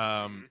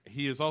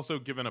 he is also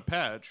given a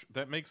patch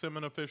that makes him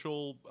an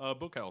official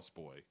bookhouse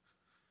boy.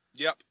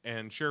 Yep.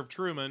 And Sheriff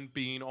Truman,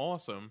 being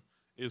awesome,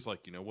 is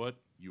like, you know what?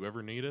 You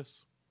ever need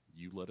us?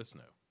 You let us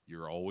know.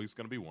 You're always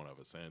going to be one of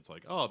us. And it's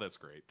like, oh, that's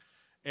great.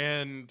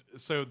 And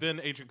so then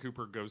Agent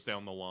Cooper goes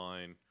down the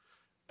line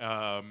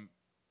and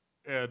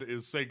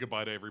is saying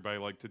goodbye to everybody,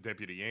 like to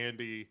Deputy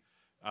Andy.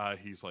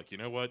 He's like, you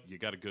know what? You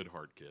got a good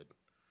heart, kid.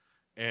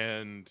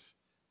 And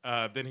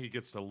then he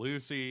gets to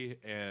Lucy,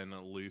 and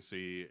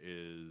Lucy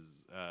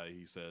is,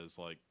 he says,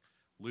 like,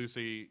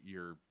 Lucy,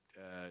 you're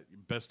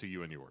best to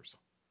you and yours.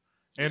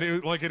 And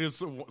it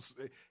is,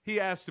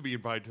 he asked to be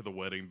invited to the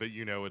wedding, but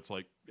it's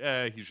like,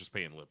 he's just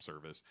paying lip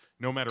service.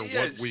 No matter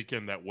what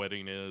weekend that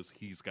wedding is,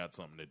 he's got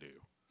something to do.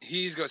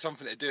 He's got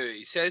something to do.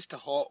 He says to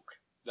Hawk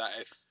that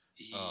if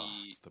he,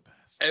 it's the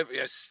best.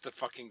 It's the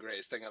fucking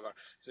greatest thing ever.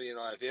 So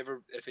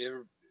if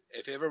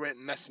he ever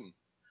went missing,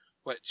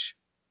 which,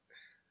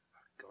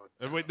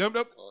 God, wait,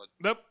 nope,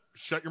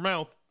 shut your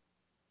mouth.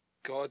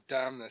 God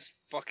damn this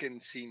fucking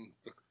scene.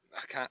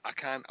 I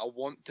can't. I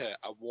want to.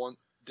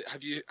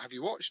 Have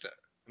you watched it?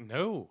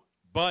 No,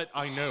 but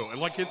I know.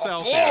 Like, it's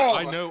out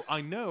there.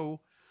 I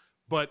know,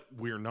 but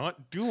we're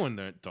not doing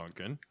that,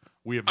 Duncan.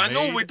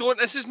 know we don't.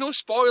 This is no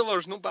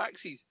spoilers, no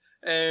backsies.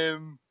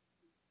 Twin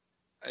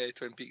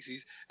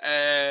Peaksies.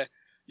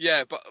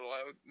 Yeah, but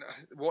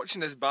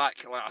watching this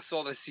back, like, I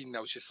saw this scene and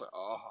I was just like,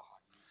 oh,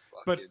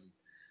 fucking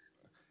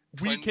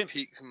Twin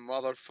Peaks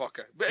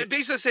motherfucker. But it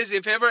basically says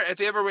if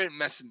he ever went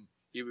missing,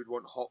 he would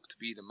want Hawk to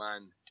be the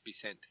man to be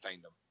sent to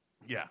find him.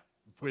 Yeah.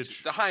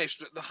 Which the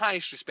highest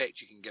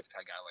respect you can give to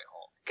a guy like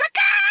Hawk.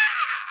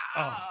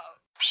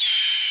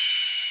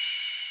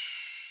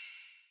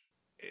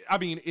 I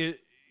mean,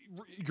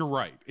 you're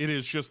right. It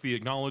is just the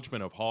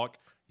acknowledgement of Hawk.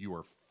 You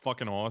are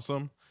fucking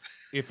awesome.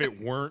 If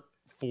it weren't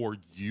for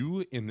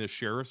you in this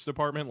sheriff's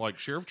department, like,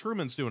 Sheriff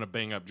Truman's doing a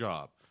bang up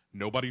job.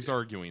 Nobody's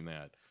arguing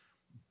that.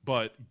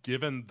 But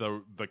given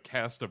the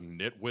cast of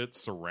nitwits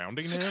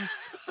surrounding him,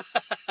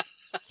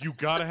 you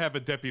got to have a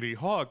Deputy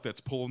Hawk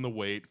that's pulling the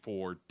weight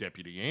for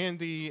Deputy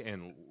Andy,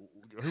 and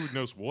who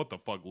knows what the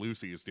fuck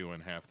Lucy is doing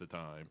half the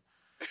time.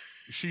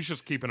 She's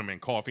just keeping him in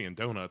coffee and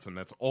donuts, and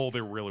that's all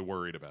they're really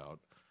worried about.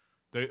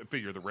 They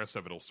figure the rest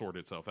of it will sort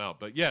itself out.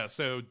 But yeah,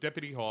 so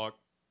Deputy Hawk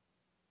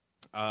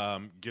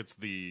gets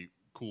the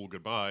cool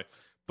goodbye.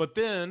 But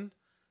then,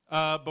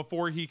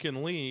 before he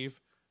can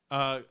leave,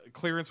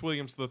 Clarence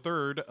Williams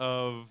III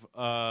of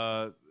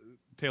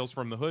Tales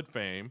from the Hood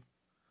fame.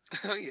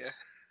 Oh, yeah.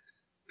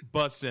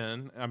 Busts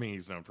in. I mean,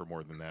 he's known for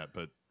more than that,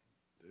 but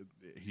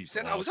he's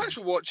awesome. I was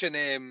actually watching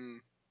a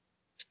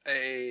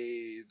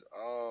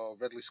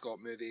Ridley Scott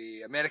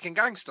movie, American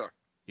Gangster.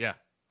 Yeah.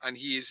 And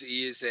he's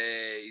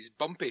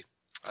Bumpy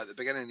at the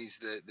beginning. He's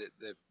the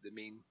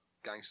main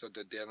gangster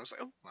dude there, and I was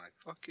like, oh my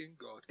fucking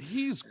god,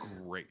 he's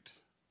great.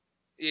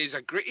 He's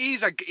a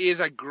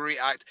great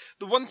act.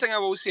 The one thing I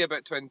will say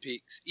about Twin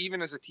Peaks,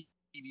 even as a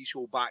TV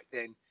show back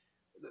then,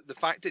 the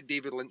fact that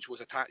David Lynch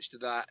was attached to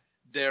that,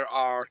 there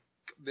are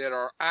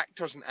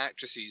actors and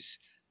actresses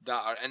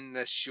that are in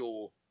this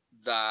show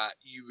that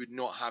you would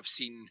not have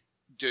seen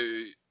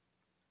do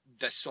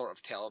this sort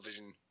of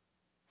television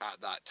at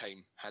that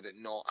time had it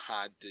not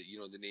had the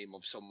name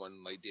of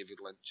someone like David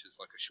Lynch as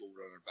like a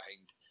showrunner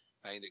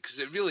behind it, because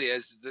it really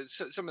is.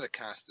 Some of the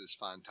cast is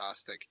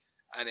fantastic,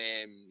 and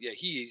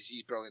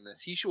he's brilliant in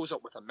this. He shows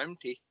up with a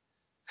Mountie.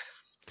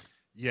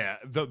 Yeah,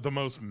 the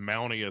most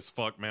Mountie as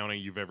fuck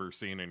Mountie you've ever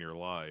seen in your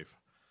life.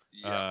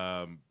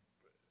 Yeah.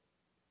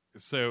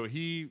 So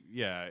he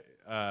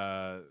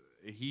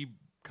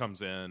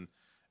comes in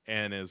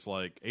and is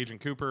like,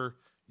 Agent Cooper,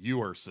 you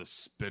are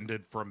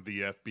suspended from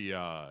the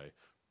FBI.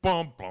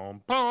 Bum,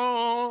 bum,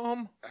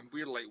 bum. And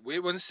we're like,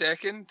 wait 1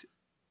 second.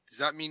 Does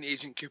that mean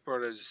Agent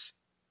Cooper is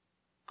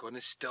going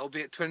to still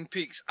be at Twin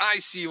Peaks? I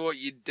see what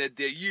you did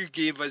there. You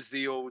gave us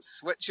the old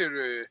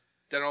switcheroo.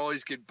 Did all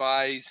his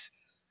goodbyes.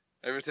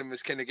 Everything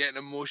was kind of getting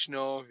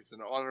emotional. He's an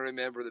honorary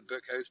member of the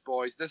Bookhouse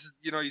Boys. This is,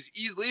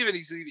 he's leaving.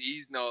 He's leaving.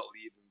 He's not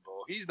leaving,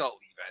 Bo. He's not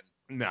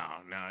leaving.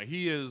 No.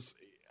 He is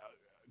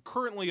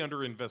currently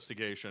under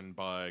investigation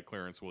by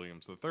Clarence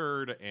Williams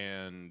III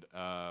and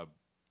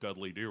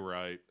Dudley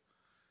Do-Right.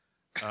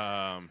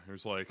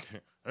 Who's like,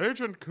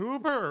 Agent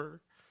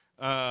Cooper.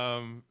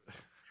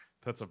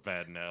 That's a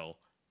bad no.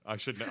 I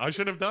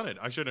shouldn't have done it.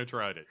 I shouldn't have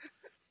tried it.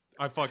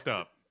 I fucked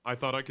up. I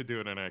thought I could do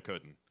it and I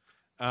couldn't.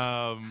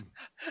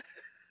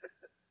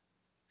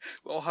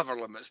 We all have our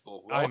limits,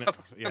 Paul. I know.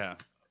 Yeah,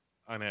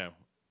 I know.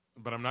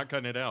 But I'm not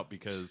cutting it out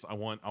because I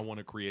want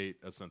to create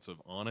a sense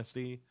of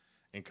honesty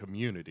and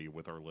community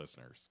with our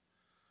listeners.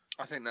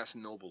 I think that's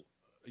noble.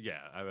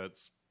 Yeah,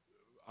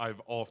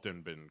 I've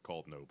often been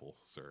called noble,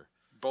 sir.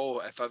 Bo,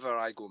 if ever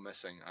I go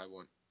missing, I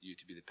want you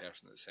to be the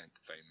person that's sent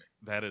to find me.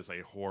 That is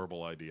a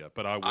horrible idea,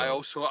 but I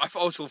will. I've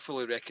also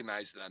fully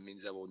recognised that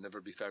means I will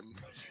never be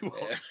found.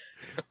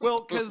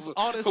 Well, because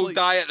honestly, we'll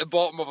die at the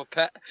bottom of a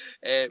pit.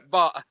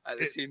 But at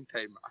the same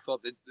time, I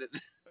thought that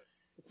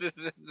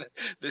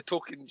the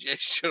token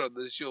gesture on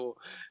the show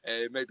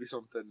might be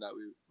something that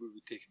we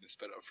would take in the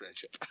spirit of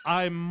friendship.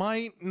 I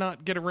might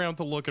not get around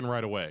to looking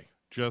right away.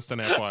 Just an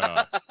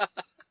FYI.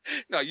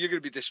 No, you're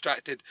going to be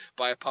distracted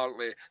by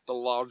apparently the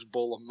large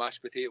bowl of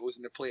mashed potatoes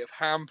and a plate of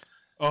ham.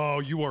 Oh,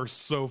 you are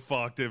so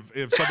fucked.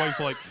 If somebody's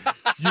like,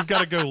 you've got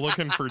to go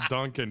looking for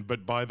Duncan,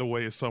 but by the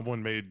way,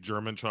 someone made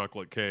German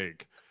chocolate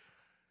cake,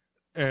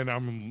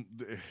 and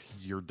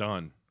you're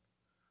done.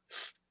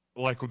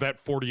 Like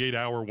that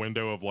 48-hour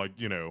window of like,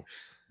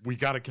 we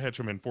got to catch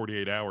him in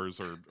 48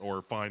 hours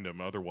or find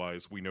him.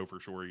 Otherwise, we know for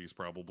sure he's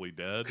probably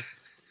dead.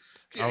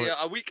 Yeah,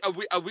 a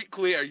week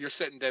later, you're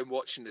sitting down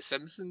watching The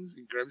Simpsons,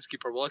 and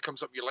Groundskeeper Willie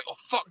comes up, and you're like, "Oh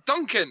fuck,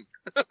 Duncan!"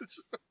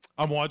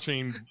 I'm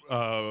watching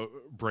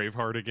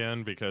Braveheart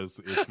again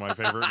because it's my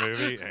favorite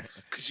movie.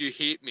 Because you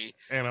hate me,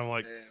 and I'm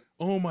like,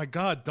 "Oh my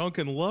god,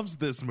 Duncan loves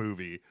this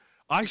movie.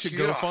 I should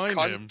go find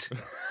him."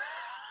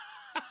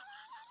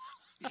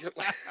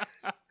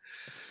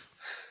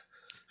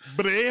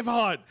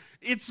 Braveheart,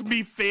 it's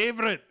me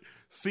favorite.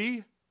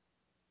 See.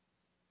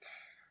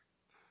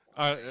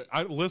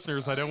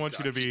 Listeners, I don't want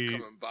you to be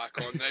coming back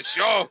on this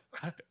show.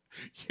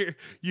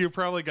 You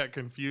probably got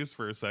confused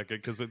for a second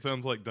because it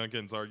sounds like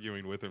Duncan's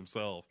arguing with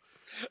himself.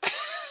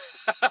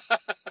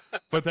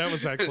 But that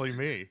was actually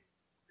me.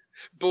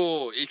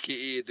 Bo,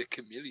 aka the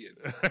chameleon.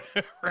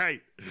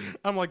 Right.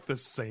 I'm like the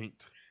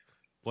saint.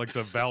 Like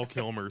the Val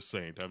Kilmer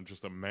saint. I'm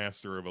just a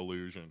master of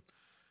illusion.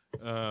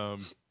 Oh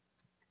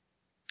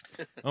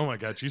my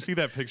god, did you see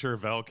that picture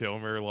of Val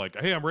Kilmer like,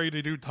 hey, I'm ready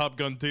to do Top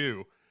Gun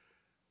 2?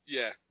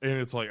 Yeah. And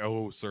it's like,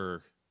 oh,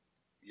 sir.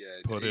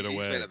 Yeah. Put it away.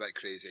 He's went a bit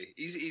crazy.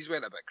 He's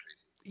went a bit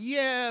crazy.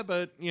 Yeah,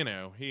 but,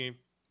 he,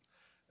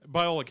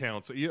 by all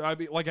accounts,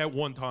 like at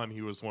one time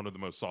he was one of the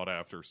most sought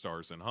after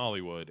stars in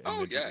Hollywood,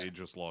 and he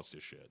just lost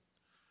his shit.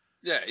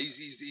 Yeah,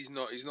 he's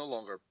no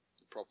longer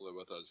properly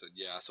with us. And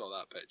yeah, I saw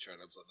that picture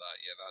and I was like,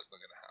 that's not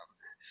going to happen.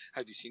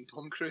 Have you seen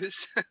Tom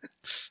Cruise?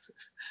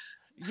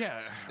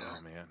 Yeah. Oh,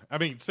 man. I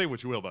mean, say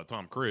what you will about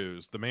Tom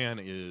Cruise. The man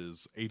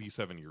is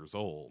 87 years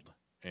old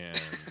and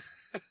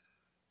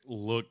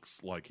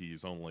looks like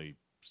he's only,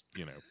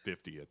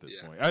 50 at this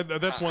point.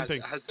 That's one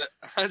thing. Has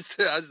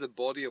the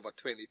body of a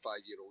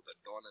 25-year-old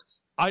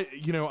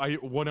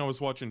Adonis. When I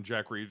was watching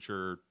Jack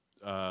Reacher,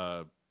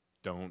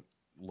 Don't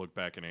Look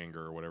Back in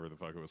Anger or whatever the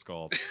fuck it was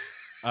called.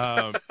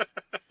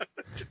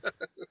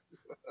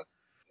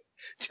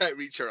 Jack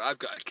Reacher, I've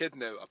got a kid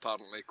now,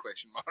 apparently, ?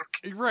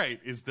 Right.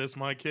 Is this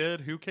my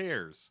kid? Who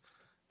cares?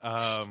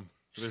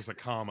 There's a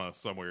comma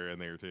somewhere in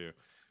there, too.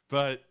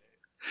 But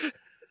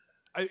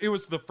it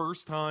was the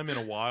first time in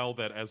a while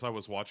that as I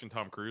was watching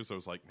Tom Cruise, I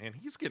was like, man,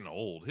 he's getting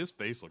old. His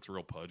face looks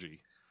real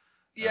pudgy.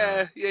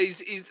 Yeah,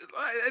 he's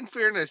in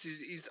fairness,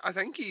 I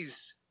think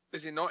is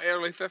he not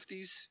early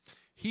 50s?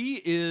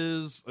 He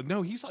is,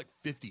 no, he's like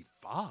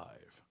 55.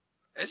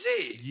 Is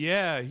he?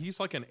 Yeah, he's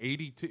like an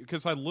 82,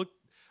 because I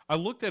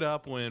looked it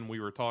up when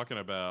we were talking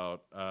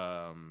about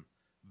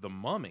The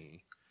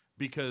Mummy,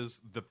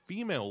 because the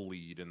female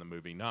lead in the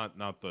movie, not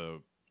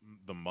the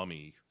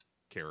mummy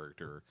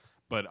character,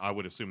 but I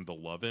would assume the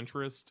love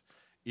interest,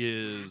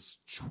 is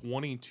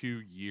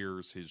 22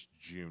 years his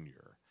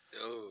junior.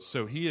 Oh,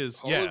 so he is.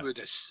 Hollywood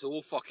is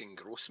so fucking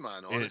gross,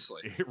 man.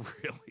 Honestly, it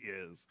really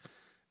is.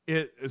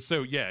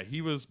 So yeah,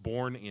 he was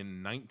born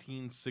in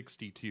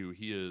 1962.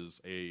 He is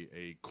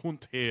a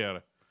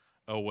Kunter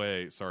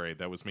away. Sorry,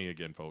 that was me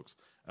again, folks.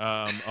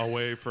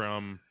 Away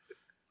from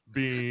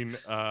being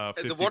 55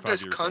 the word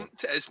is years cunt. old.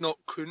 It's not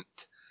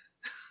kunt.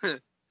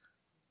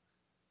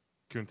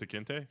 Kunta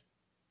Kinte?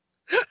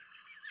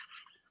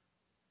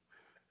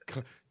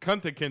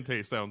 Kunta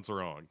Kinte sounds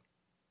wrong.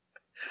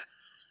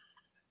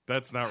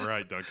 That's not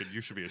right, Duncan.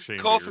 You should be ashamed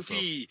of yourself.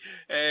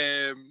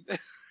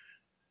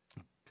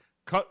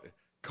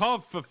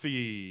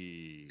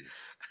 Coffee.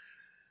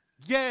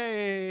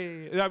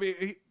 Yay! I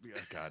mean,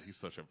 God, he's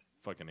such a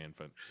fucking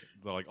infant.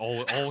 Like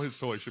all his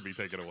toys should be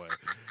taken away.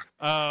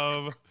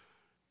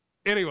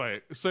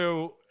 Anyway,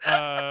 so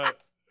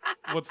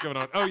what's going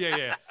on? Oh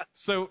yeah.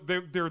 So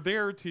they're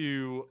there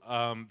to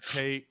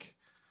take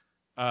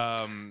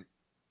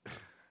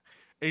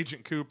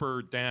Agent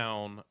Cooper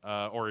down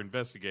or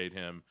investigate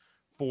him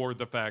for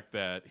the fact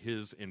that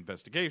his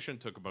investigation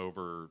took him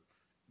over,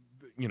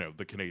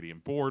 the Canadian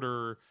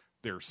border.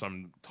 There's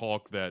some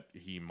talk that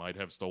he might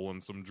have stolen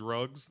some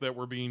drugs that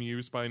were being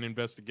used by an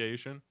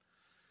investigation.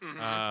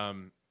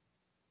 Mm-hmm.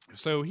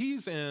 So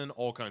he's in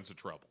all kinds of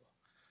trouble.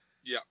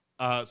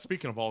 Yeah.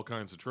 Speaking of all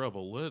kinds of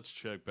trouble, let's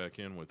check back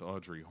in with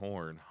Audrey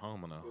Horne.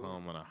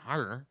 Homina,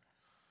 her.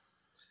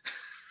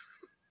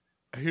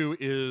 who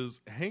is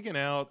hanging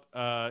out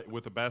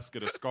with a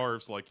basket of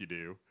scarves like you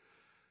do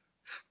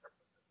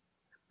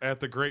at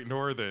the Great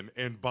Northern,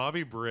 and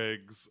Bobby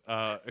Briggs,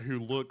 who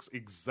looks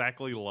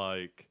exactly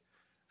like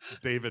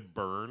David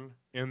Byrne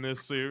in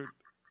this suit.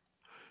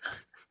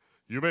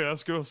 You may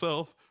ask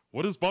yourself,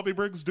 what is Bobby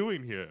Briggs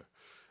doing here?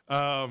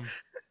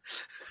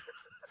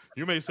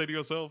 You may say to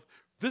yourself,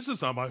 this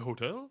is not my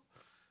hotel.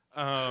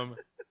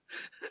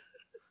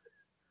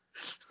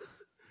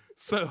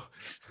 So,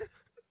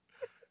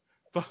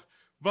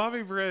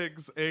 Bobby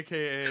Briggs,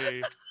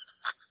 a.k.a.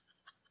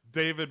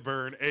 David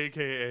Byrne,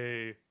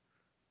 a.k.a.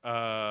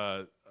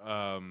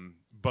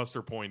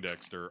 Buster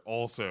Poindexter,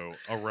 also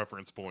a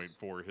reference point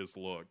for his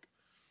look.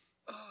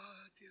 Oh,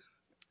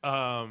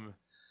 dear.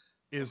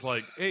 Is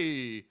like,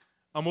 hey,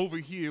 I'm over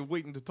here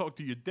waiting to talk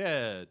to your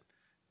dad.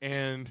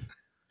 And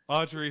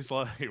Audrey's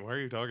like, why are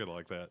you talking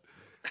like that?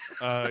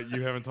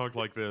 You haven't talked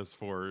like this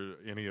for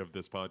any of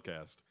this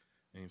podcast.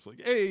 And he's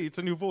like, hey, it's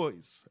a new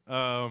voice.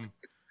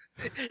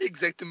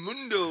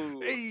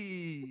 Exactamundo.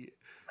 Hey.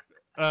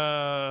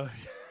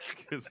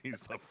 Because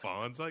he's the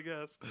Fonz, I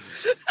guess.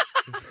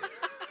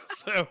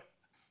 So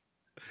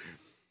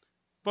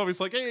Bobby's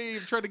like, hey,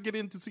 I'm trying to get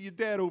in to see your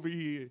dad over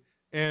here.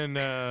 And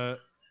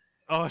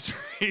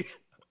Audrey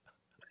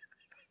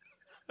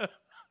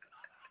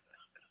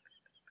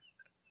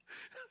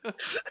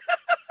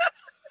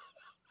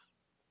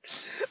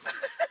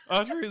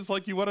Audrey is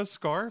like, you want a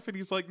scarf? And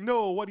he's like,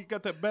 no, why do you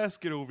got that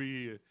basket over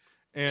here?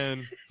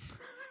 And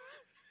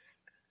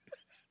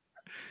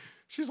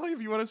she's like,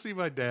 if you want to see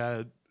my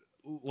dad,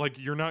 like,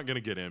 you're not going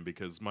to get in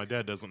because my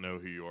dad doesn't know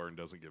who you are and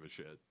doesn't give a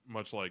shit,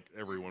 much like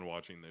everyone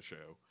watching this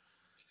show.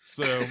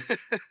 So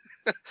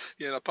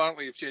yeah, and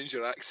apparently you've changed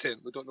your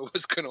accent. We don't know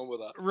what's going on with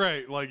that.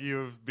 Right, like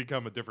you've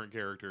become a different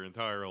character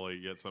entirely,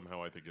 yet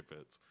somehow I think it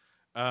fits.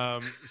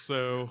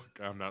 So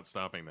I'm not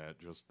stopping that,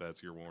 just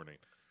that's your warning.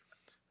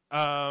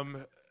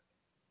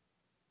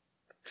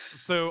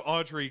 So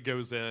Audrey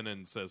goes in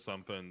and says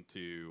something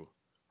to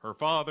her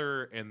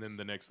father, and then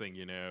the next thing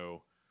you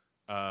know,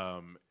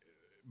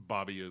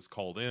 Bobby is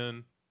called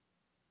in.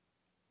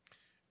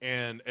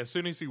 And as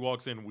soon as he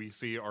walks in, we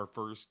see our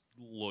first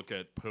look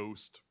at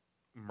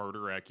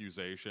post-murder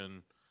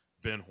accusation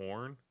Ben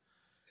Horne.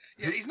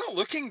 Yeah, he's not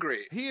looking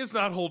great. He is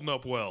not holding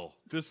up well.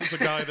 This is a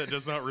guy that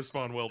does not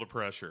respond well to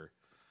pressure.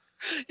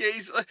 Yeah,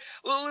 he's.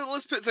 Well,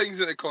 let's put things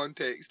into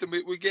context, and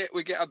we get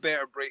a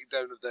better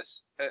breakdown of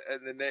this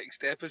in the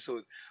next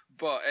episode.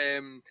 But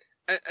in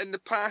the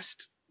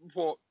past,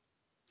 what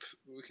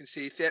we can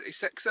say,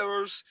 36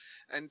 hours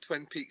in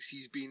Twin Peaks,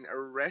 he's been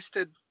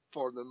arrested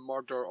for the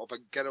murder of a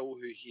girl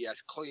who he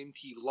has claimed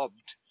he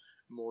loved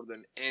more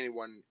than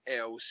anyone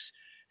else.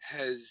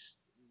 His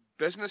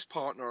business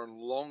partner and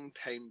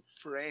longtime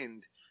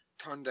friend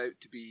turned out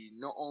to be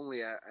not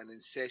only an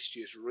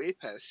incestuous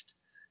rapist,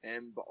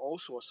 but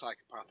also a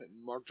psychopathic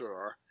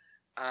murderer.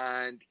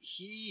 And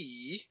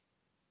he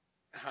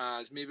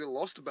has maybe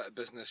lost a bit of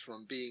business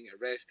from being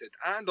arrested,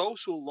 and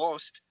also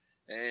lost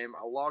a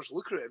large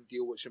lucrative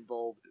deal which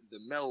involved the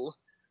mill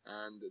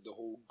and the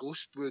whole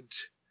Ghostwood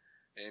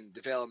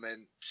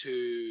development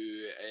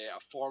to a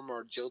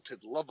former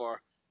jilted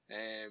lover,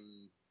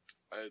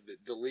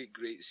 the late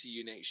great See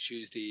You Next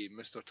Tuesday,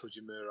 Mr.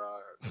 Tojimura,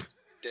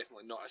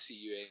 definitely not a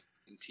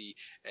CUNT,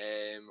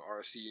 or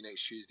a See You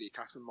Next Tuesday,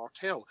 Catherine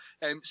Martell.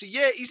 So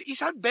yeah, he's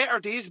had better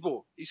days,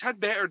 Bo. He's had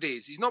better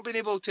days. He's not been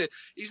able to.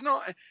 He's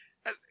not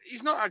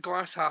a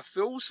glass half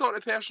full sort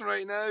of person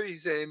right now.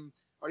 He's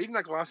or even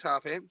a glass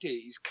half empty.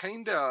 He's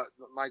kind of,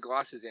 my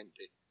glass is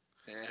empty.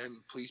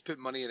 Please put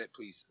money in it,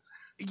 please.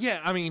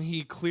 Yeah, I mean,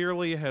 he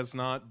clearly has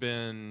not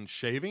been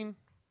shaving.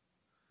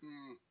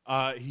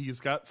 He's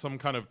got some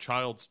kind of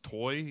child's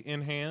toy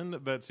in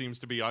hand that seems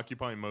to be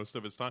occupying most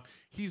of his time.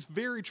 He's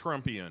very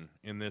Trumpian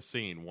in this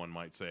scene, one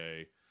might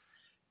say.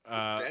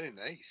 Very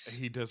nice.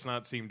 He does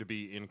not seem to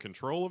be in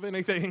control of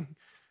anything.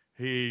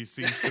 He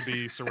seems to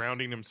be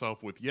surrounding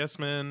himself with yes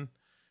men,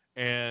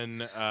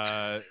 and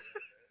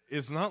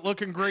is not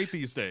looking great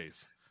these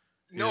days.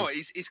 No,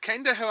 he's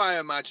kind of how I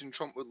imagine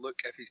Trump would look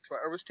if his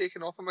Twitter was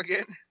taken off him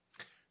again.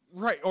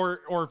 Right,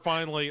 or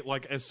finally,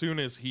 like, as soon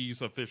as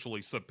he's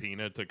officially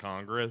subpoenaed to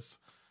Congress,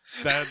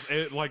 that's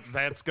it. Like,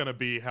 that's gonna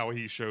be how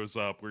he shows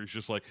up, where he's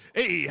just like,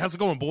 "Hey, how's it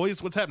going,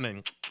 boys? What's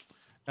happening?"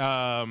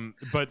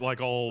 But like,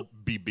 all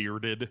be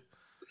bearded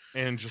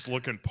and just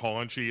looking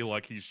paunchy,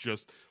 like he's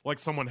just like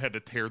someone had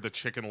to tear the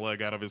chicken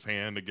leg out of his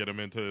hand to get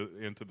him into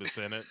the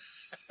Senate.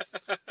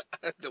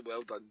 The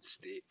well done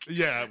steak.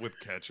 Yeah, with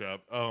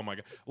ketchup. Oh my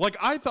god! Like,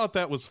 I thought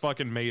that was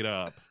fucking made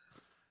up.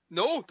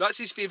 No, that's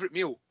his favorite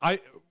meal.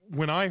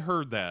 When I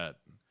heard that,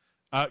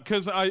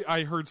 because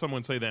I heard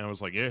someone say that, and I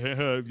was like,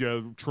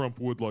 yeah, Trump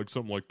would like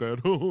something like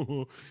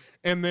that.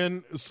 And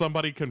then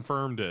somebody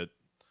confirmed it.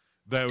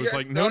 That was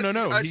like, no,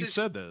 he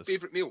said this.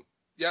 Favorite meal.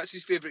 Yeah, that's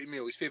his favorite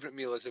meal. His favorite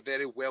meal is a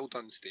very well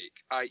done steak,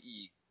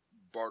 i.e.,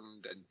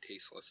 burned and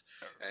tasteless,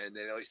 and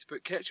then he likes to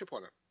put ketchup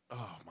on it.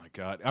 Oh my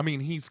god! I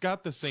mean, he's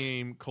got the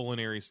same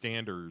culinary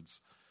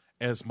standards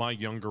as my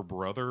younger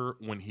brother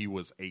when he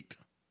was 8.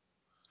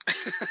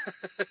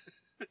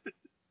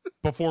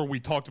 before we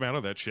talked him out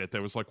of that shit,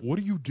 that was like, what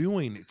are you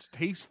doing? It's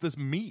taste this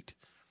meat.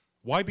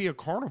 Why be a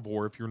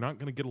carnivore if you're not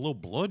going to get a little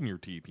blood in your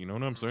teeth? You know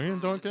what I'm saying,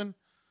 Duncan?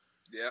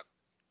 Yep.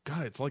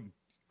 God, it's like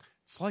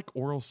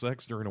oral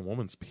sex during a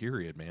woman's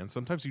period, man.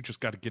 Sometimes you just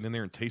got to get in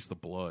there and taste the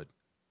blood.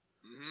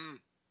 Mm-hmm.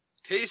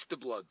 Taste the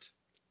blood.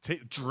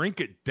 Drink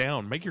it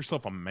down. Make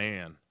yourself a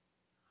man.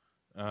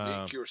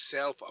 Make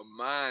yourself a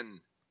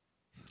man.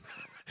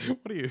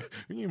 What are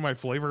you my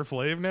Flavor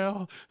Flav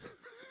now?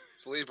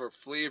 Flavor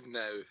Flav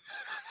now.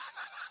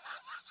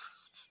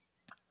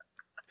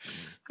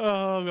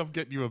 Oh, I'm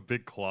getting you a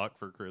big clock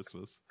for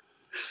Christmas.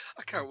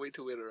 I can't wait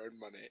to wear it around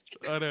my neck.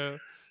 I know.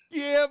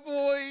 Yeah,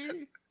 boy.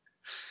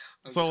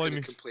 I'm just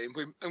going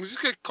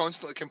to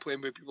constantly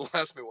complain when people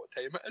ask me what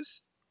time it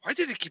is. Why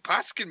do they keep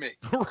asking me?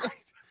 Right.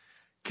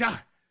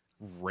 God.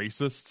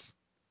 Racists.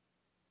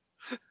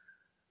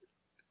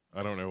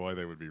 I don't know why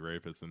they would be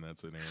rapists in that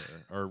scenario.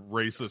 Or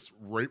rapists.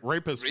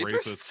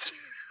 Racists.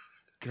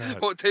 God.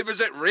 What time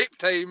is it? Rape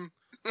time.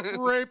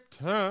 Rape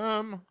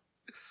time.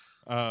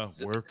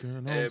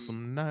 Working on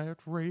some night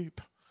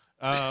rape.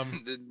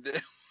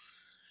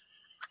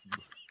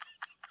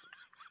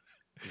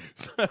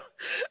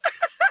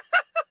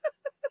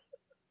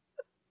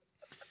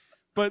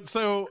 But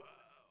so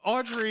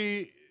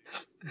Audrey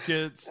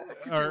gets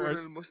one of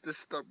the most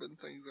disturbing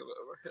things I've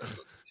ever heard on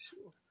the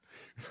show.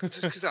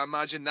 Just because I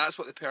imagine that's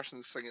what the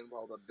person's singing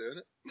while they're doing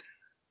it.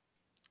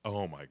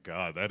 Oh my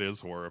God, that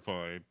is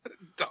horrifying.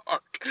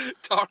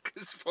 Dark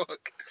as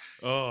fuck.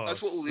 Oh,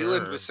 that's what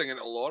Leland was singing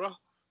to Laura.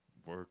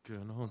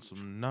 Working on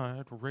some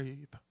night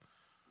rape.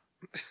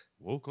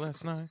 Woke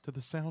last night to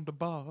the sound of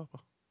Bob.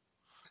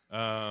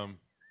 All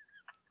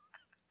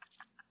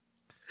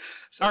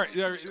right,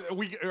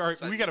 we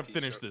got to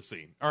finish this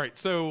scene. All right,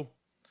 so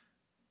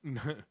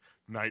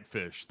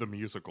Nightfish, the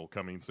musical,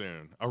 coming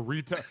soon.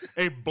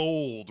 A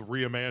bold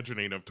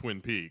reimagining of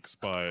Twin Peaks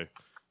by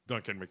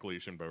Duncan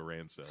McLeish and Bo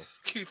Ransdell.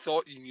 You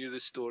thought you knew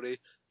the story.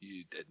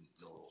 You didn't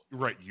know.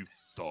 Right, you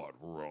thought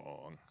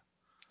wrong.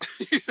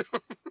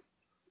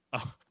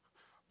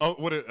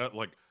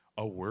 Like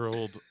a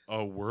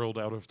world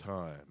out of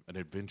time, an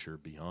adventure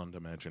beyond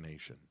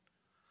imagination.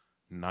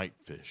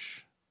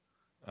 Nightfish.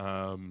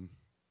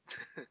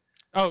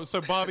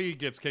 So Bobby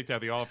gets kicked out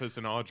of the office,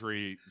 and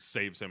Audrey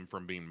saves him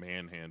from being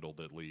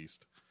manhandled, at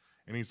least.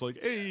 And he's like,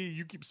 "Hey,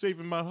 you keep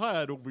saving my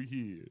hide over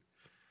here."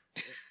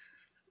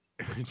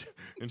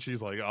 And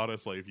she's like,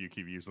 "Honestly, if you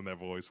keep using that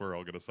voice, we're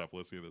all going to stop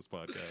listening to this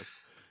podcast."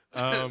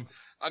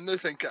 I'm now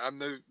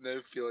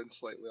feeling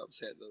slightly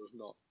upset that there's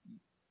not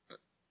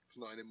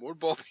any more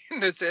Bobby in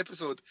this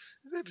episode.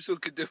 This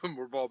episode could do with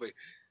more Bobby.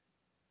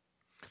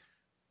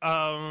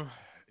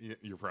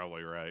 You're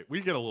probably right.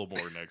 We get a little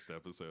more next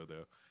episode,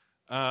 though.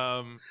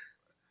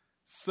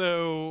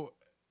 So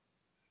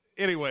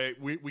anyway,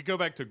 we go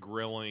back to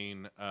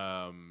grilling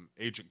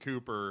Agent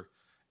Cooper,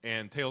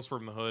 and Tales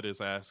from the Hood is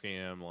asking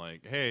him,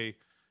 like, "Hey,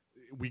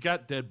 we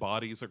got dead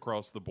bodies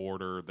across the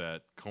border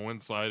that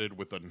coincided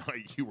with the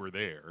night you were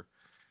there.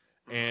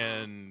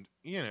 And,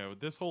 you know,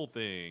 this whole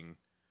thing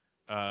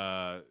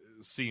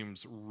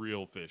seems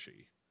real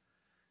fishy."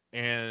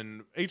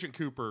 And Agent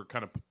Cooper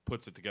kind of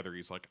puts it together.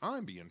 He's like,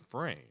 "I'm being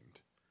framed."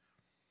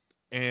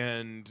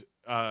 And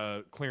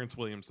Clarence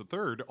Williams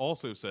III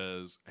also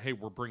says, "Hey,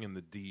 we're bringing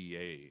the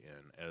DEA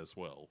in as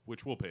well,"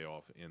 which will pay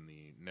off in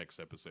the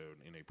next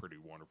episode in a pretty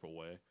wonderful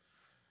way.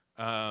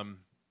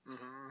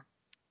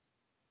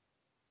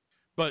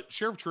 But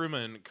Sheriff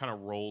Truman kind of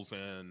rolls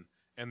in,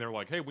 and they're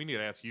like, "Hey, we need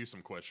to ask you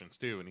some questions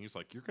too." And he's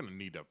like, "You're going to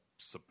need to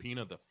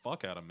subpoena the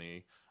fuck out of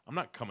me. I'm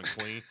not coming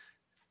clean."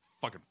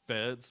 Fucking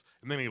feds.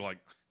 And then he like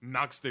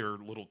knocks their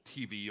little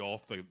TV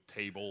off the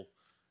table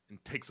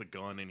and takes a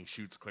gun, and he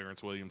shoots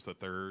Clarence Williams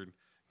III.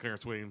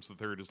 Clarence Williams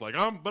III is like,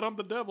 I'm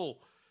the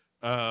devil."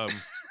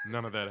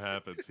 None of that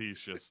happens. He's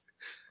just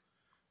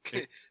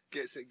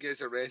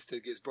gets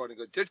arrested, gets brought and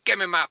goes, "Just give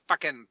me my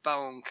fucking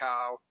phone,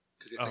 Carl,"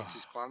 because he thinks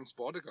he's Clarence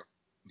Boddicker.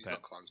 He's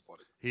not Clarence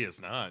Boddicker. He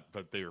is not,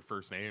 but their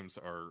first names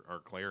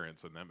are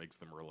Clarence, and that makes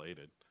them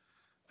related.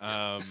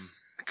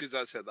 Because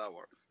that's how that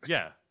works.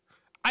 Yeah,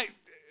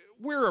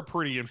 we're a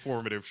pretty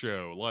informative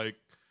show. Like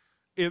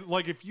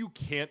if you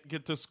can't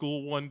get to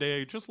school one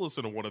day, just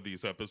listen to one of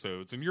these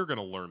episodes, and you're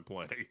gonna learn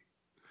plenty.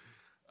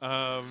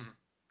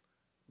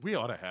 We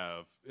ought to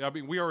have. I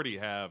mean, we already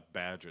have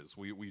badges.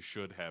 We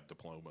should have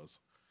diplomas.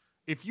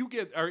 If you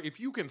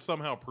can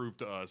somehow prove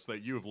to us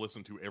that you have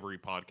listened to every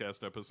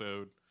podcast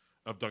episode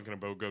of Duncan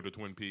and Bo Go to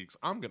Twin Peaks,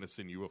 I'm going to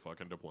send you a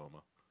fucking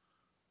diploma.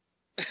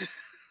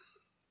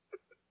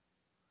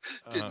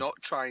 Do not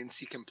try and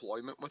seek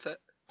employment with it,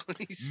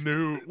 please.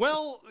 No.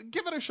 Well,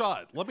 give it a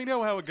shot. Let me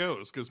know how it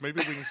goes, because maybe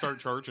we can start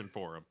charging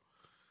for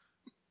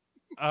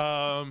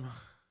them.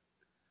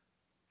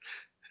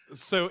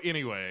 So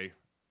anyway,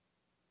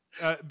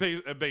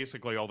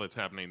 basically all that's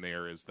happening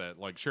there is that,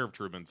 like, Sheriff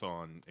Truman's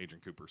on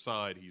Agent Cooper's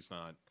side. He's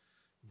not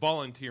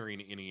volunteering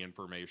any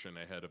information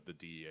ahead of the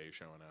DEA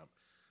showing up.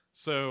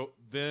 So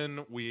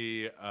then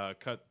we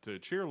cut to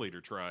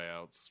cheerleader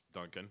tryouts,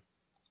 Duncan.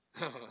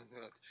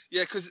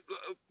 Yeah, because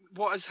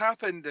what has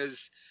happened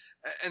is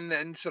in the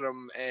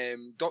interim,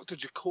 Dr.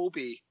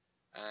 Jacoby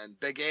and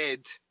Big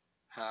Ed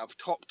have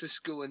talked the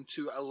school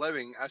into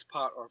allowing, as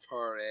part of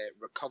her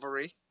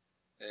recovery,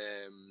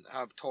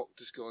 have talked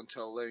the school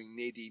into allowing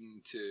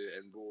Nadine to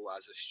enroll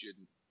as a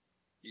student,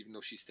 even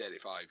though she's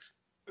 35.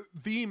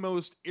 The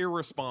most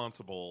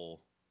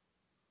irresponsible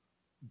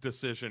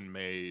decision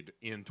made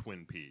in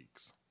Twin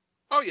Peaks.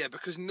 Oh yeah,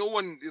 because no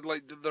one,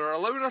 like, they're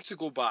allowing her to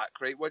go back,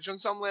 right? Which on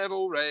some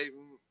level, right,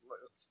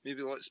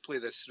 maybe let's play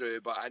this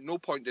through, but at no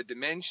point did they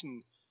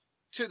mention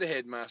to the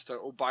headmaster,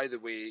 oh, by the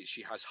way,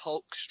 she has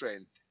Hulk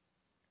strength.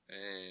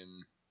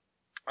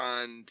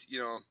 And, you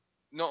know,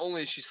 not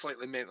only is she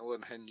slightly mentally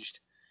unhinged,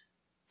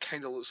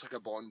 kind of looks like a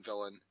Bond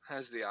villain,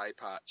 has the eye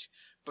patch,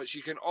 but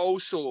she can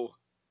also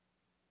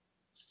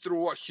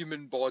throw a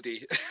human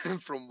body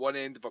from one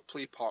end of a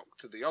play park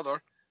to the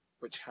other,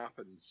 which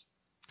happens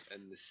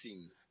in the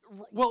scene.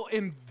 Well,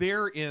 and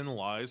therein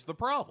lies the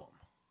problem.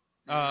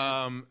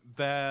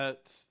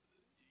 That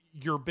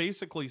you're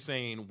basically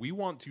saying we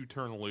want to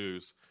turn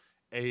loose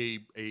a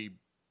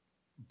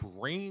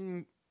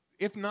brain,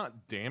 if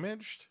not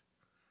damaged,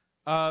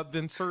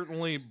 then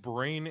certainly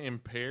brain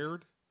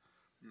impaired.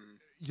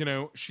 You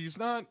know, she's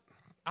not,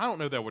 I don't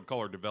know that I would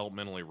call her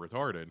developmentally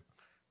retarded,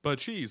 but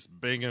she's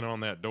banging on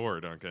that door,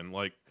 Duncan.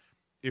 Like,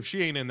 if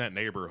she ain't in that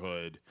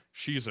neighborhood,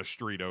 she's a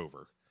street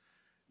over.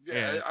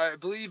 Yeah, and I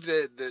believe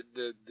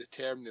the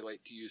term they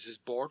like to use is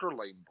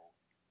borderline.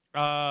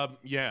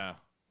 Yeah,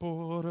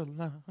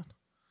 borderline.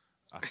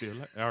 I feel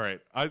like, all right.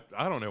 I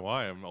don't know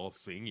why I'm all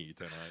singy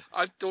tonight.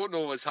 I don't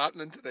know what's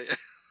happening today.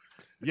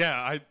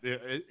 Yeah,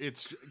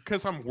 it's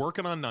because I'm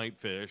working on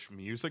Nightfish.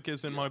 Music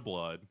is in my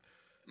blood.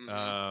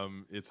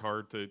 It's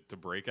hard to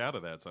break out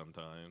of that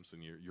sometimes,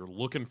 and you're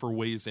looking for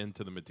ways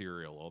into the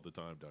material all the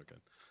time,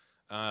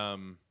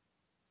 Duncan.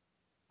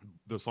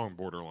 The song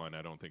Borderline,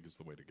 I don't think is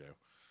the way to go.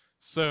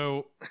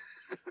 So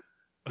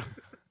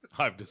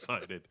I've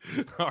decided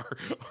our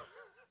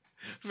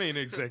main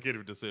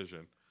executive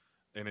decision,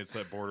 and it's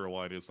that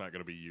Borderline is not going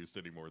to be used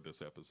anymore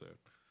this episode,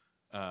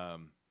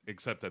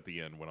 except at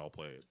the end when I'll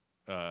play it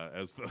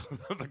as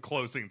the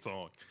closing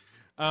song.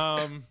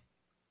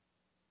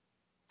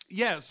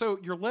 Yeah, so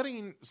you're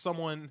letting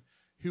someone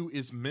who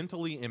is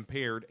mentally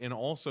impaired and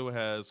also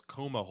has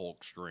coma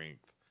Hulk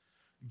strength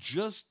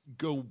just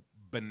go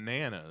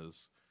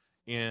bananas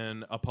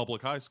in a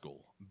public high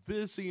school.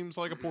 This seems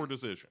like a poor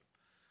decision.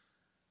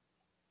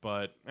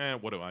 But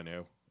what do I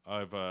know?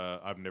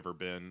 I've never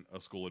been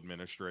a school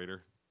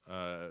administrator,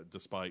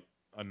 despite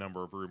a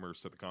number of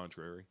rumors to the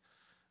contrary.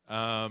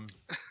 But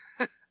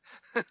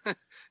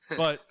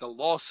the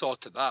law saw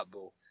to that,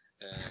 Bo.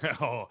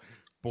 Oh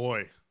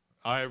boy,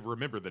 I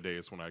remember the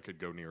days when I could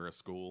go near a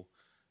school.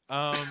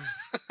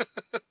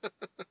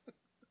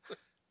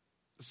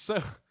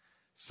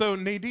 So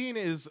Nadine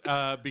is,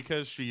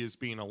 because she is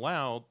being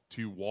allowed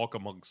to walk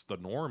amongst the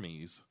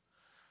normies,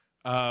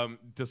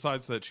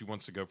 decides that she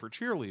wants to go for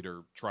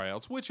cheerleader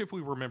tryouts, which, if we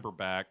remember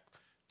back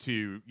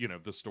to, you know,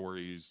 the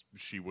stories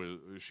she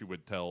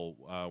would tell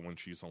when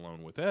she's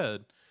alone with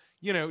Ed,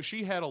 you know,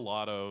 she had a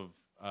lot of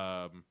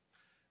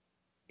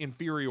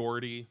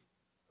inferiority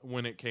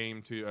when it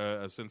came to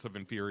a sense of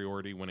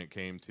inferiority when it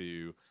came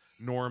to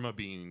Norma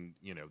being,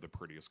 you know, the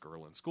prettiest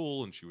girl in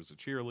school, and she was a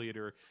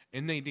cheerleader,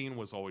 and Nadine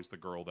was always the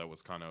girl that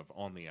was kind of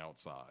on the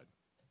outside.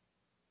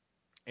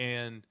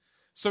 And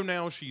so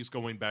now she's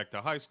going back to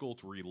high school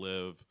to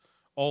relive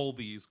all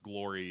these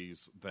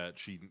glories that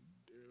she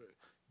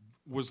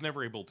was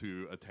never able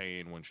to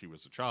attain when she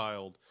was a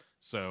child.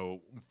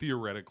 So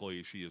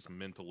theoretically, she is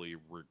mentally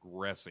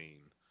regressing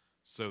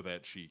so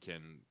that she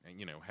can,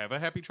 you know, have a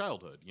happy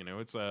childhood. You know,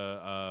 it's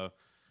Tom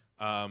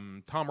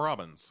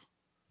Robbins,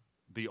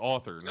 the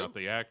author, not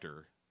the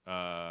actor,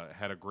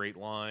 had a great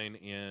line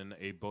in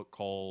a book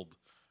called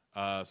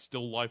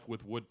Still Life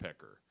with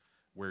Woodpecker,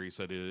 where he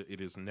said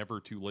it is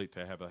never too late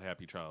to have a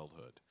happy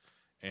childhood.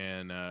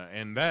 And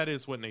that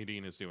is what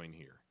Nadine is doing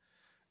here.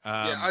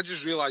 Yeah, I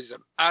just realized that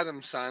Adam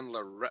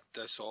Sandler ripped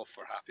this off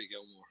for Happy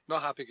Gilmore.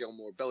 Not Happy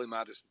Gilmore, Billy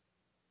Madison.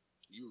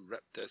 You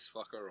ripped this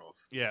fucker off.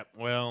 Yeah,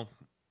 well,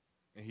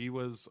 he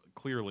was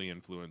clearly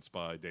influenced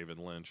by David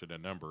Lynch in a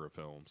number of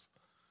films.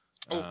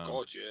 Oh,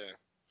 God,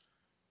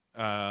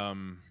 yeah.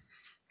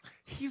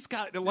 He's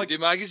got, like... Nudie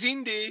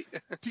Magazine Day.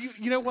 Do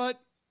you know what?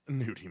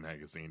 Nudie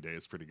Magazine Day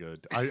is pretty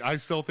good. I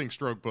still think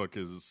Stroke Book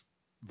is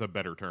the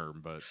better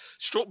term, but...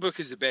 Stroke Book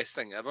is the best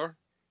thing ever.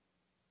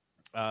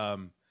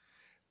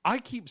 I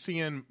keep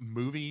seeing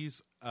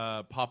movies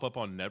pop up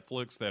on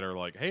Netflix that are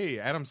like, hey,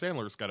 Adam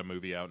Sandler's got a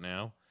movie out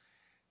now.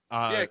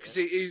 Yeah, because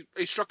he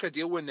struck a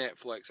deal with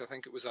Netflix. I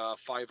think it was a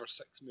 5 or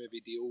 6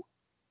 movie deal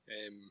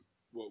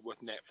with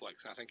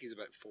Netflix. I think he's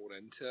about 4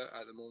 into it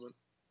at the moment.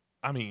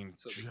 I mean,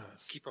 so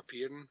keep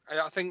appearing.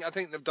 I think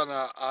they've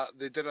done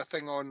they did a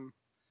thing on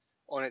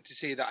it to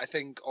say that I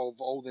think of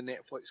all the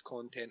Netflix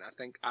content, I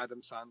think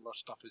Adam Sandler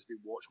stuff has been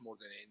watched more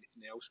than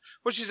anything else,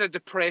 which is a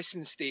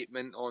depressing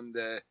statement on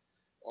the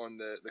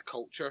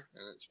culture,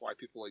 and it's why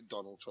people like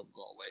Donald Trump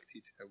got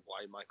elected and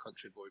why my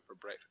country voted for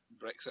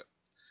Brexit.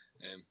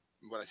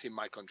 when I say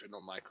my country,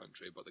 not my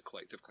country, but the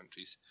collective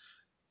countries.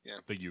 Yeah.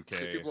 The UK.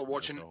 Because people are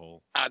watching as a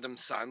whole. Adam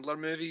Sandler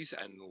movies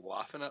and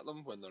laughing at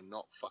them when they're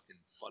not fucking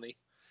funny.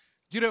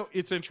 You know,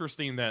 it's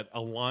interesting that a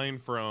line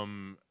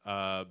from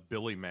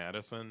Billy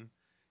Madison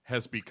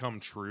has become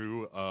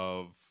true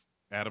of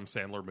Adam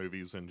Sandler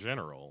movies in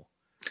general.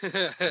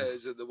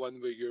 Is it the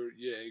one where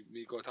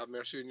may God have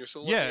mercy on your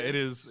soul? Yeah, it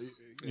is.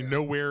 Yeah.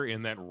 Nowhere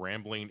in that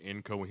rambling,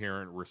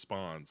 incoherent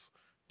response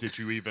did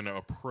you even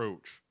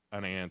approach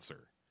an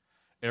answer.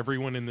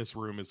 Everyone in this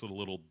room is a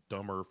little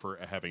dumber for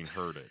having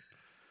heard it.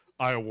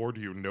 I award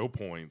you no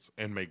points,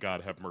 and may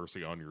God have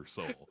mercy on your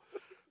soul.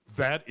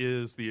 That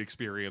is the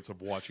experience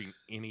of watching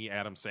any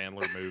Adam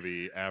Sandler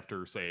movie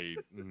after, say,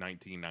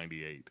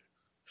 1998.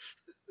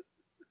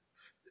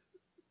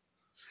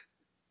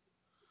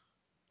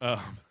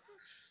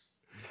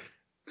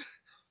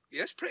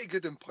 Yeah, it's pretty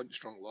good in Punch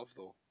Drunk Love,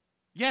 though.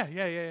 Yeah.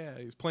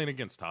 He's playing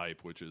against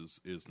type, which is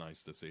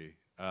nice to see.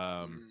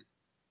 And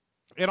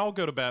I'll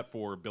go to bat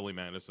for Billy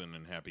Madison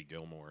and Happy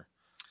Gilmore.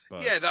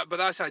 But, yeah,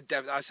 that's a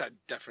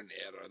different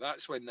era.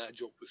 That's when that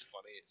joke was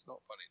funny. It's not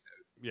funny now.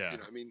 Yeah, you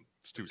know what I mean?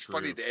 It's too true.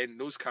 Funny then.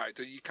 Those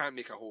characters, you can't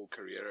make a whole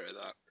career out of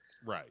that.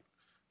 Right.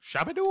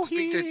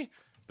 Shabadoo.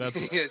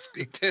 That's yeah.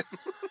 Speak to.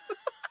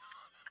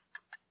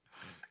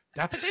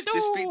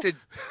 Just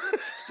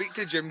speak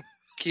to Jim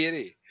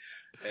Carrey.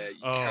 You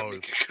can't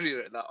make a career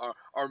out of that.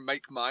 Or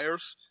Mike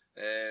Myers.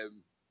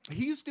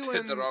 He's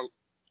doing the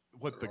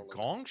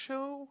Gong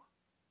Show.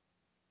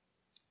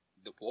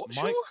 The what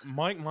show?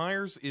 Mike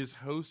Myers is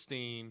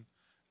hosting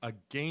a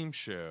game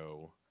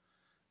show,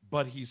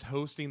 but he's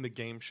hosting the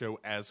game show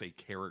as a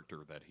character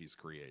that he's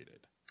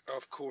created.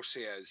 Of course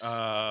he is.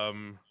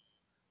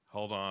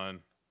 Hold on.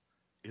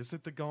 Is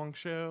it the Gong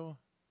Show?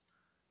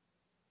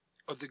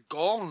 Oh, the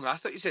Gong. I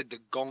thought you said the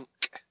Gonk.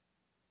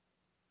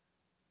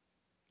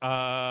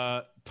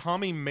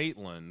 Tommy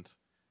Maitland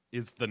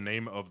is the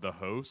name of the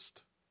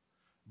host.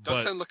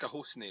 Does sound like a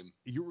host name.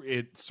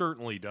 It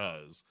certainly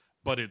does,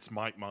 but it's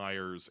Mike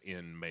Myers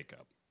in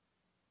makeup.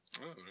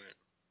 Oh,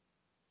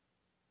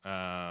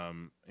 right.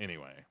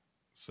 Anyway,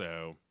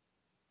 so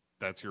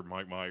that's your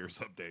Mike Myers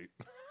update.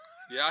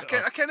 Yeah,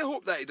 I kind of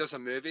hope that he does a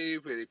movie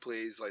where he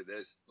plays like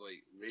this,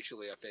 like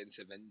racially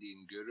offensive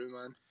Indian guru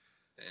man.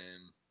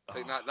 I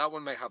think that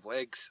one might have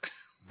legs.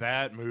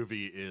 That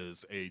movie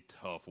is a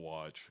tough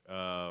watch.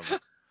 I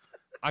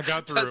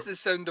got through. That's the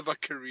sound of a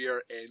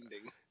career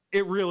ending.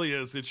 It really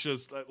is. It's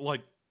just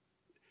like,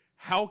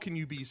 how can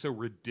you be so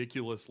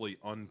ridiculously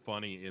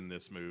unfunny in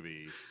this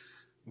movie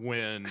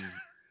when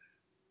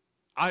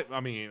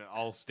I mean,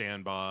 I'll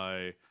stand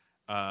by.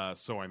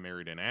 So I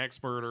married an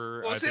axe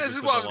murderer. Well, see, this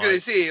is what I was going to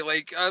say.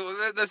 Like,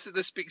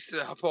 this speaks to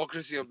the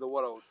hypocrisy of the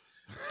world.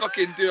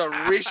 Fucking do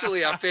a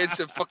racially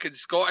offensive fucking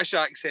Scottish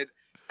accent.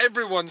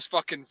 Everyone's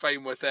fucking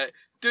fine with it.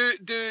 Do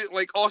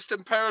like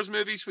Austin Powers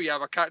movies where you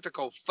have a character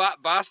called Fat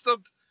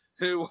Bastard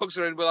who walks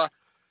around with a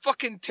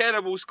fucking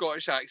terrible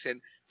Scottish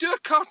accent. Do a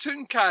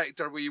cartoon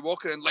character where you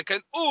walk around like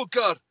an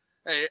ogre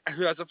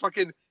who has a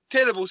fucking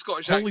terrible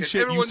Scottish accent. Holy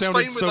shit, Everyone's you sounded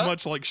fine so with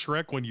much like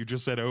Shrek when you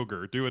just said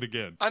ogre. Do it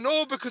again. I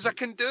know, because I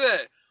can do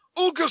it.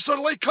 Ogres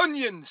are like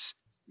onions.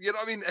 You know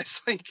what I mean?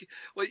 It's like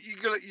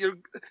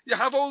you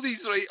have all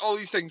these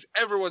things.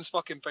 Everyone's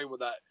fucking fine with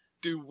that.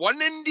 Do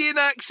one Indian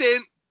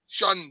accent,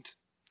 shunned.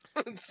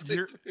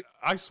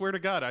 I swear to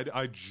God,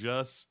 I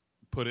just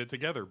put it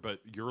together, but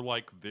you're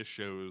like this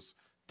show's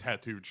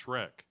tattooed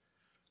Shrek.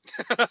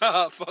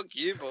 Fuck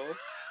you, Bo.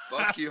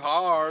 Fuck you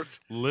hard.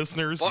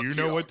 Listeners, Fuck you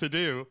know what to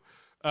do.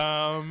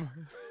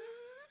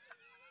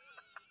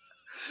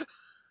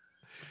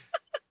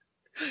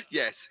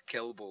 Yes,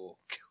 kill Bo.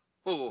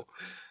 Oh.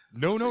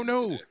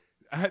 No.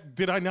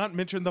 Did I not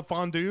mention the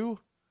fondue?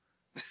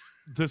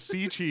 The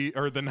sea cheese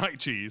or the night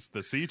cheese?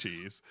 The sea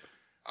cheese.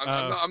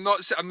 I'm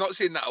not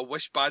saying that I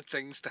wish bad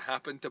things to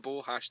happen to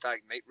Bo. Hashtag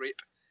night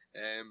rape.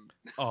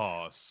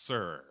 Oh,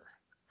 sir.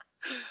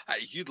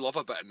 You'd love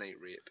a bit of night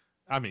rape.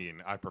 I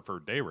mean, I prefer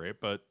day rape,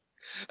 but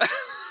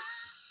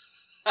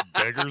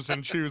beggars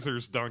and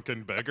choosers,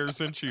 Duncan. Beggars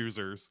and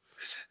choosers.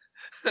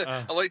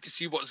 I like to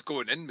see what's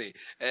going in me.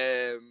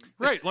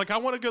 Right, like I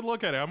want a good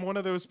look at it. I'm one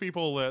of those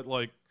people that,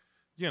 like,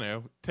 you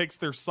know, takes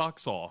their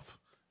socks off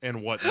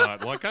and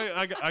whatnot. Like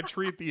I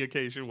treat the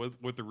occasion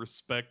with the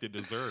respect it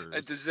deserves.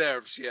 It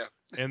deserves, yeah.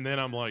 And then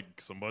I'm like,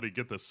 somebody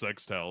get the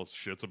sex towel.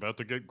 Shit's about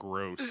to get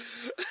gross.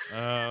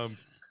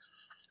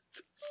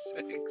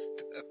 Sex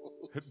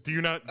towels. Do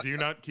you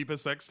not keep a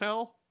sex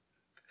towel?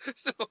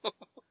 No.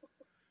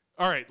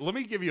 All right, let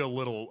me give you a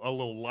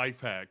little life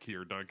hack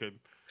here, Duncan.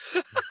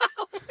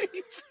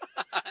 Life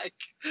hack.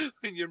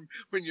 When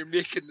you're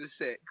making the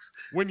sex.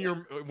 When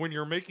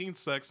you're making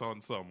sex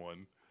on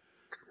someone.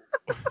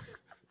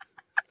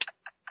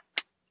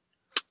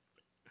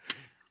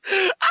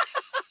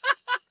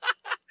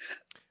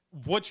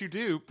 What you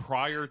do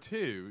prior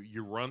to,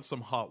 you run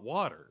some hot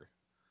water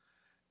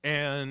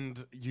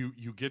and you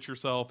get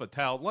yourself a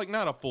towel, like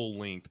not a full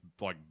length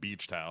like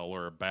beach towel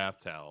or a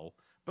bath towel,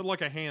 but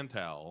like a hand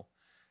towel,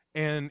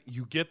 and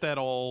you get that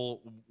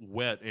all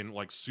wet in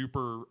like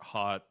super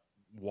hot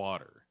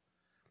water,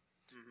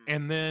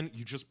 And then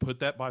you just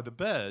put that by the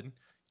bed,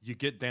 you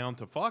get down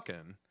to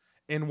fucking,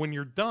 and when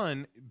you're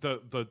done,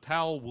 the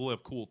towel will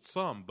have cooled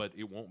some, but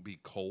it won't be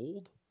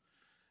cold.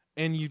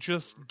 And you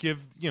just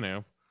give,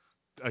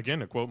 again,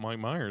 to quote Mike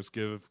Myers,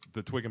 give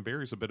the twig and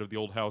berries a bit of the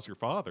old how's your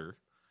father.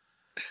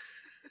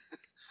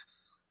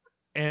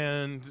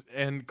 and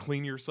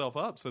clean yourself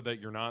up so that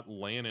you're not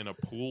laying in a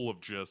pool of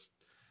just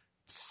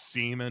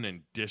semen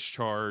and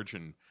discharge,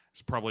 and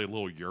there's probably a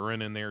little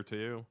urine in there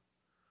too.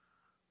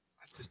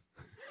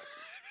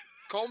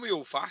 Call me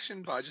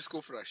old-fashioned, but I just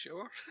go for a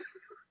shower.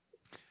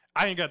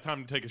 I ain't got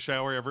time to take a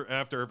shower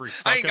after every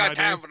fucking I ain't got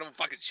time for no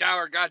fucking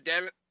shower,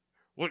 goddammit.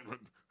 What?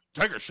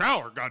 Take a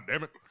shower,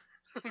 goddammit.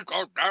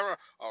 Goddammit.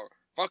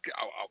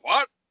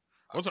 What?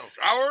 What's a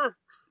shower?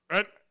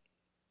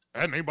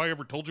 Hadn't anybody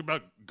ever told you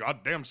about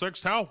goddamn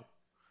sex towel?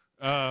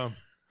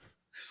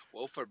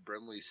 Wilford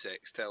Brimley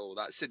sex towel.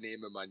 That's the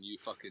name of my new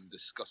fucking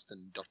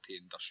disgusting, dirty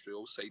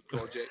industrial side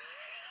project.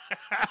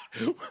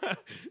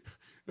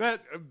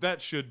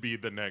 That should be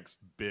the next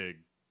big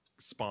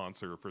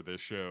sponsor for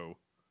this show.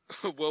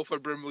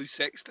 Wilford Brimley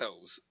sex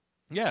towels.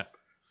 Yeah,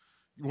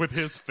 with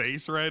his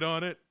face right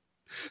on it.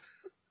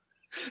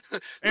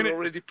 And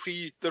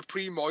they're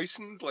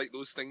pre-moistened, like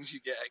those things you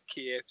get at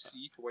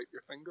KFC to wipe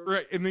your fingers.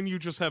 Right, and then you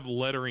just have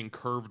lettering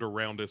curved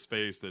around his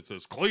face that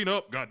says "Clean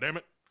up,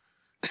 goddammit."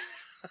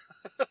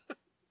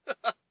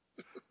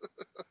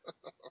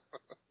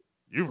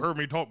 You've heard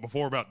me talk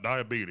before about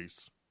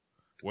diabetes.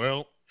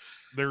 Well,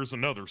 there's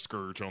another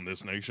scourge on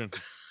this nation.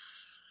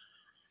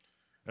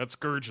 That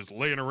scourge is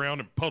laying around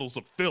in puddles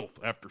of filth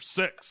after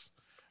sex.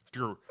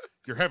 After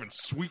you're having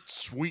sweet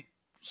sex.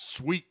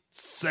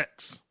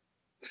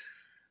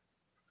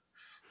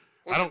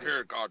 Listen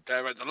here,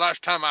 goddammit. The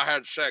last time I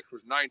had sex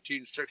was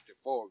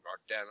 1964,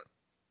 goddammit.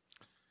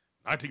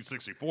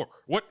 1964?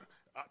 What?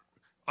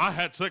 I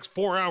had sex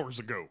 4 hours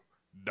ago.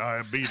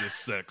 Diabetes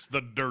sex,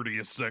 the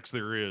dirtiest sex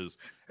there is.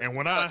 And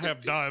when I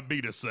have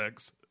diabetes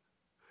sex,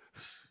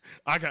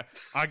 I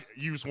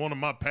use one of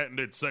my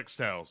patented sex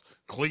towels.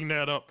 Clean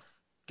that up.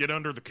 Get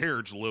under the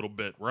carriage a little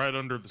bit, right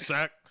under the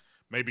sack.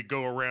 Maybe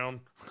go around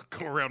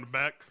the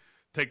back.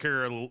 Take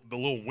care of the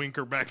little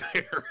winker back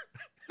there.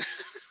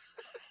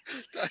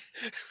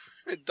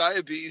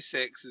 Diabetes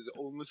sex is the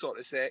only sort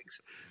of sex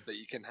that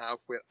you can have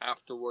where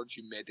afterwards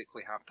you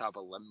medically have to have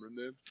a limb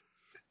removed.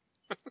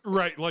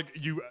 Right, like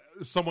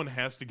someone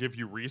has to give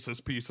you Reese's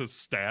Pieces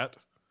stat.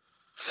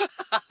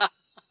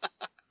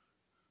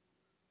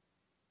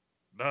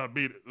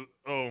 Diabetes.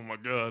 Oh my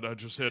God, I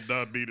just had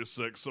diabetes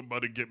sex.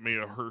 Somebody get me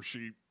a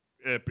Hershey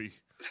Epi.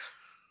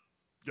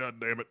 God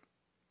damn it.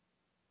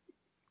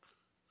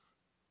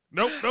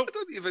 Nope. I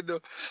don't even know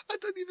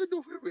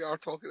where we are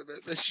talking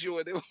about this show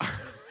anymore.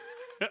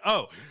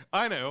 Oh,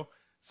 I know.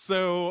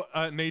 So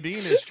Nadine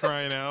is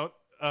trying out.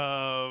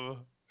 I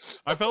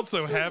felt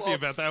so happy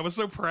about that. I was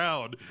so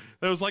proud.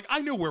 I was like,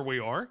 I know where we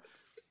are.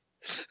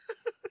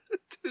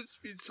 It's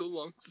been so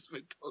long since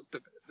we talked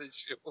about this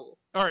show.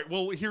 All right,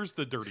 well, here's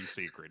the dirty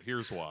secret.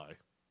 Here's why.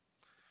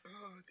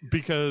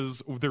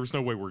 Because there's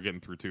no way we're getting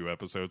through 2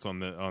 episodes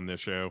on this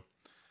show.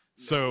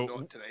 So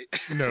not tonight.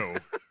 No.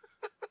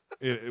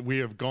 We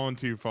have gone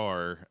too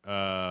far.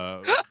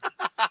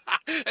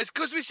 It's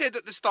because we said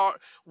at the start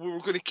we were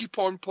going to keep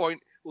on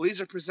point,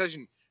 laser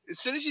precision. As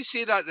soon as you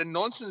say that, the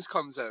nonsense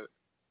comes out.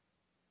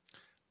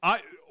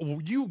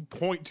 You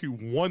point to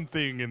one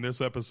thing in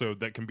this episode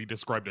that can be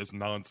described as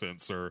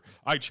nonsense, sir.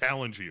 I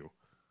challenge you.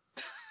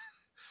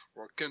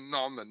 Working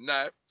on the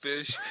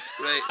Nightfish.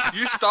 Right,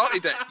 you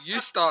started it.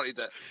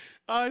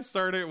 I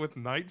started with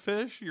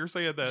Nightfish. You're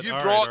saying that you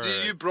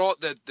brought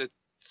the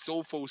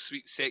soulful,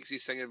 sweet, sexy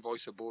singing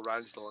voice of Bo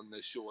Ransdell on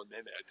this show, and then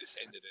it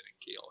descended into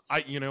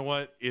chaos. You know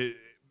what?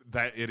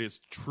 It is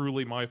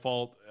truly my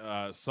fault.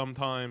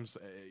 Sometimes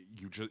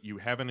you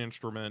have an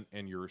instrument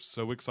and you're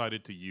so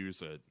excited to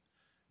use it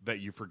that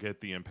you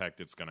forget the impact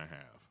it's going to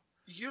have.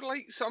 You're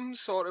like some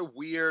sort of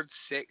weird,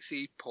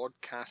 sexy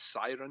podcast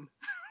siren.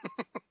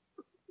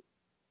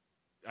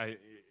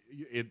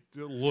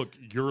 Look,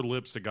 your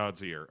lips to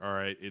God's ear. All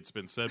right, it's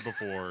been said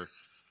before.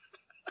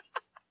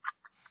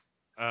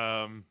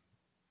 Oh,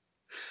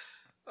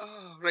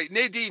 right,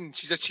 Nadine,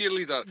 she's a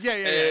cheerleader. Yeah.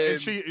 And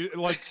she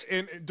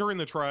and during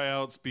the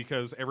tryouts,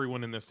 because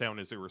everyone in this town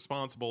is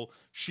irresponsible,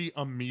 she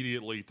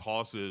immediately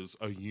tosses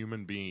a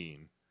human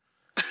being.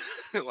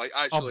 Like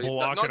actually,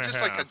 not just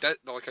half.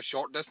 like a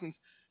short distance.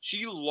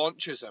 She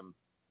launches him.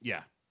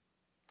 Yeah.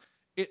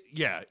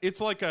 It's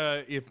like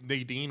if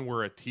Nadine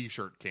were a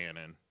t-shirt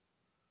cannon,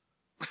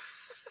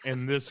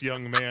 and this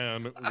young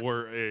man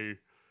were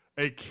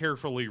a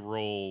carefully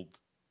rolled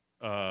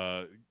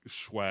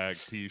swag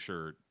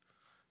t-shirt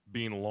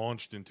being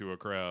launched into a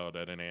crowd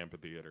at an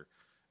amphitheater.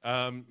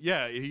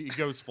 He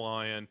goes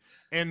flying,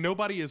 and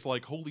nobody is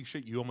like, "Holy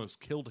shit, you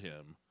almost killed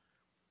him."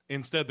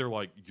 Instead, they're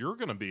like, "You're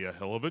gonna be a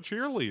hell of a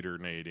cheerleader,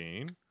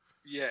 Nadine."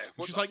 Yeah,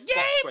 she's like,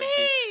 "Yay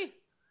me!"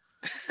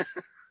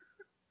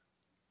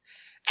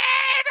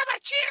 And I'm a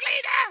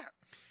cheerleader,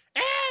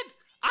 and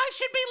I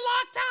should be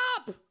locked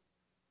up.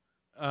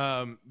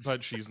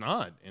 But she's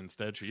not.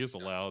 Instead, she is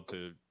allowed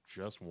to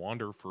just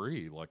wander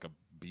free like a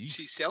beast.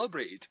 She's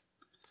celebrated.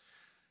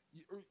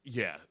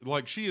 Yeah,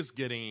 like she is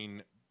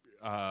getting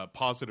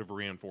positive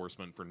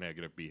reinforcement for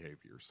negative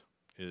behaviors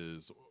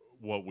is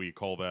what we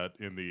call that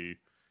in the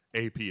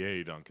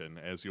APA, Duncan.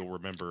 As you'll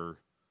remember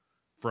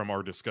from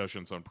our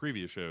discussions on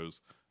previous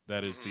shows,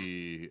 that is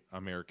the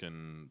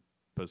American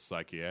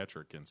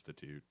Psychiatric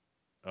Institute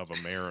of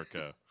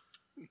America.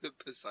 The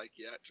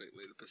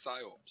psychiatrically, the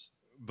psyops.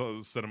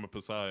 The cinema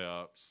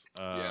psyops.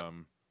 Yeah.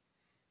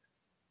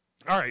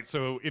 All right,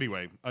 so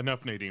anyway,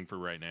 enough Nadine for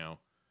right now.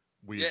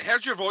 Yeah,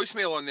 heard your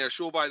voicemail on their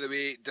show, by the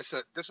way.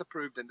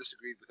 Disapproved and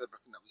disagreed with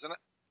everything that was in it.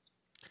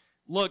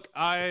 Look,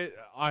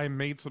 I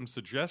made some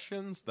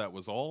suggestions, that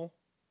was all.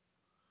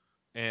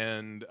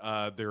 And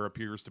there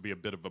appears to be a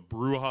bit of a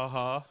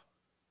brouhaha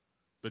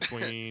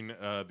between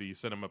the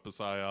Cinema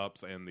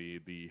Psyops and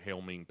the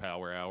Hail Ming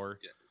Power Hour.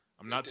 Yeah.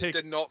 I'm not taking.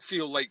 Did not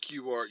feel like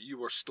you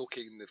were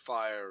stoking the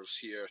fires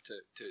here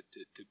to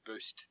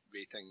boost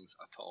ratings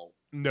at all.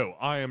 No,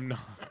 I am not.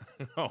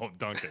 Oh,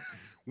 Duncan,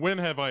 when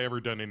have I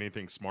ever done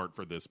anything smart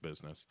for this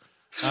business?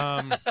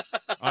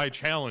 I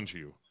challenge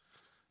you.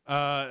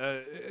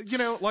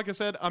 Like I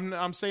said,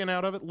 I'm staying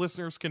out of it.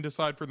 Listeners can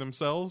decide for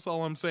themselves.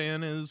 All I'm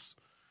saying is,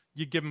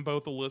 you give them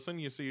both a listen.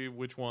 You see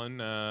which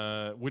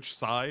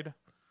side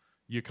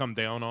you come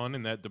down on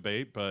in that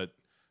debate. But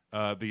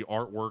the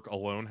artwork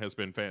alone has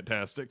been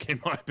fantastic,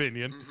 in my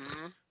opinion.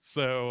 Mm-hmm.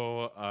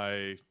 So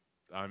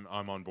I'm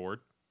on board.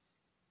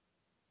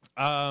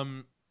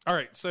 All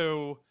right,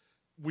 so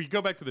we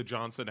go back to the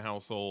Johnson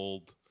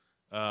household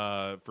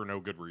for no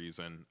good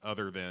reason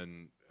other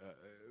than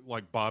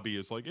like Bobby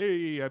is like,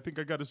 hey, I think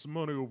I got us some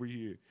money over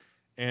here,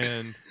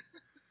 and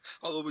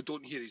although we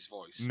don't hear his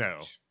voice.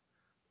 No.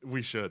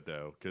 We should,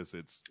 though, because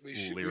it's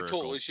lyrical. We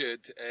totally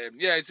should.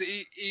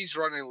 He's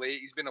running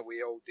late. He's been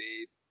away all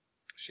day.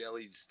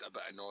 Shelley's a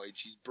bit annoyed.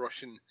 She's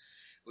brushing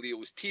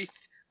Leo's teeth.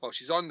 While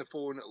she's on the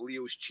phone,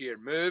 Leo's chair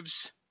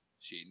moves.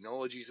 She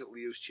acknowledges that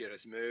Leo's chair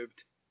has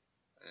moved.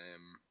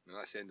 And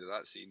that's the end of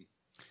that scene.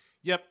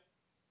 Yep.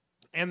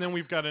 And then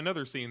we've got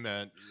another scene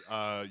that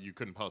you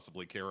couldn't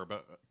possibly care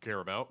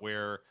about,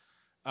 where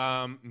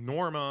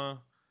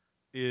Norma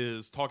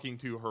is talking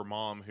to her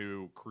mom,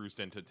 who cruised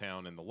into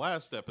town in the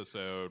last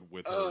episode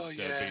with her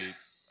deadbeat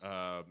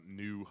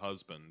new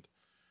husband,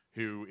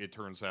 who it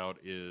turns out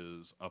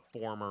is a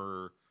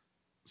former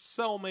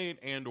cellmate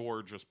and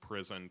or just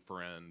prison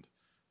friend.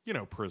 You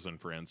know, prison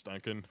friends,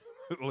 Duncan.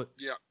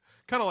 Yeah.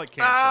 Kind of like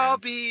camp I'll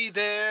friends. be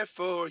there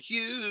for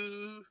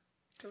you.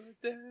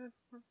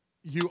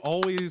 You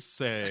always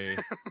say,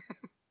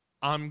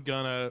 I'm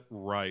gonna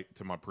write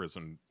to my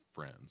prison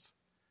friends.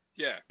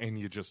 Yeah. And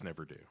you just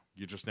never do.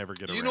 You just never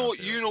get around to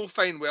it. You know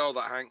fine well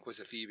that Hank was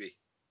a Phoebe.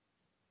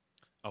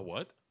 A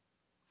what?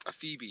 A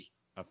Phoebe.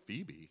 A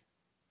Phoebe?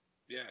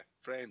 Yeah,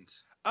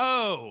 Friends.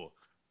 Oh!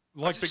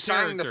 Like the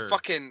character. The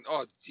fucking...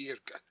 Oh, dear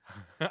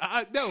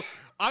God. No,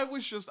 I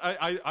was just...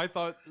 I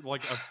thought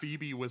like a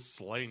Phoebe was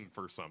slang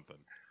for something.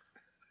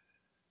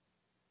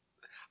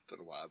 I don't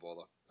know why I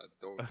bother. I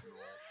don't know why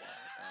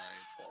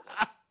I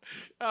bother.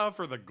 Oh,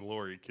 for the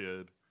glory,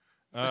 kid.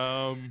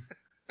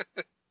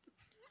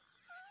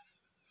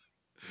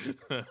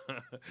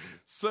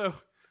 So,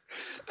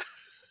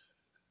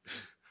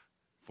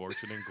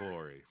 fortune and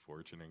glory.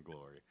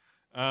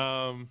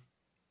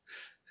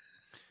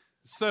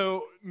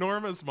 So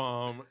Norma's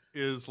mom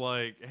is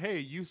like, hey,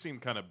 you seem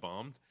kind of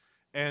bummed.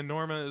 And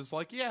Norma is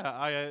like,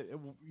 yeah,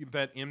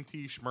 that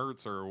MT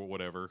Schmertz or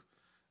whatever,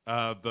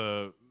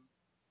 the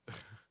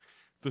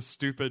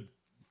stupid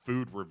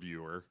food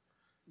reviewer.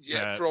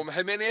 Yeah, from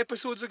how many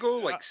episodes ago?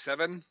 Like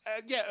 7?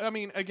 Yeah, I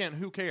mean, again,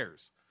 who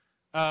cares?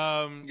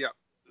 Yeah.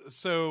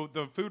 So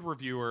the food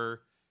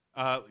reviewer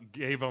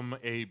gave him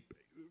a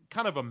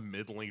kind of a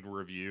middling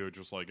review,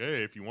 just like,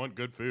 hey, if you want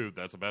good food,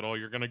 that's about all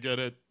you're going to get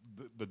at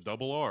the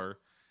Double R.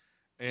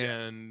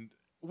 And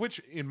which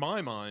in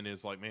my mind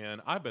is like,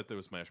 man, I bet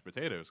those mashed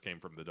potatoes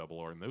came from the Double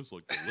R and those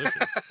look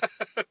delicious.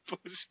 But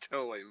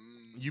still, like,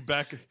 you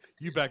back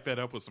that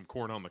up with some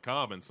corn on the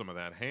cob and some of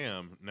that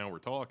ham. Now we're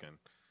talking.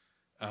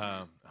 Oh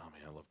man,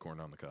 I love corn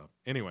on the cob.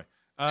 Anyway,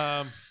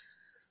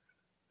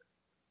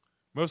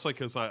 mostly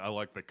because I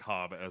like the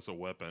cob as a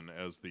weapon,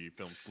 as the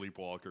film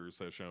Sleepwalkers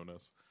has shown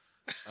us.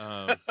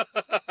 I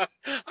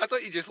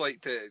thought you just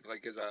liked it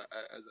like as a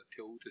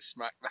tool to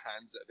smack the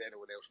hands of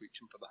anyone else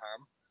reaching for the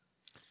ham.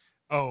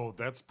 Oh,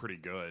 that's pretty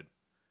good.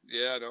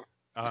 Yeah, I know.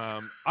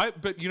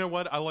 But you know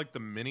what? I like the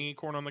mini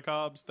corn on the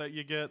cobs that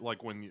you get,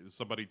 like when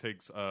somebody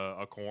takes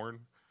a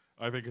corn,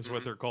 I think is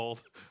what they're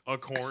called, a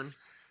corn,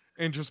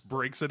 and just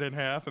breaks it in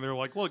half, and they're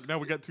like, look, now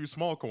we got 2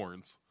 small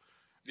corns.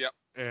 Yep.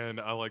 And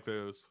I like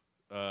those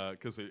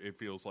because it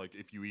feels like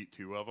if you eat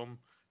 2 of them,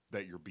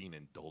 that you're being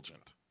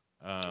indulgent.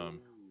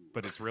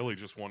 But it's really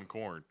just 1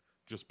 corn,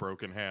 just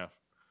broken half.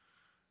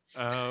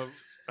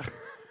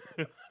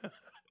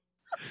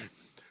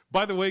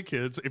 By the way,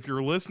 kids, if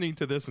you're listening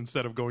to this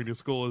instead of going to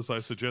school as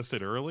I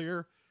suggested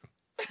earlier,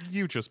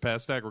 you just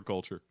passed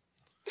agriculture.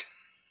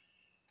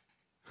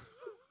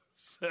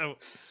 So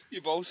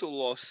you've also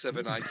lost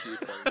 7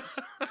 IQ points.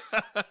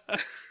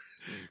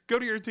 Go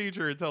to your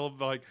teacher and tell them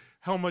like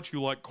how much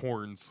you like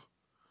corns.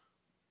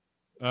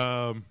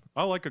 I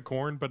like a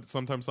corn, but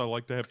sometimes I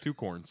like to have two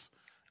corns.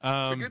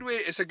 It's a good way.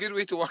 It's a good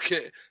way to work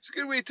it. It's a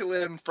good way to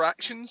learn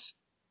fractions.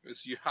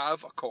 Is you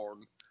have a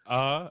corn.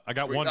 I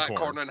got Break one that corn.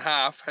 corn in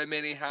half. How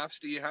many halves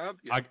do you have?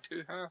 You have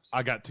two halves.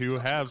 I got two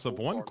That's halves a of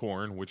whole one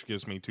corn, which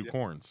gives me two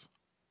corns.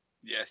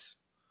 Yes,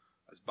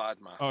 that's bad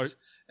maths.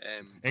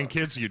 And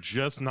kids, you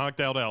just knocked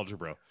out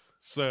algebra,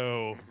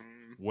 so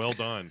well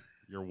done.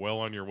 You're well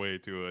on your way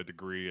to a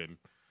degree in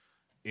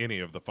any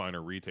of the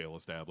finer retail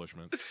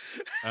establishments.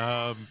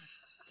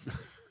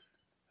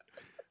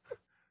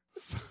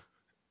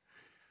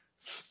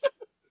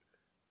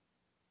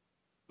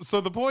 So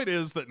the point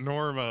is that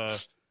Norma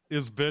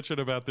is bitching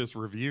about this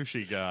review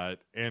she got,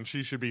 and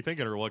she should be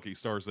thanking her lucky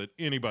stars that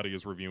anybody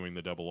is reviewing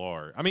the Double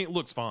R. I mean, it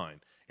looks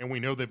fine, and we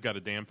know they've got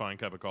a damn fine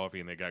cup of coffee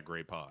and they got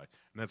great pie,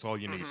 and that's all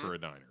you need for a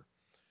diner.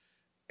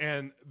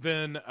 And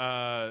then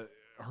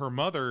her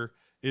mother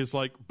is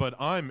like, but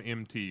I'm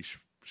MT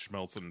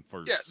Schmelzen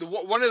first. Yeah,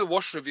 one of the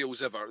worst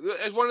reveals ever.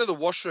 It's one of the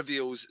worst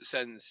reveals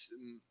since,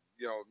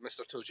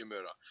 Mr.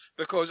 Tojimura.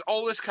 Because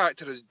all this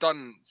character has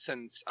done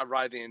since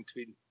arriving in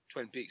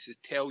Twin Peaks is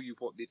tell you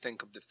what they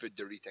think of the food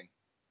they're eating.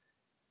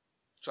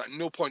 So at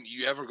no point are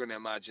you ever going to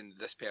imagine that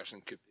this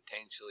person could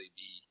potentially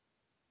be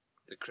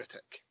the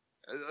critic.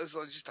 It's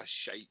just a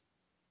shite.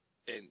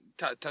 And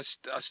a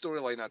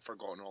storyline I'd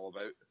forgotten all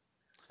about.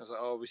 I was like,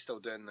 oh, we're still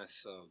doing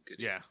this, so good.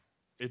 Yeah.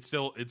 It's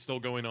still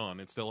going on.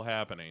 It's still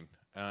happening.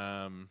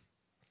 And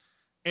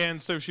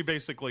so she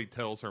basically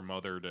tells her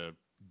mother to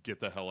get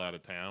the hell out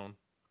of town.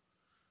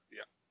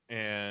 Yeah.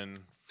 And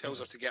tells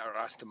her to get her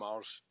ass to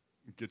Mars.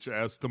 Get your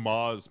ass to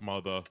Mars,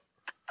 mother.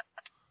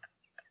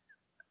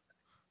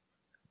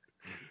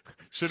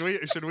 Should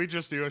we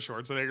just do a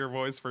Schwarzenegger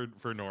voice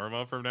for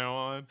Norma from now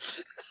on?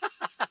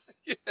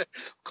 Yeah.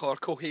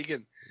 Clark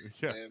O'Hagan.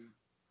 Yeah.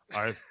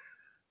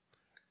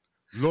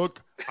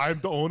 Look, I'm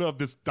the owner of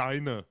this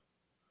diner.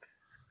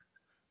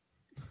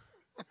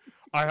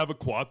 I have a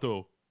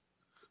Quattro.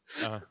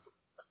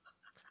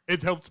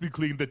 It helps me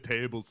clean the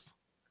tables.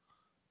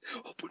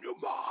 Open your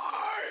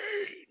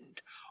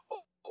mind.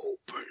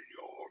 Open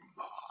your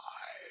mind.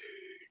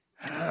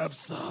 Have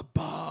some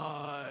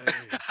pie.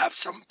 Have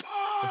some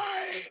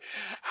pie.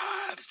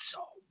 Have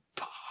some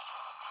pie.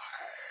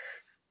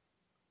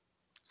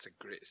 It's the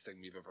greatest thing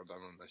we've ever done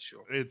on this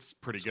show. It's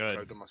pretty I'm good.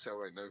 proud of myself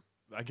right now.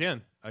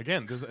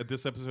 Again,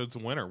 this episode's a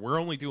winner. We're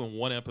only doing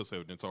one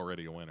episode, and it's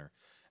already a winner.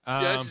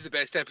 This is the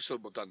best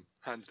episode we've done,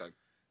 hands down.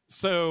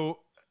 So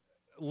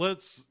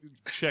let's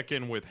check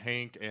in with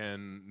Hank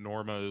and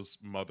Norma's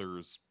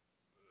mother's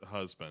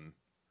husband.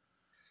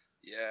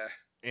 Yeah.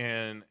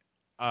 And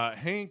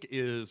Hank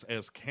is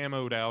as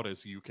camoed out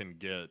as you can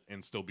get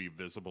and still be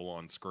visible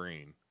on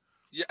screen.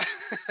 Yeah.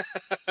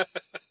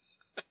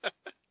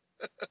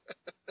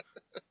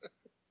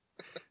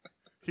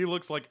 He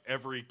looks like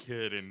every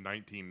kid in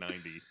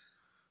 1990.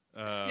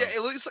 Yeah,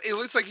 it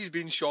looks like he's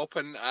been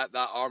shopping at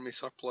that army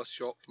surplus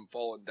shop from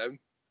Falling Down.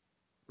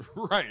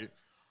 Right.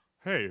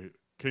 Hey,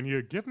 can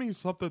you give me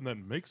something that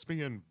makes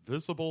me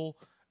invisible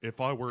if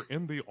I were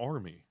in the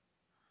army?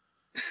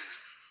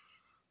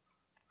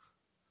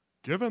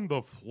 Given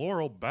the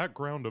floral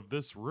background of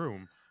this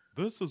room,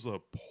 this is a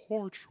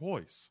poor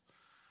choice.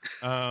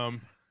 So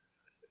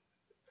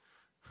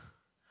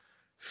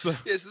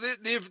yes,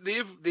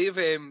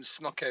 they've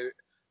snuck out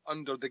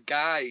under the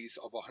guise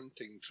of a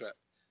hunting trip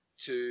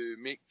to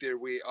make their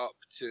way up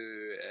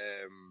to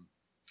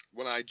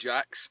One-Eyed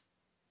Jack's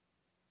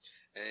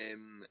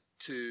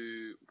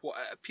to what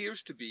it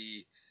appears to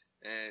be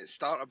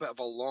start a bit of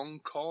a long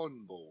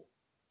con, Bo.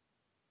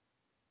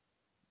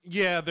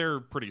 Yeah,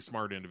 they're pretty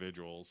smart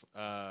individuals.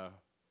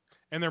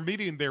 And they're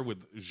meeting there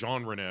with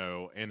Jean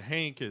Reno, and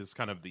Hank is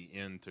kind of the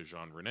end to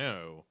Jean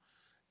Reno.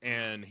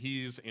 And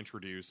he's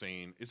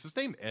introducing, is his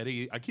name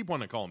Eddie? I keep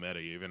wanting to call him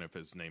Eddie, even if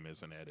his name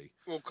isn't Eddie.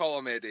 We'll call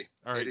him Eddie.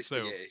 All right, Eddie so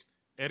Spaghetti.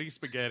 Eddie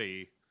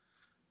Spaghetti,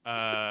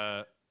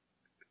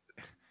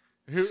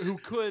 who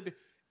could,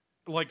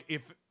 like,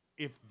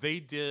 if they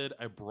did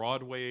a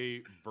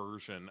Broadway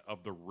version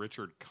of the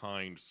Richard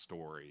Kind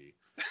story,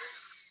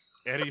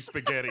 Eddie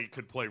Spaghetti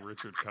could play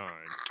Richard Kind.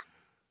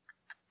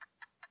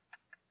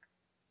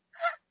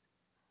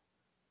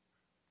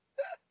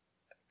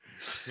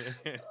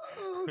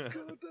 Oh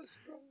God, that's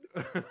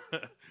brilliant.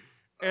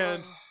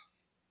 And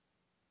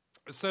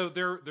so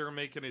they're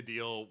making a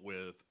deal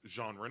with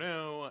Jean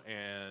Reno,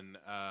 and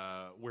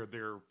where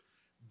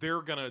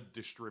they're gonna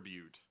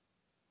distribute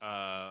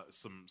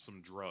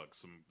some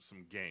drugs,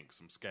 some gank,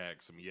 some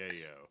skag, some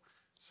yayo,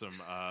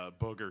 some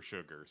booger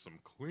sugar, some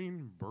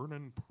clean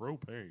burning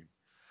propane.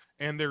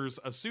 And there's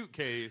a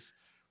suitcase,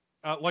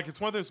 like it's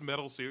one of those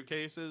metal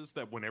suitcases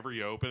that whenever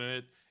you open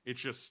it,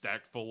 it's just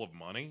stacked full of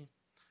money.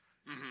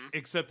 Mm-hmm.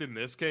 Except in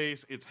this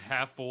case, it's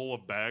half full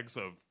of bags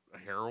of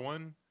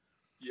heroin.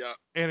 Yeah.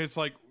 And it's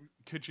like,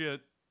 could you,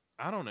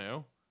 I don't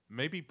know,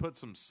 maybe put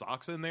some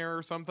socks in there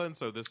or something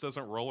so this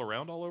doesn't roll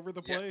around all over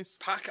the place?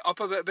 Pack it up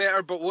a bit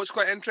better. But what's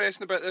quite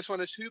interesting about this one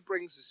is who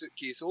brings the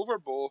suitcase over,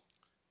 Bo?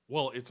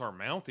 Well, it's our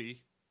Mountie.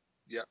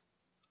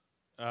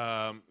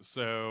 Yeah.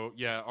 So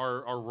yeah,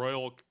 our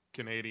Royal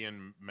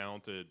Canadian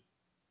Mounted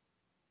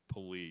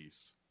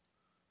Police.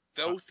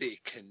 Filthy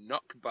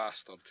Canuck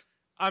bastard.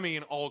 I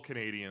mean, all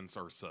Canadians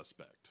are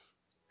suspect.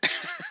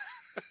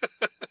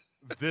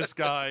 This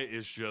guy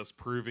is just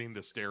proving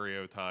the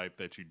stereotype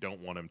that you don't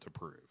want him to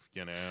prove,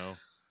 you know?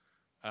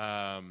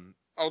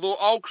 Although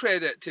all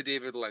credit to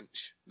David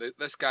Lynch.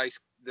 This guy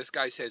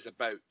says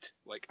about,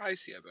 like I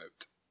say about.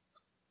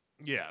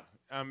 Yeah,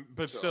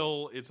 but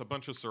still, it's a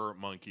bunch of syrup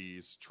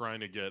monkeys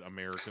trying to get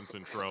Americans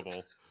in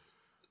trouble.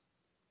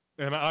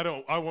 And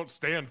I won't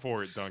stand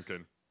for it,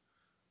 Duncan.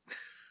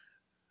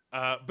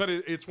 But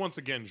it's once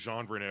again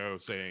Jean Reno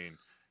saying,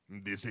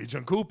 "This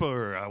Agent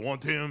Cooper, I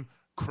want him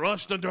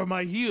crushed under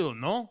my heel,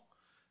 no?"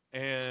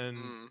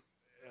 And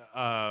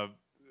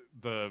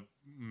the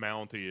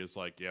Mountie is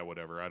like, "Yeah,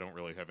 whatever. I don't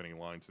really have any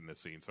lines in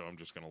this scene, so I'm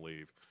just going to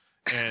leave."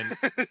 And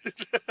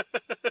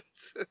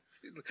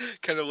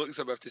kind of looks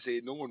up to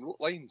say, "No one wrote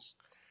lines."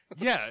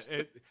 Yeah,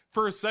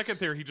 for a second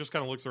there, he just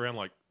kind of looks around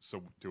like,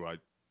 "So do I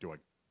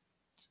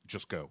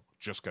just go?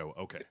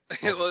 Okay."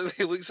 He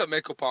looks at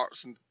Michael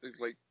Parks and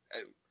like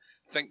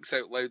thinks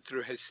out loud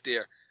through his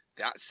stare.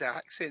 That's the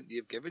accent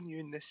they've given you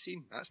in this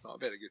scene. That's not a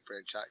very good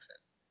French accent.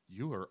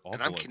 You are awful.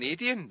 And I'm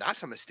Canadian.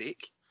 That's a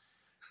mistake.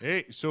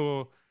 Hey,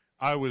 so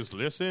I was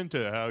listening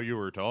to how you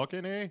were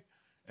talking,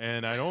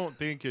 and I don't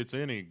think it's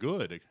any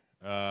good.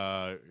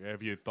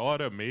 Have you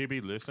thought of maybe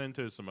listening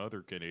to some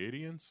other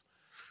Canadians?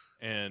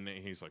 And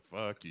he's like,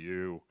 "Fuck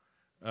you.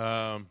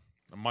 I'm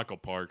Michael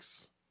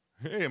Parks.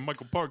 Hey, I'm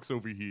Michael Parks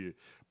over here.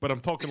 But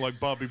I'm talking like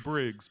Bobby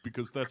Briggs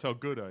because that's how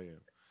good I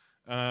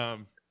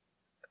am."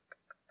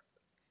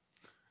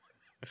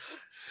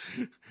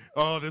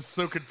 Oh, this is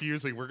so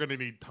confusing. We're going to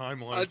need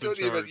timelines. I don't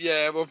even.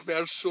 Yeah, well,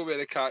 there's so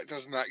many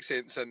characters and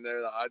accents in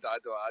there that I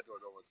don't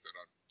know what's going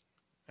on.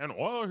 And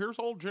well, here's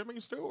old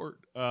Jimmy Stewart.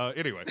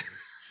 Anyway,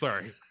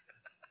 sorry.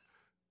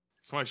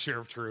 It's my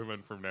Sheriff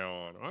Truman from now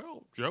on.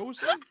 Well,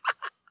 Josie.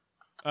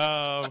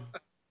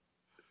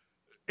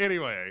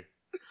 Anyway,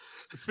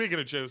 speaking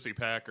of Josie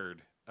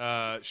Packard,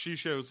 she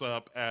shows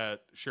up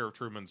at Sheriff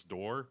Truman's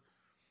door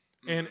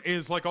and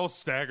is like all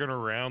staggering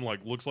around,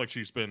 like looks like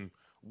she's been,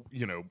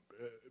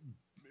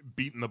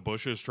 beating the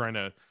bushes trying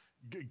to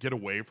get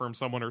away from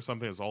someone or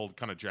something. Is all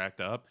kind of jacked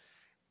up.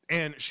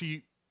 And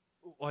she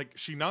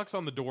knocks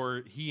on the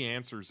door, he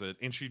answers it,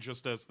 and she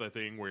just does the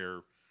thing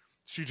where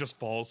she just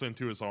falls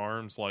into his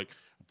arms like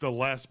the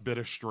last bit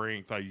of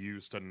strength I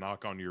used to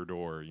knock on your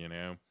door,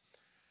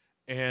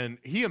 And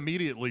he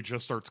immediately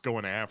just starts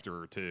going after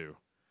her too,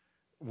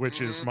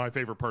 which is my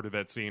favorite part of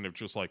that scene of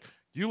just like,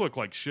 you look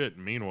like shit.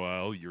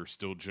 Meanwhile, you're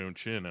still Joan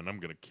Chin and I'm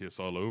going to kiss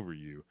all over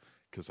you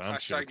because I'm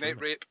Hashtag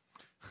night rape.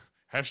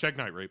 Hashtag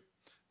night rape.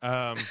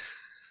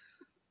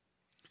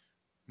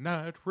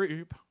 Night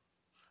rape.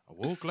 I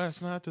woke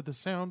last night to the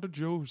sound of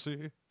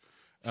Josie.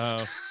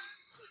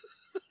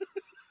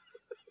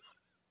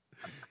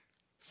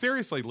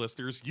 Seriously,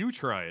 listeners, you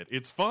try it.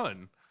 It's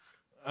fun.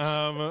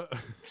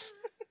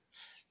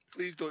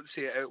 Please don't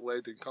say it out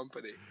loud in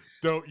company.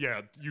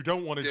 You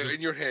don't want to just...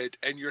 In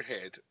your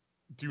head.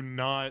 Do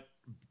not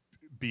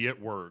be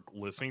at work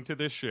listening to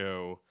this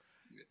show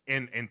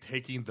and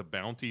taking the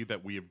bounty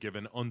that we have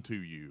given unto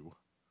you,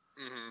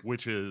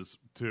 which is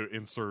to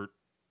insert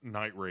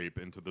night rape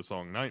into the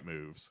song Night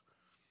Moves.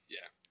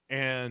 Yeah.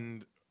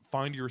 And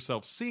find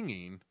yourself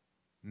singing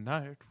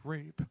night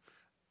rape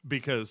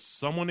because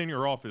someone in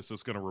your office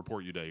is going to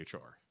report you to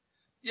HR.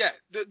 Yeah,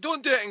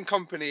 don't do it in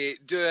company.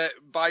 Do it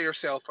by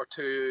yourself or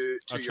to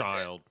a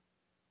child.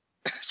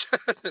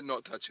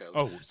 Not to a child.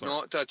 Oh, sorry.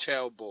 Not to a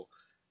child, Bo.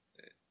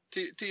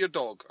 To your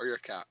dog or your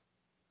cat,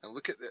 and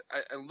look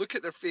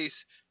at their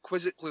face,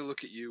 quizzically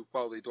look at you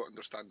while they don't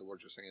understand the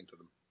words you're singing to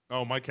them.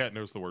 Oh, my cat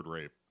knows the word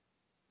rape.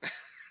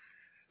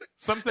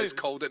 It's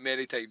called it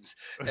many times.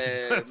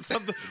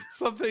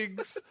 Some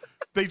things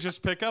they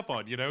just pick up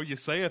on. You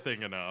say a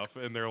thing enough,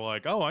 and they're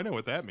like, "Oh, I know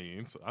what that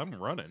means. I'm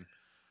running."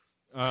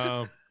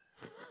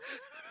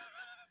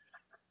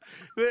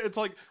 It's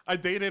like I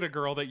dated a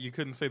girl that you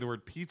couldn't say the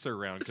word pizza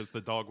around because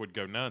the dog would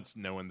go nuts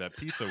knowing that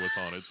pizza was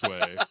on its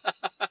way.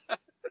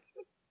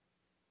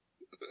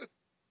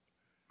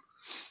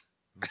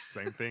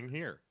 Same thing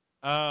here.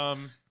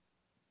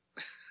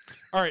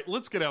 All right,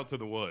 let's get out to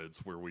the woods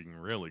where we can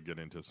really get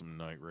into some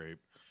night rape.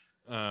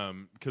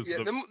 Because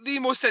the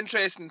most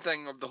interesting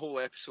thing of the whole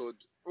episode,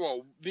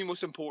 well, the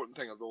most important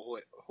thing of the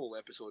whole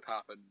episode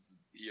happens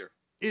here.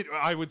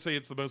 I would say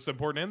it's the most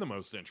important and the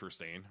most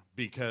interesting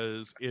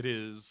because it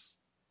is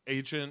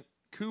Agent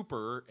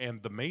Cooper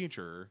and the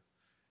Major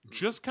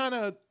just kind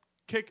of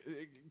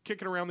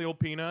kicking around the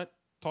old peanut,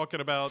 talking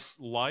about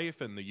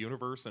life and the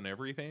universe and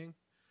everything.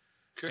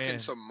 Cooking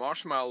some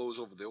marshmallows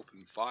over the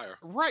open fire.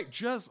 Right,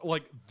 just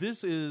like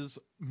this is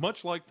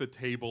much like the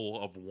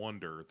Table of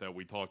Wonder that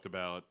we talked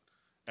about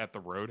at the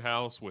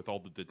Roadhouse with all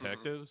the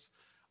detectives.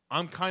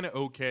 I'm kind of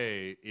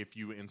okay if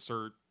you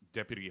insert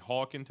Deputy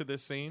Hawk into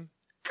this scene.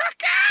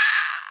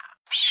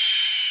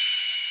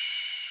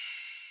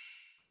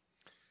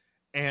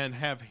 and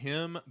have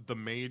him, the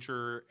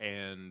Major,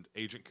 and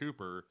Agent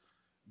Cooper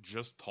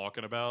just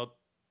talking about,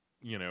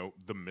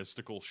 the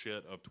mystical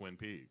shit of Twin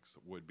Peaks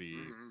would be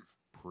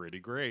pretty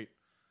great.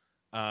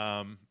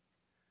 And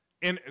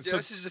so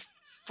this is the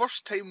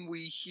first time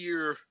we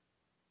hear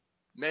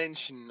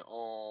mention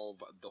of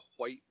the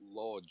White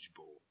Lodge,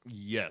 Bo.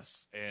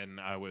 Yes,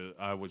 and I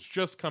was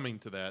just coming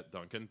to that,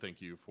 Duncan.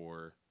 Thank you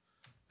for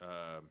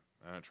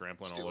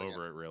trampling all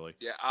over it, really.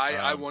 Yeah,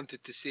 I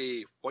wanted to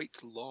say White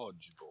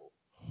Lodge, Bo.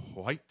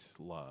 White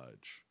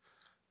Lodge.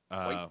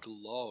 White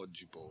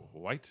Lodge, Bo.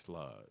 White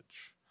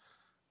Lodge.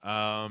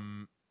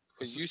 When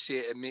you say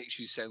it, it makes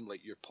you sound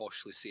like you're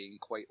poshly saying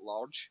quite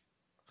large.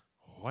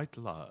 White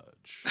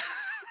Lodge.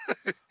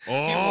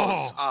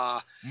 Most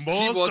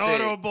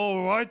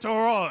honorable White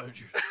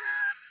Lodge.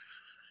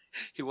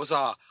 He was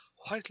a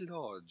White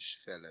Lodge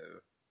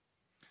fellow.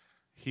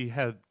 He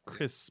had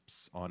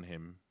crisps on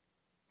him.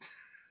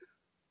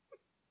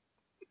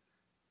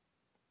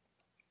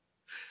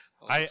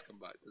 I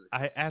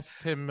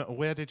asked him,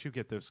 where did you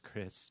get those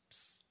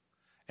crisps?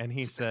 And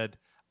he said,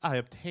 I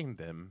obtained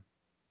them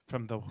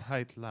from the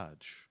White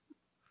Lodge.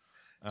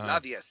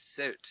 Nadia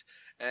suit.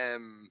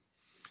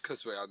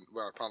 Because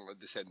we're apparently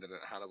descending into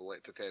Hannibal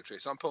Lecter territory,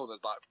 so I'm pulling us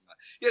back from that.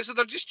 Yeah, so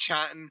they're just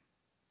chatting,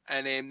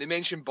 and they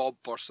mention Bob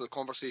first, so the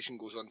conversation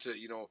goes on to,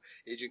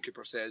 Agent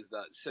Cooper says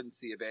that since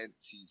the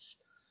events, he's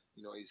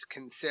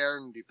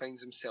concerned, he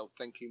finds himself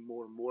thinking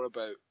more and more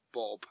about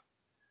Bob,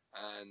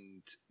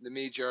 and the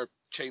Major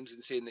chimes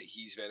in saying that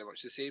he's very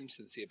much the same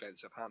since the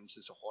events have happened,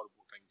 since the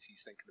horrible things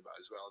he's thinking about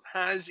as well. And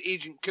has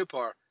Agent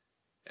Cooper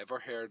ever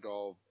heard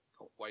of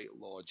the White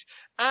Lodge?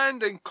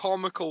 And in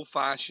comical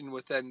fashion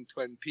within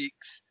Twin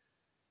Peaks,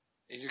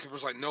 Agent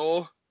Cooper's like,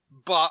 no,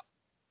 but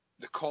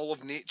the call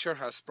of nature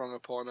has sprung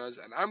upon us,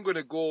 and I'm going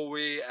to go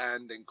away,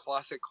 and in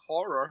classic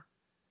horror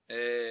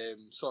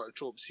sort of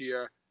tropes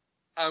here,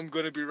 I'm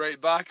going to be right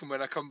back, and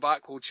when I come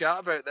back, we'll chat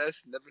about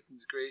this, and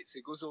everything's great. So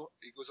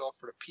he goes off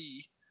for a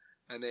pee,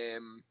 and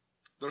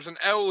there's an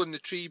owl in the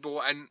tree,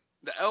 and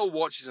the owl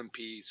watches him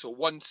pee. So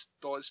let's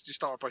just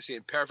start by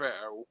saying pervert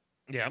owl.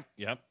 Yeah,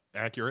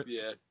 accurate.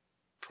 Yeah,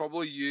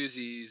 probably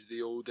uses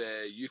the old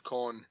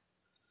Yukon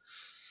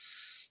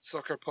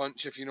sucker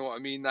punch, if you know what I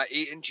mean. That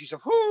 8 inches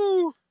of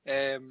whoo.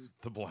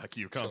 The black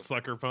Yukon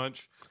sucker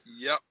punch.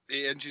 Yep,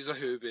 8 inches of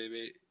who,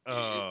 baby.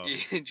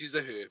 8 inches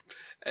of who.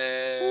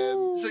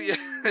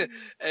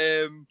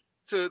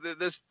 So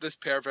this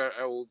pervert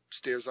owl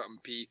stares at him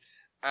pee,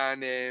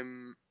 and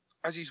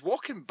as he's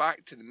walking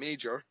back to the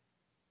Major,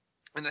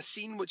 in a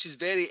scene which is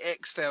very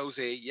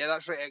X-Files-y. Yeah,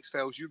 that's right,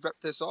 X-Files. You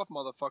ripped this off,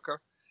 motherfucker.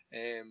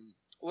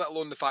 Let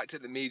alone the fact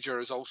that the Major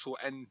is also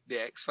in the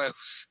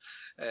X-Files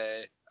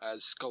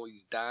as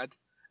Scully's dad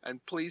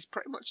and plays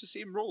pretty much the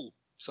same role.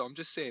 So I'm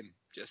just saying.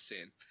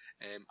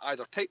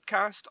 Either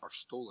typecast or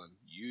stolen.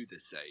 You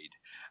decide.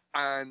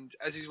 And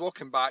as he's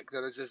walking back,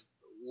 there is this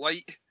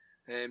light.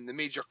 The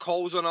Major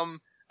calls on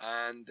him,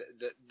 and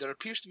there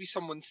appears to be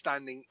someone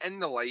standing in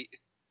the light.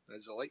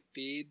 As the light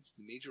fades,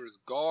 the Major is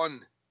gone.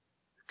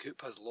 The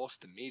Coop has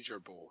lost the Major,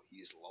 Bo. He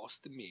has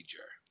lost the Major.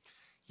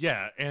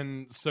 Yeah,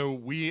 and so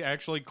we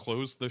actually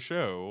closed the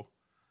show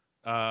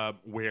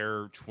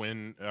where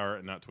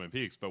not Twin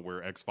Peaks, but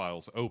where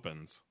X-Files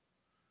opens.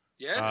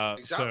 Yeah,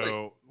 exactly.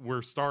 So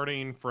we're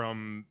starting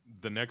from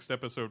the next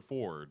episode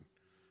forward.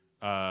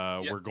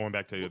 We're going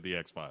back to the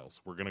X-Files.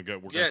 We're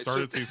gonna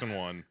start at season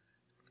 1.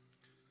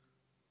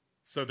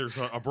 So there's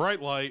a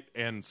bright light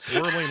and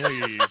swirling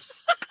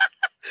leaves.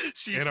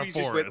 See, if we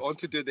just went on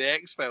to do the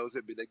X-Files,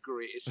 it'd be the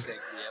greatest thing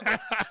ever.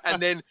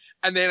 and then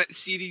at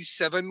series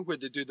 7, where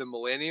they do the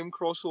Millennium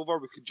crossover,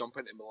 we could jump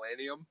into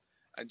Millennium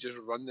and just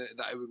run that.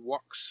 It would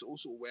work so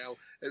well.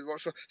 It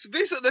works so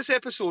basically, this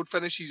episode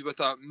finishes with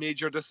a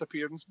Major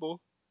disappearance, Bo.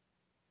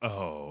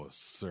 Oh,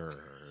 sir.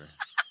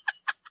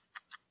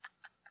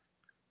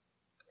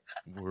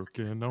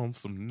 Working on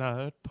some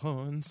night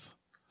puns.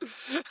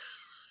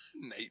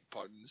 Night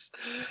puns.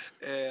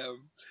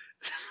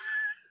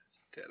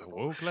 Terrible.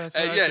 Woke last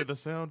night to the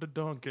sound of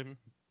Duncan.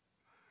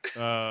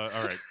 All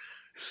right.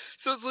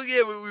 So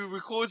yeah, we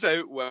close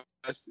out with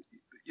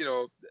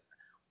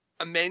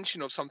a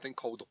mention of something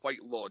called the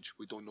White Lodge.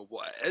 We don't know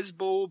what it is,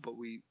 Bo, but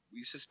we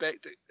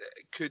suspect it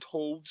could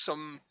hold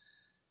some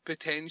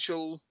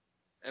potential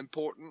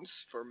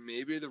importance for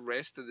maybe the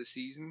rest of the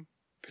season,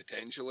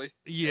 potentially.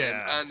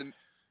 Yeah. And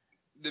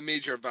the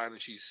Major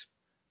vanishes.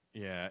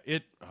 Yeah,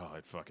 it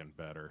fucking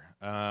better.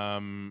 All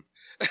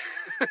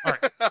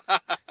right.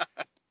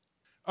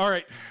 All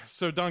right,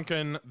 so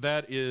Duncan,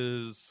 that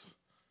is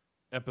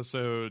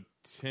episode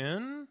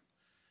 10,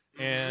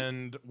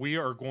 and we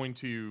are going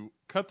to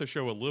cut the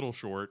show a little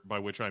short, by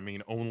which I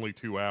mean only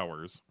 2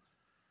 hours.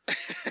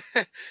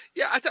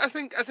 Yeah, I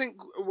think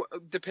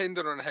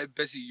depending on how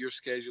busy your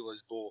schedule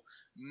is, Bo,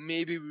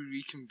 maybe we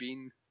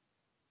reconvene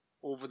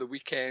over the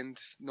weekend,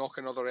 knock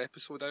another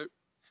episode out.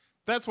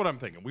 That's what I'm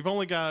thinking. We've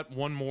only got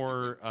one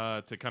more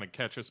to kind of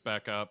catch us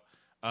back up.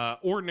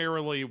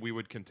 Ordinarily, we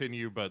would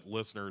continue, but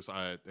listeners,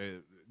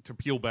 to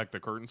peel back the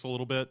curtains a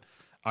little bit,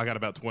 I got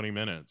about 20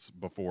 minutes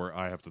before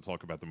I have to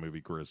talk about the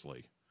movie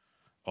Grizzly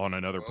on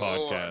another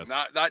podcast.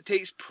 That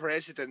takes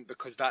precedent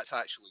because that's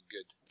actually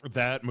good.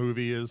 That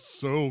movie is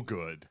so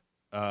good.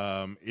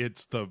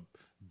 It's the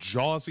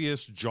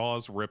jawsiest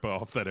Jaws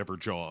ripoff that ever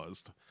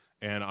jawsed,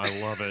 and I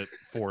love it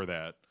for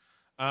that.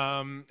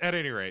 At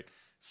any rate,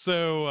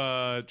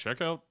 so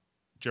check out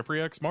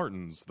Jeffrey X.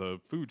 Martin's The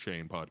Food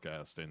Chain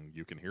podcast, and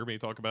you can hear me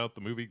talk about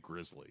the movie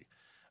Grizzly.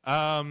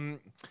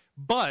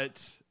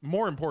 But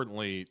more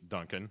importantly,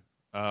 Duncan,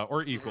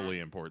 or equally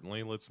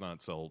importantly, let's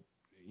not sell.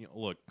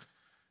 Look,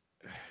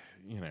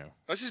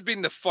 this has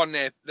been the fun.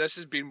 This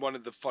has been one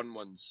of the fun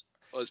ones.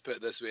 Let's put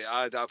it this way: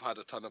 I've had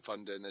a ton of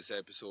fun doing this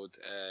episode.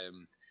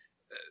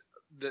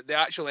 The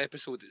actual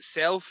episode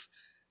itself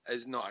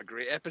is not a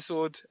great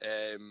episode.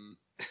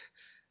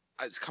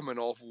 It's coming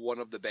off one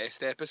of the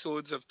best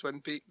episodes of Twin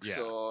Peaks,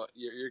 so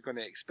you're going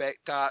to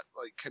expect that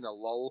kind of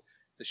lull.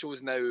 The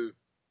show's now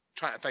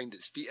trying to find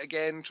its feet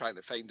again, trying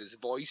to find its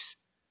voice,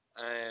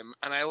 and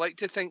I like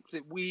to think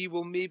that we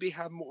will maybe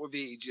have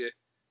motivated you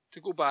to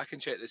go back and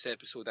check this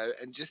episode out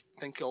and just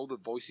think of all the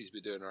voices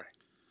we're doing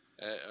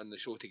on the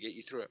show to get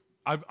you through it.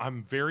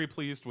 I'm very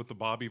pleased with the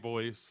Bobby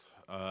voice.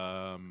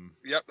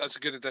 Yep, that's a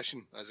good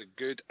addition.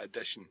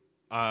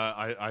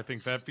 I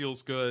think that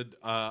feels good.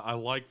 I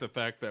like the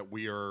fact that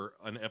we are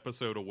an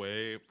episode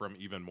away from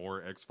even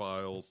more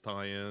X-Files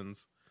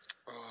tie-ins.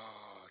 Oh,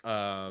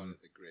 one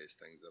of the greatest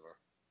things ever.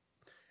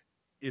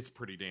 It's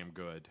pretty damn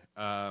good.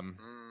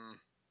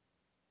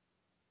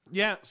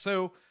 Yeah,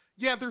 so,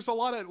 there's a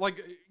lot of,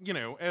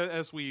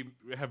 as we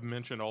have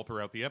mentioned all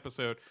throughout the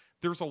episode,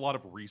 there's a lot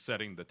of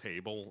resetting the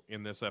table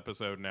in this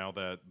episode now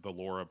that the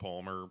Laura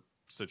Palmer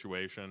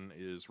situation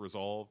is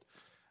resolved.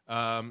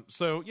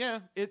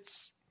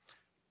 It's...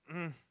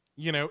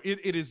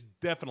 it is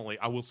definitely,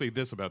 I will say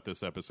this about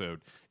this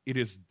episode, it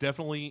is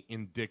definitely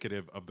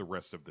indicative of the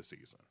rest of the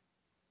season.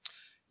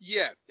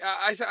 Yeah,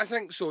 I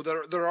think so.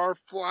 There are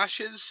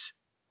flashes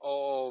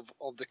of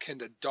the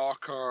kind of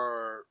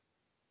darker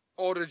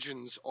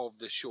origins of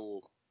the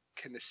show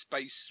kind of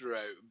spiced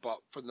throughout, but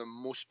for the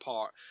most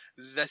part,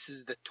 this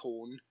is the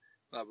tone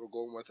that we're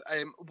going with.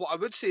 What I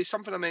would say,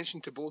 something I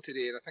mentioned to Bo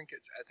today, and I think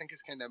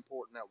it's kind of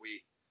important that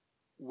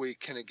we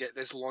kind of get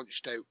this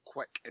launched out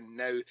quick and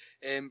now.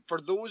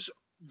 For those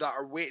that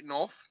are waiting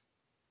off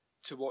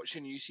to watch a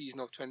new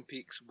season of Twin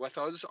Peaks with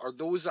us, or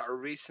those that are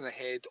racing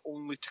ahead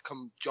only to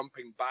come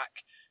jumping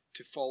back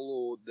to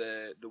follow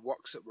the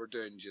works that we're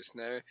doing just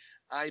now,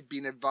 I've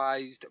been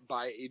advised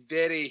by a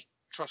very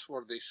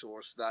trustworthy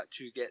source that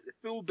to get the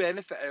full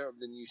benefit out of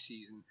the new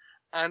season,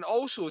 and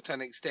also to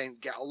an extent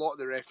get a lot of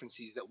the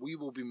references that we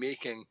will be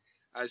making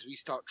as we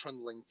start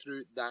trundling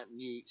through that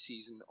new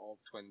season of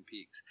Twin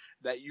Peaks,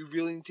 that you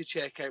really need to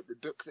check out the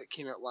book that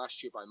came out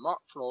last year by Mark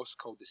Frost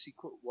called The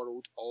Secret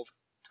World of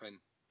Twin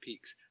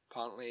Peaks.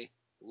 Apparently,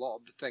 a lot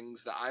of the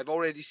things that I've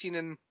already seen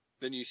in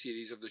the new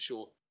series of the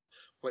show,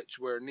 which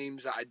were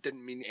names that I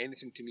didn't mean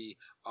anything to me,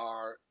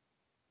 are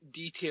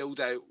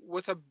detailed out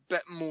with a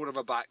bit more of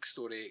a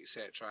backstory,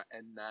 etc.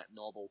 in that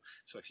novel.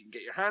 So if you can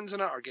get your hands on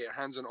it, or get your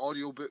hands on an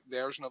audiobook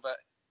version of it,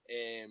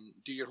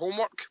 do your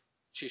homework.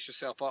 Chase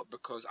yourself up,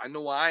 because I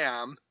know I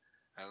am,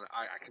 and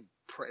I can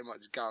pretty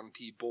much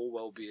guarantee Bo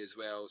will be as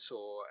well. So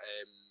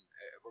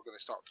we're going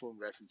to start throwing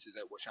references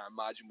out, which I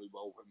imagine we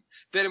will.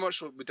 Very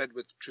much what we did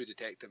with True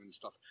Detective and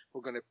stuff.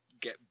 We're going to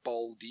get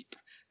ball deep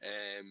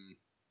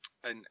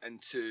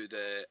into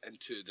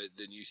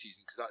the new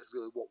season, because that's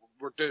really what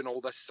we're doing. All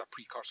this is a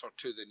precursor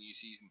to the new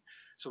season.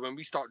 So when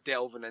we start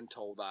delving into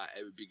all that,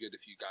 it would be good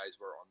if you guys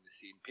were on the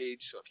same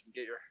page. So if you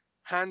can get your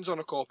hands on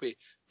a copy,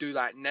 do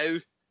that now.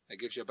 It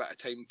gives you a bit of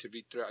time to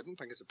read through it. I don't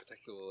think it's a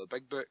particularly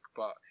big book,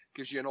 but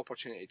gives you an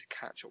opportunity to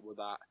catch up with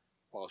that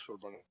whilst we're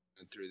running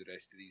through the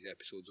rest of these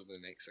episodes over the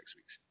next 6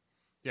 weeks.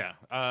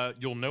 Yeah,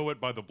 you'll know it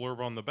by the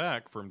blurb on the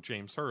back from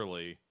James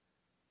Hurley,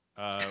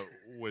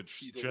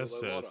 which just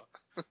says,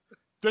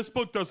 this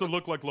book doesn't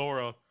look like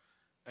Laura.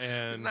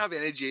 And we didn't have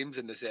any James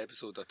in this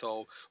episode at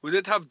all. We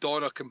did have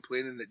Donna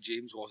complaining that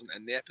James wasn't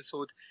in the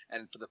episode,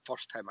 and for the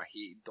first time I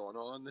hated Donna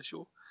on the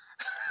show.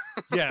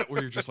 Yeah,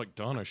 where you're just like,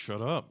 Donna,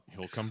 shut up.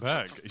 He'll come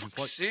back.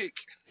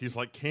 He's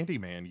like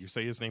Candyman. You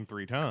say his name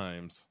 3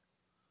 times.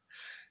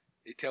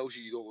 He tells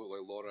you don't look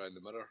like Laura in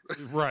the mirror.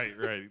 Right.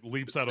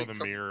 Leaps out of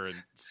the mirror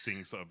and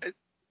sings a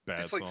bad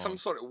song. It's like some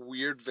sort of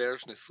weird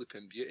version of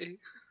Sleeping Beauty.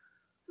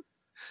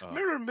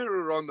 Mirror,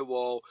 mirror on the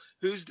wall,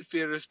 who's the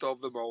fairest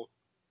of them all?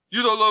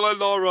 You don't look like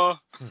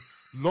Laura.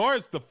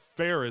 Laura's the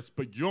fairest,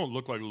 but you don't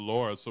look like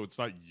Laura, so it's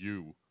not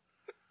you.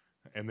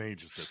 And then he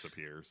just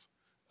disappears.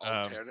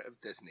 Alternative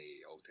Disney.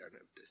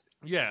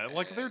 Yeah,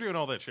 like they're doing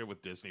all that shit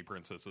with Disney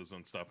princesses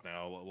and stuff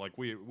now. Like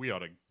we ought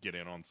to get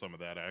in on some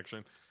of that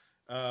action.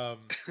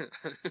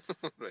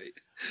 Right.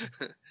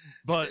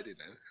 But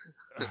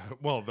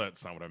well,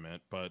 that's not what I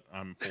meant, but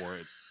I'm for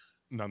it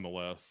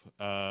nonetheless.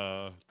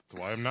 That's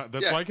why I'm not.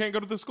 That's why I can't go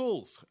to the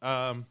schools.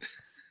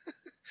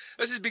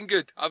 This has been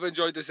good. I've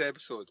enjoyed this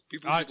episode.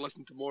 People should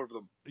listen to more of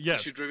them.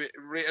 Yes. You should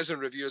rate us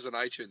and review us on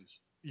iTunes.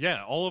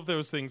 Yeah, all of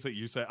those things that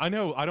you said. I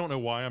know. I don't know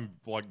why I'm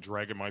like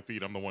dragging my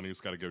feet. I'm the one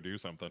who's got to go do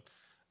something.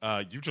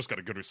 You just got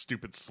to go to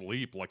stupid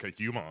sleep like a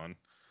human.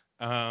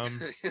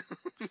 Mr.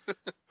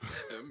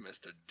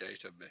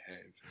 Data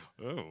behave.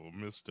 Oh,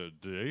 Mr.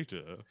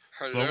 Data.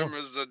 Hello,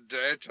 Mr.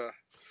 Data.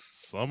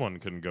 Someone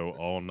can go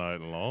all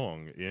night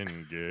long.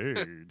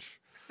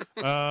 Engage.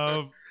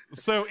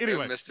 So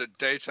anyway, Mr.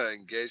 Data,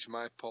 engage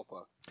my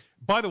popper.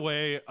 By the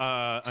way,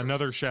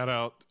 another shout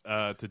out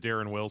to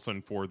Darren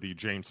Wilson for the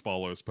James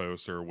Follows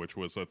poster, which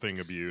was a thing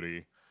of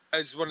beauty.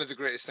 It's one of the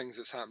greatest things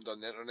that's happened on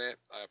the internet.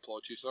 I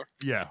applaud you, sir.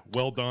 Yeah,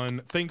 well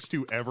done. Thanks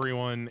to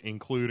everyone,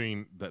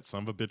 including that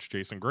son of a bitch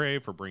Jason Gray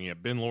for bringing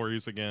up Ben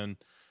Lorries again.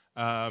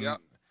 Yeah.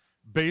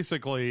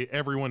 Basically,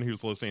 everyone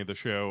who's listening to the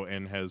show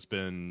and has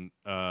been,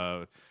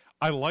 I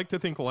like to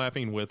think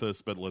laughing with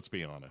us, but let's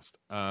be honest.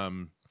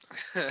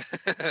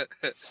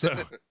 So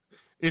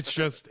it's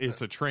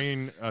a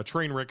train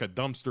wreck, a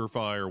dumpster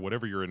fire,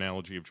 whatever your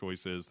analogy of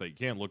choice is that you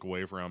can't look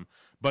away from.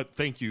 But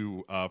thank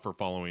you for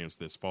following us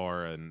this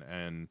far,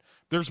 and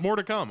there's more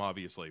to come.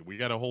 Obviously, we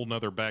got a whole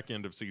nother back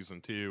end of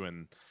season 2,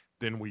 and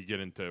then we get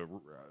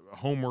into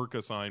homework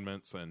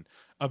assignments, and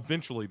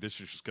eventually this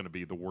is just going to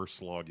be the worst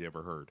slog you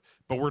ever heard.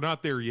 But we're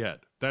not there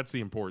yet. That's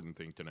the important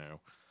thing to know.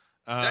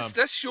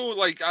 This show,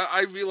 like,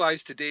 I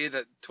realized today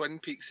that Twin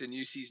Peaks, the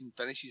new season,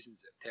 finishes in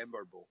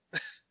September, Bo.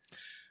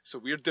 So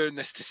we're doing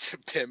this to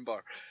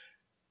September.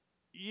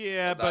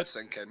 Yeah, but that's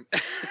sinking.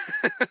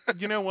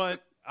 You know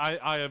what?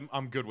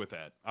 I'm good with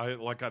that.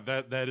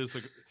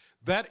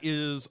 That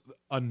is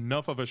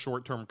enough of a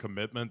short-term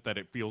commitment that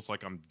it feels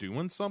like I'm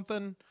doing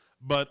something,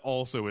 but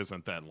also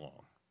isn't that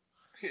long.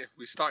 Yeah,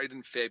 we started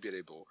in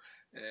February, Bo.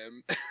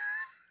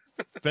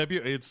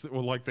 February. It's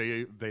like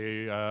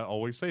they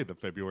always say, the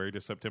February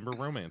to September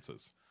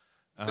romances.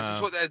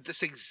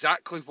 That's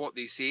exactly what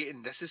they say,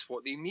 and this is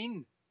what they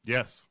mean.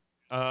 Yes.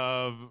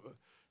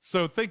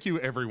 So thank you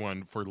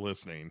everyone for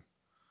listening,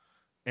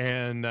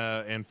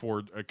 and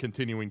for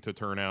continuing to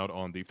turn out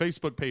on the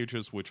Facebook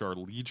pages, which are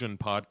Legion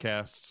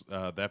Podcasts,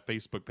 that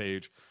Facebook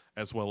page,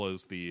 as well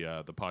as the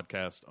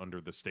podcast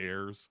Under the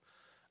Stairs.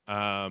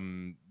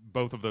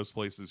 Both of those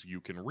places you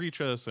can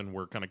reach us, and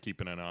we're kind of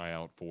keeping an eye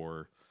out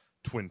for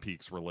Twin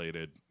Peaks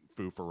related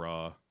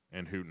foo-fa-ra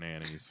and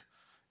hootenannies.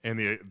 And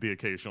the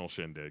occasional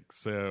shindig.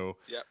 So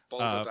yeah,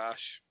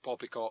 Balderdash,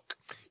 Poppycock.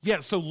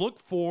 Yeah, so look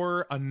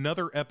for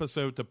another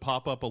episode to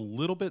pop up a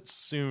little bit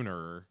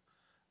sooner,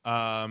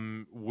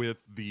 with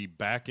the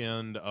back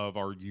end of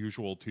our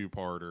usual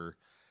 2-parter,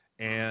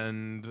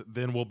 and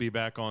then we'll be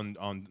back on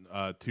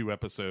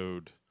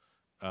 2-episode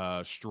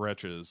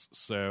stretches.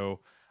 So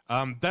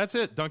that's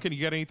it. Duncan,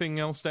 you got anything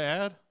else to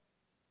add?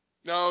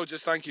 No,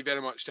 just thank you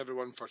very much to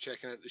everyone for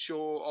checking out the show.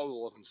 All the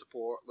love and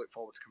support. Look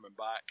forward to coming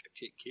back.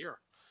 Take care.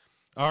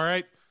 All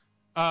right.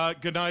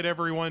 Good night,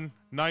 everyone.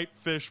 Night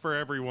fish for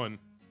everyone.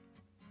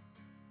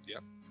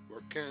 Yep.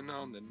 Working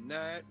on the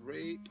night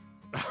rape.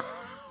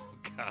 Oh,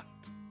 God.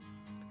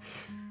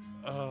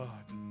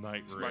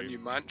 Night It's rape. my new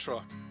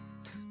mantra.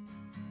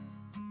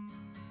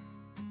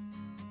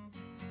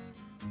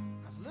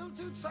 I was a little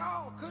too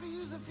tall, could have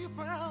used a few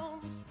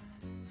pounds.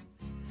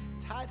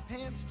 Tight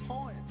pants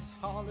points,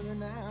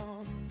 hollering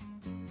out.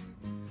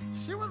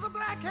 She was a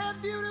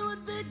black-haired beauty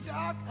with big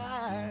dark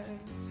eyes,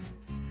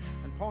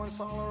 and points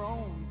all her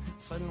own,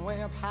 sitting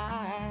way up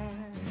high.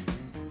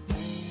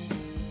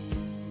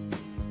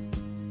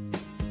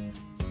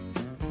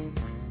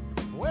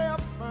 Way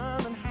up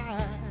firm and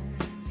high.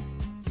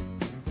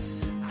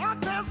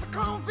 Out past the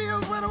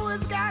cornfields where the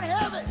woods got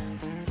heavy.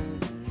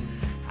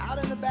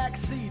 Out in the back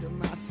seat of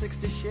my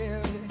 60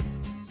 Chevy.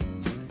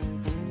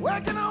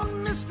 Working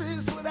on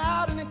mysteries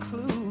without any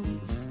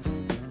clues.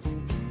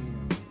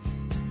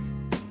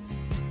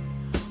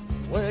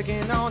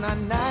 Working on our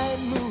night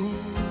moves.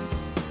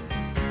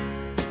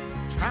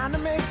 Trying to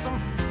make some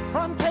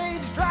front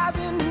page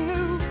driving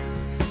news.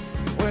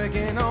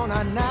 Working on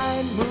our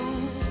night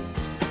moves.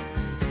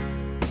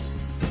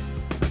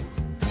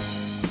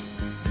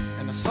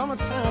 In the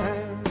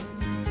summertime.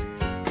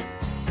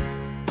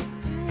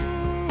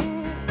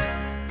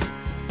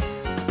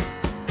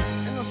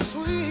 In the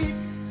sweet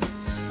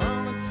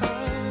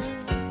summertime.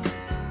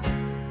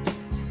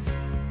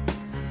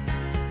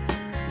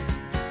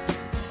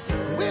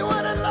 We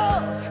weren't in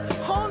love,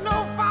 oh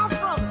no, far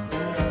from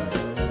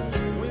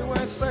it. We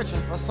weren't searching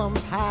for some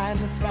pie in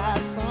the sky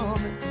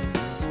summit.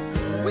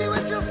 We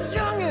were just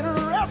young and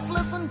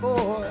restless and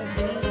bored,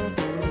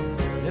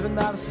 living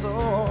by the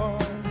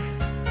sword.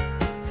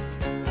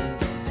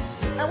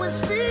 And we'd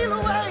steal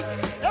away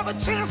every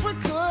chance we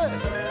could,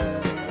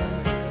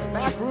 to the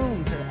back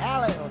room, to the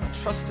alley, or the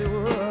trusty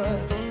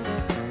woods.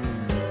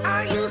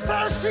 I used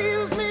her, she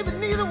used me, but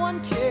neither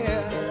one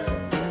cared.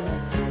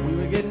 We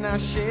were getting our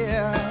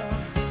share,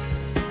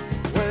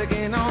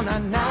 working on our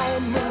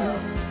night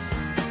moves,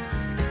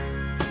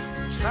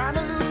 trying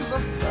to lose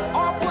an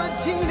awkward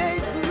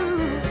teenage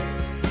blues,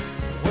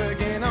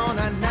 working on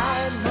our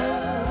night moves.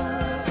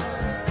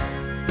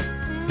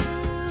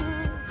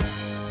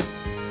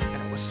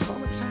 And it was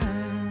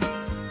summertime.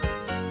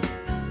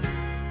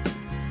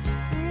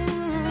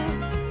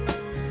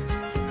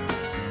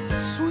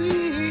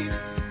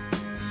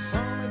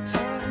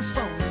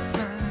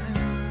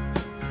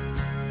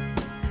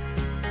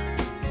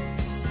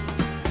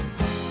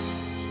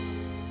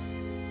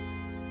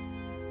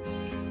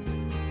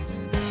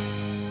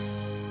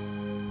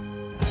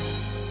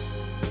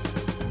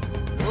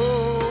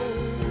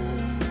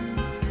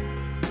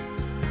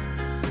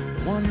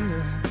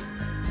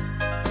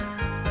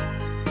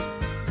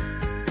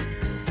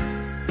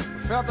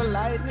 about the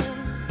lightning.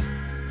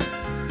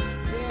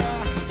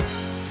 Yeah,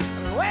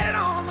 I waited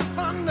on the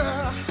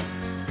thunder.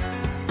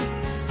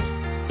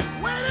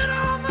 Waited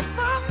on the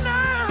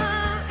thunder.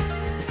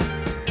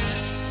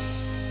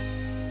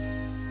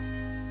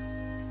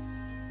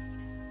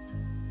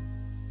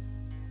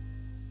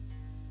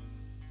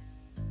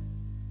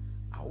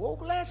 I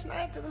woke last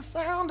night to the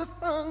sound of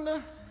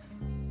thunder.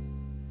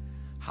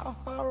 How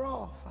far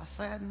off I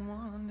sat and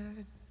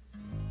wondered.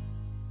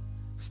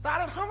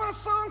 Started humming a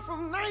song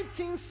from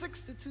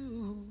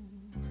 1962.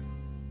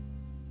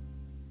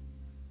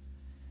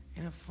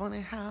 Ain't it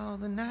funny how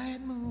the night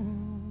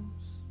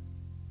moves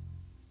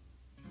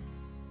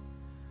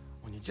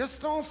when you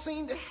just don't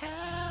seem to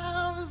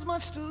have as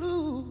much to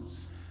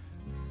lose.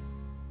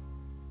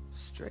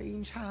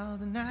 Strange how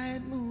the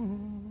night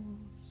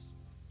moves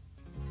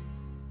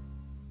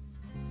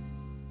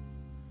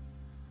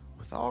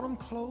with autumn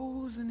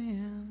closing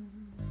in.